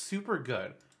 Like it's super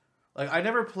good. Like I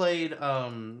never played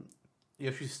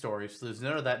Yoshi's Story, so there's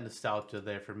none of that nostalgia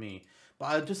there for me. But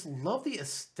I just love the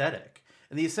aesthetic,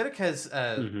 and the aesthetic has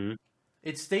Mhm.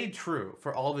 it stayed true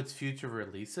for all of its future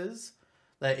releases.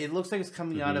 That it looks like it's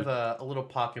coming out Mhm. of a little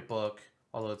pocketbook,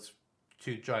 although it's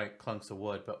two giant clunks of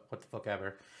wood. But what the fuck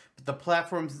ever. But the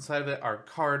platforms inside of it are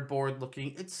cardboard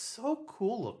looking. It's so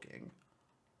cool looking.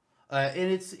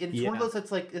 And it's one of Yeah. those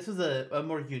that's like this is a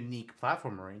more unique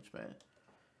platform arrangement.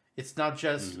 It's not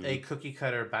just a Mhm. cookie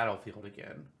cutter battlefield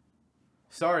again.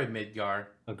 Sorry, Midgar,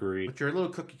 Agreed. but you're a little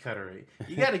cookie cuttery.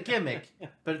 You got a gimmick,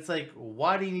 but it's like,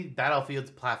 why do you need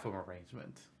Battlefield's platform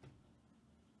arrangement?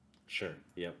 Sure.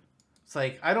 Yep. It's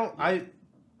like Yep.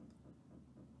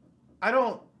 I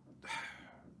don't.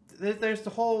 There's the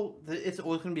whole. It's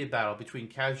always going to be a battle between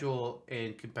casual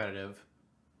and competitive,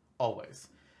 always.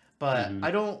 But Mhm.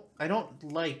 I don't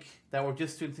like that we're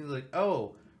just doing things like,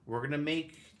 oh, we're gonna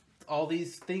make all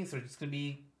these things that are just gonna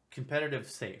be competitive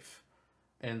safe,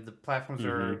 and the platforms Mhm.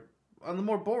 are on the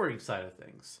more boring side of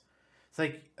things. It's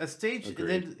like a stage,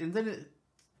 Agreed.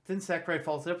 then Sakurai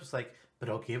follows it up. It's like, but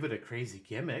I'll give it a crazy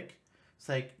gimmick. It's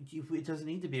like it doesn't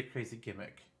need to be a crazy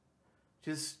gimmick.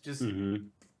 Just Mhm.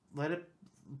 let it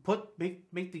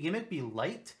make the gimmick be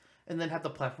light, and then have the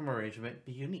platform arrangement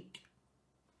be unique.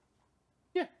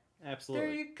 Yeah. There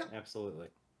Absolutely. you go. Absolutely.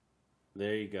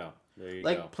 There you go. There you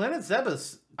Like go. Planet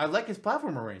Zebus, I like his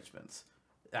platform arrangements.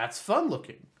 That's fun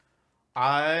looking.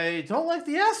 I don't like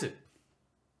the acid.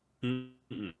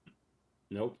 Mm-mm.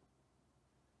 Nope.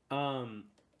 Um,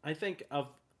 I think of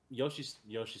Yoshi's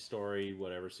Story,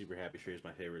 whatever, Super Happy Tree is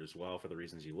my favorite as well for the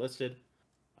reasons you listed.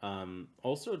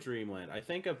 Also Dreamland. I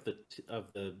think of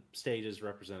the stages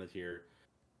represented here,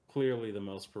 clearly the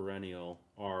most perennial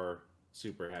are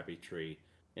Super Happy Tree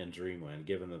and Dreamland,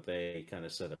 given that they kind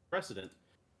of set a precedent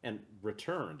and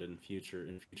returned in future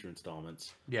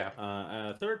installments.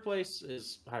 Yeah. Third place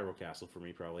is Hyrule Castle for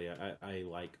me. Probably, I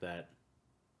like that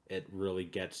it really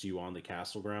gets you on the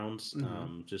castle grounds.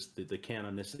 Hmm. Just the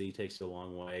canonicity takes you a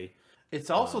long way. It's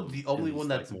also the In only one these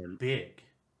like that's more. big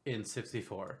in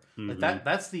 64. Like Hmm.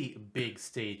 that's the big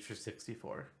stage for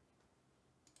 64.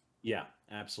 Yeah,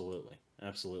 absolutely,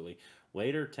 absolutely.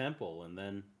 Later Temple, and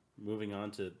then moving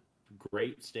on to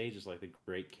great stages like the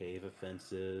Great Cave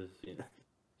Offensive.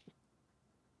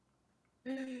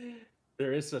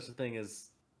 There is such a thing as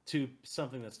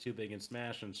something that's too big in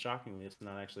Smash, and shockingly, it's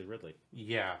not actually Ridley.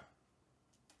 Yeah.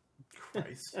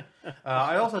 Christ.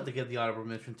 I also have to give the honorable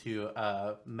mention to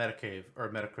Metacave or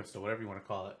Metacrystal, whatever you want to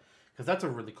call it, because that's a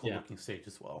really cool Yeah. looking stage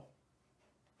as well.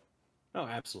 Oh,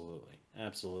 absolutely,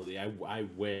 absolutely. I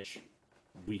wish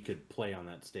we could play on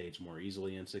that stage more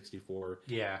easily in 64,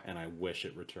 Yeah. and I wish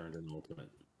it returned in Ultimate.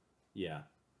 Yeah.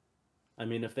 I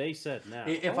mean, if they said now,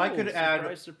 If I oh, could add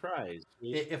surprise, surprise.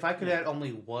 If I could Yeah. add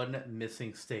only one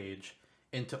missing stage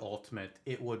into Ultimate,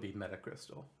 it would be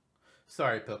Metacrystal.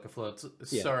 Sorry, Pokefloats.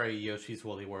 Yeah. Sorry, Yoshi's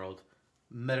Woolly World.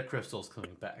 Metacrystal's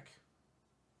coming back.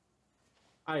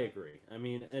 I agree. I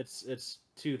mean, it's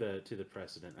to the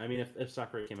precedent. I mean, if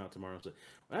Sakurai came out tomorrow and said,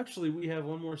 "Actually, we have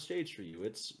one more stage for you.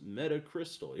 It's Meta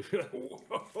Crystal," you'd be like,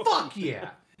 "Whoa." Fuck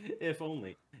yeah! If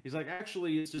only. He's like,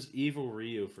 "Actually, it's just Evil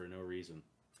Ryu for no reason."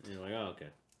 And you're like, "Oh,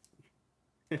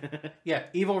 okay." Yeah,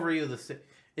 Evil Ryu.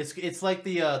 It's like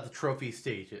the trophy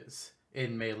stages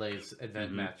in Melee's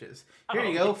event Mhm. matches. Here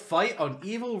you Oh, go, fight on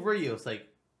Evil Ryu. It's like,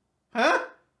 huh?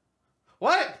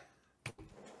 What?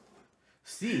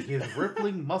 See his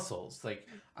rippling muscles. Like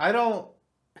I don't.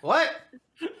 What?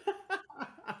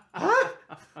 Huh?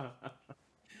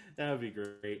 That would be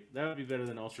great. That would be better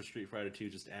than Ultra Street Fighter 2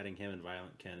 just adding him and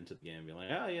Violent Ken into the game and being like,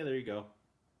 oh yeah, there you go.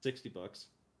 $60.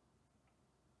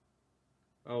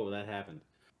 Oh, that happened.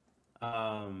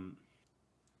 Um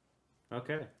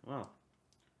okay, well.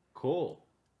 Cool.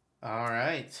 All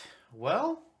right.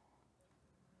 Well,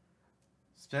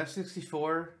 Smash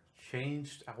 64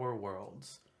 changed our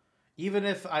worlds, even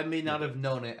if I may not It have did.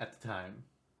 known it at the time.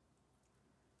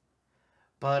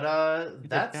 But It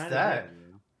that's kind of that. did, you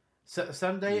know. So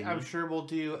someday I'm Mhm. sure we'll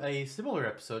do a similar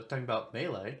episode talking about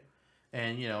Melee,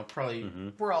 and probably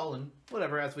Mhm. Brawl and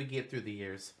whatever as we get through the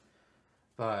years.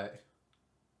 But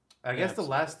I guess the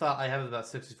Absolutely. last thought I have about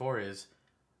 64 is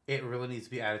it really needs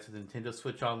to be added to the Nintendo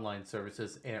Switch Online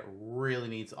services, and it really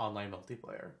needs online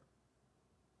multiplayer.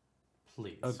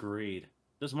 Please. Agreed.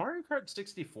 Does Mario Kart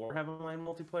 64 have online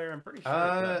multiplayer? I'm pretty sure it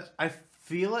does. I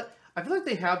feel it. I feel like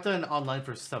they have done online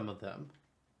for some of them,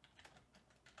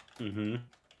 Mm-hmm.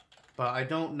 but I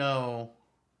don't know.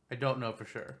 I don't know for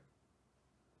sure.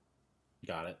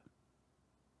 Got it.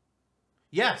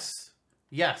 Yes.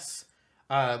 Yes.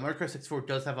 Mario Kart 64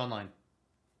 does have online.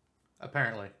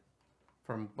 Apparently.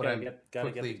 From what I'm Gotta get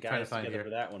quickly the trying to guys find together here. for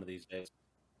that one of these days.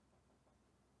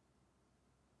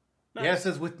 Yeah, it Nice.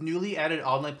 says with newly added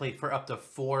online play for up to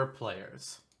 4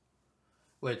 players.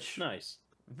 Which, Nice.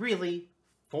 really,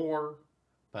 4?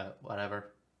 But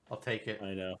whatever. I'll take it.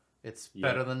 I know. It's Yep.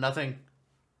 better than nothing.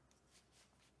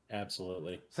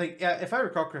 Absolutely. So yeah, if I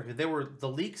recall correctly, the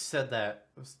leaks said that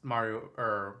Mario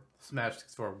or Smash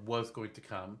 64 was going to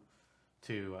come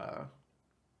to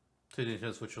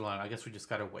Nintendo Switch Online. I guess we just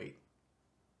gotta wait.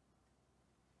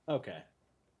 Okay.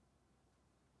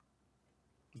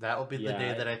 That will be the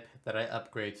Yeah, day that I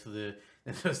upgrade to the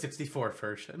Nintendo 64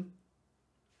 version.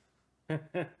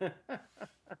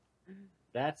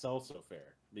 That's also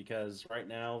fair because right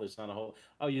now there's not a whole.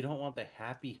 Oh, you don't want the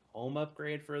Happy Home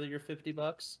upgrade for your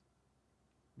 $50?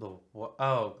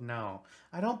 Oh no,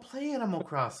 I don't play Animal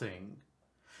Crossing.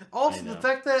 Also, the know.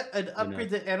 fact that an I know. upgrade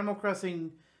to Animal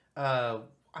Crossing, God,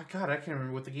 I can't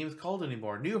remember what the game is called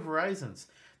anymore. New Horizons.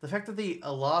 The fact that they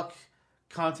unlock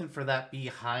content for that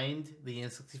behind the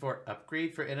N64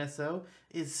 upgrade for NSO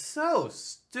is so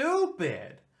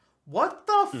stupid. What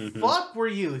the fuck were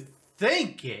you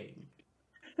thinking?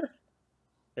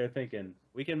 They're thinking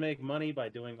we can make money by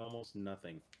doing almost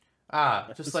nothing.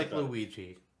 Just like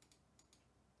Luigi.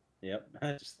 Yep,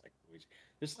 just like Luigi.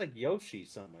 Just like Yoshi,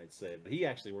 some might say, but he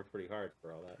actually worked pretty hard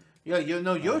for all that. Yeah,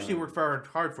 Yoshi worked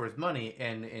hard for his money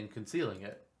and in concealing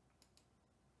it.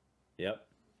 Yep.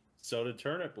 So did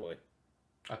Turnip Boy.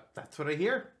 That's what I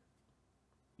hear.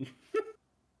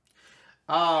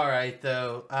 All right,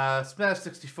 though. Smash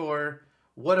 64.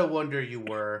 What a wonder you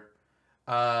were.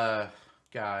 God.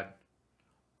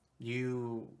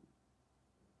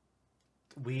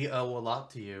 We owe a lot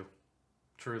to you.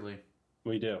 Truly.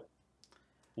 We do.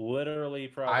 Literally,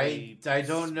 probably. I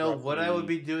don't know what I would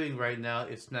be doing right now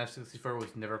if Smash 64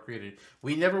 was never created.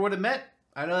 We never would have met.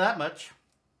 I know that much.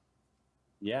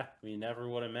 Yeah, we never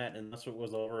would have met unless it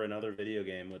was over another video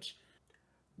game, which...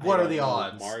 What are the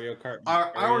odds? Mario Kart.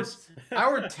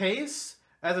 Our tastes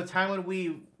at the time when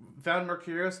we found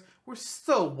Mercurius were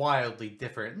so wildly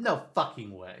different. No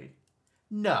fucking way.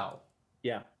 No.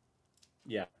 Yeah.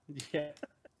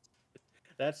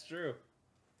 That's true.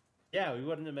 Yeah, we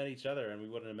wouldn't have met each other, and we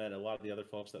wouldn't have met a lot of the other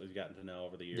folks that we've gotten to know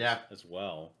over the years as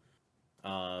well.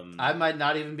 I might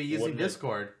not even be using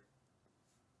Discord.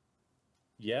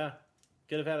 Yeah.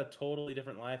 Could have had a totally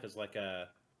different life as like a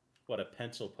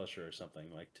pencil pusher or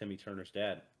something, like Timmy Turner's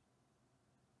dad.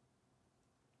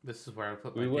 This is where I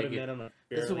put my dignity.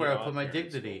 This is where I put my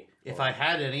dignity, if I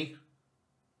had any.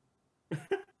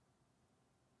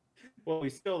 Well, we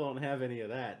still don't have any of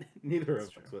that. Neither of us.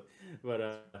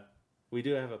 But we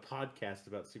do have a podcast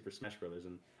about Super Smash Brothers,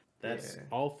 and that's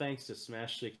all thanks to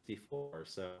Smash 64.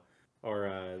 So,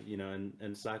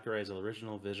 and Sakurai's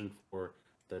original vision for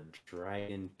the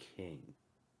Dragon King.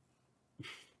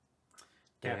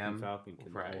 Captain Falcon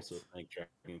can also thank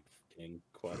Dragon King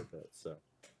quite a bit. So,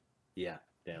 yeah,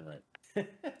 damn right.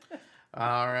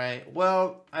 All right.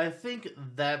 Well, I think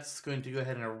that's going to go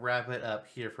ahead and wrap it up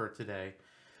here for today.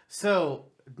 So,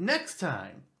 next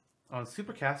time on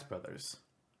Super Cast Brothers.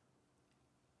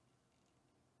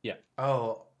 Yeah.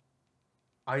 Oh,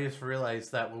 I just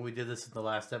realized that when we did this in the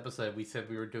last episode, we said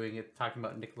we were doing it, talking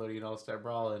about Nickelodeon All-Star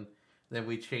Brawl, and then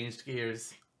we changed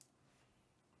gears.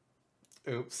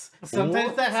 Oops.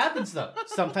 Sometimes that happens, though.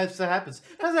 Sometimes that happens.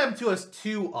 It doesn't happen to us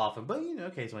too often, but,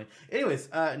 occasionally. Anyways,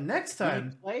 next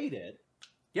time... We played it.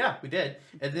 Yeah, we did.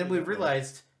 And then we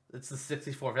realized it's the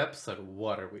 64th episode.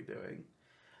 What are we doing?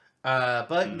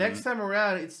 But next time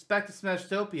around, it's back to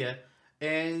Smashtopia.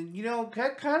 And,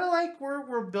 kind of like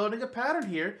we're building a pattern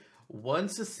here.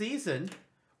 Once a season,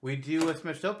 we do a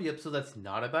Smashtopia episode that's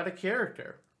not about a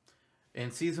character. In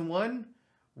Season 1,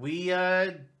 we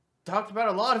talked about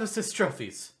a lot of assist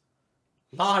trophies.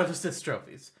 In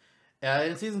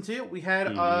Season 2, we had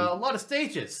a lot of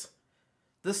stages.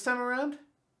 This time around,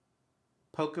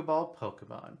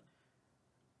 Pokemon.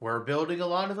 We're building a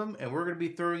lot of them, and we're going to be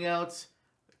throwing out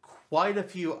quite a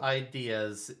few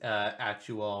ideas at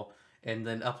you all, and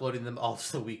then uploading them all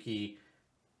to the wiki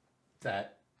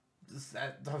that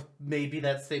maybe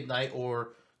that same night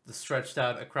or stretched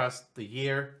out across the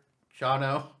year.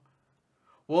 Jono,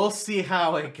 we'll see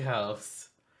how it goes.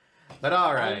 But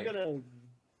all right.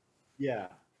 Yeah.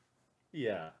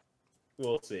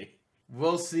 We'll see.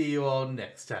 We'll see you all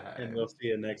next time. And we'll see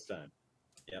you next time.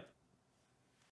 Yep.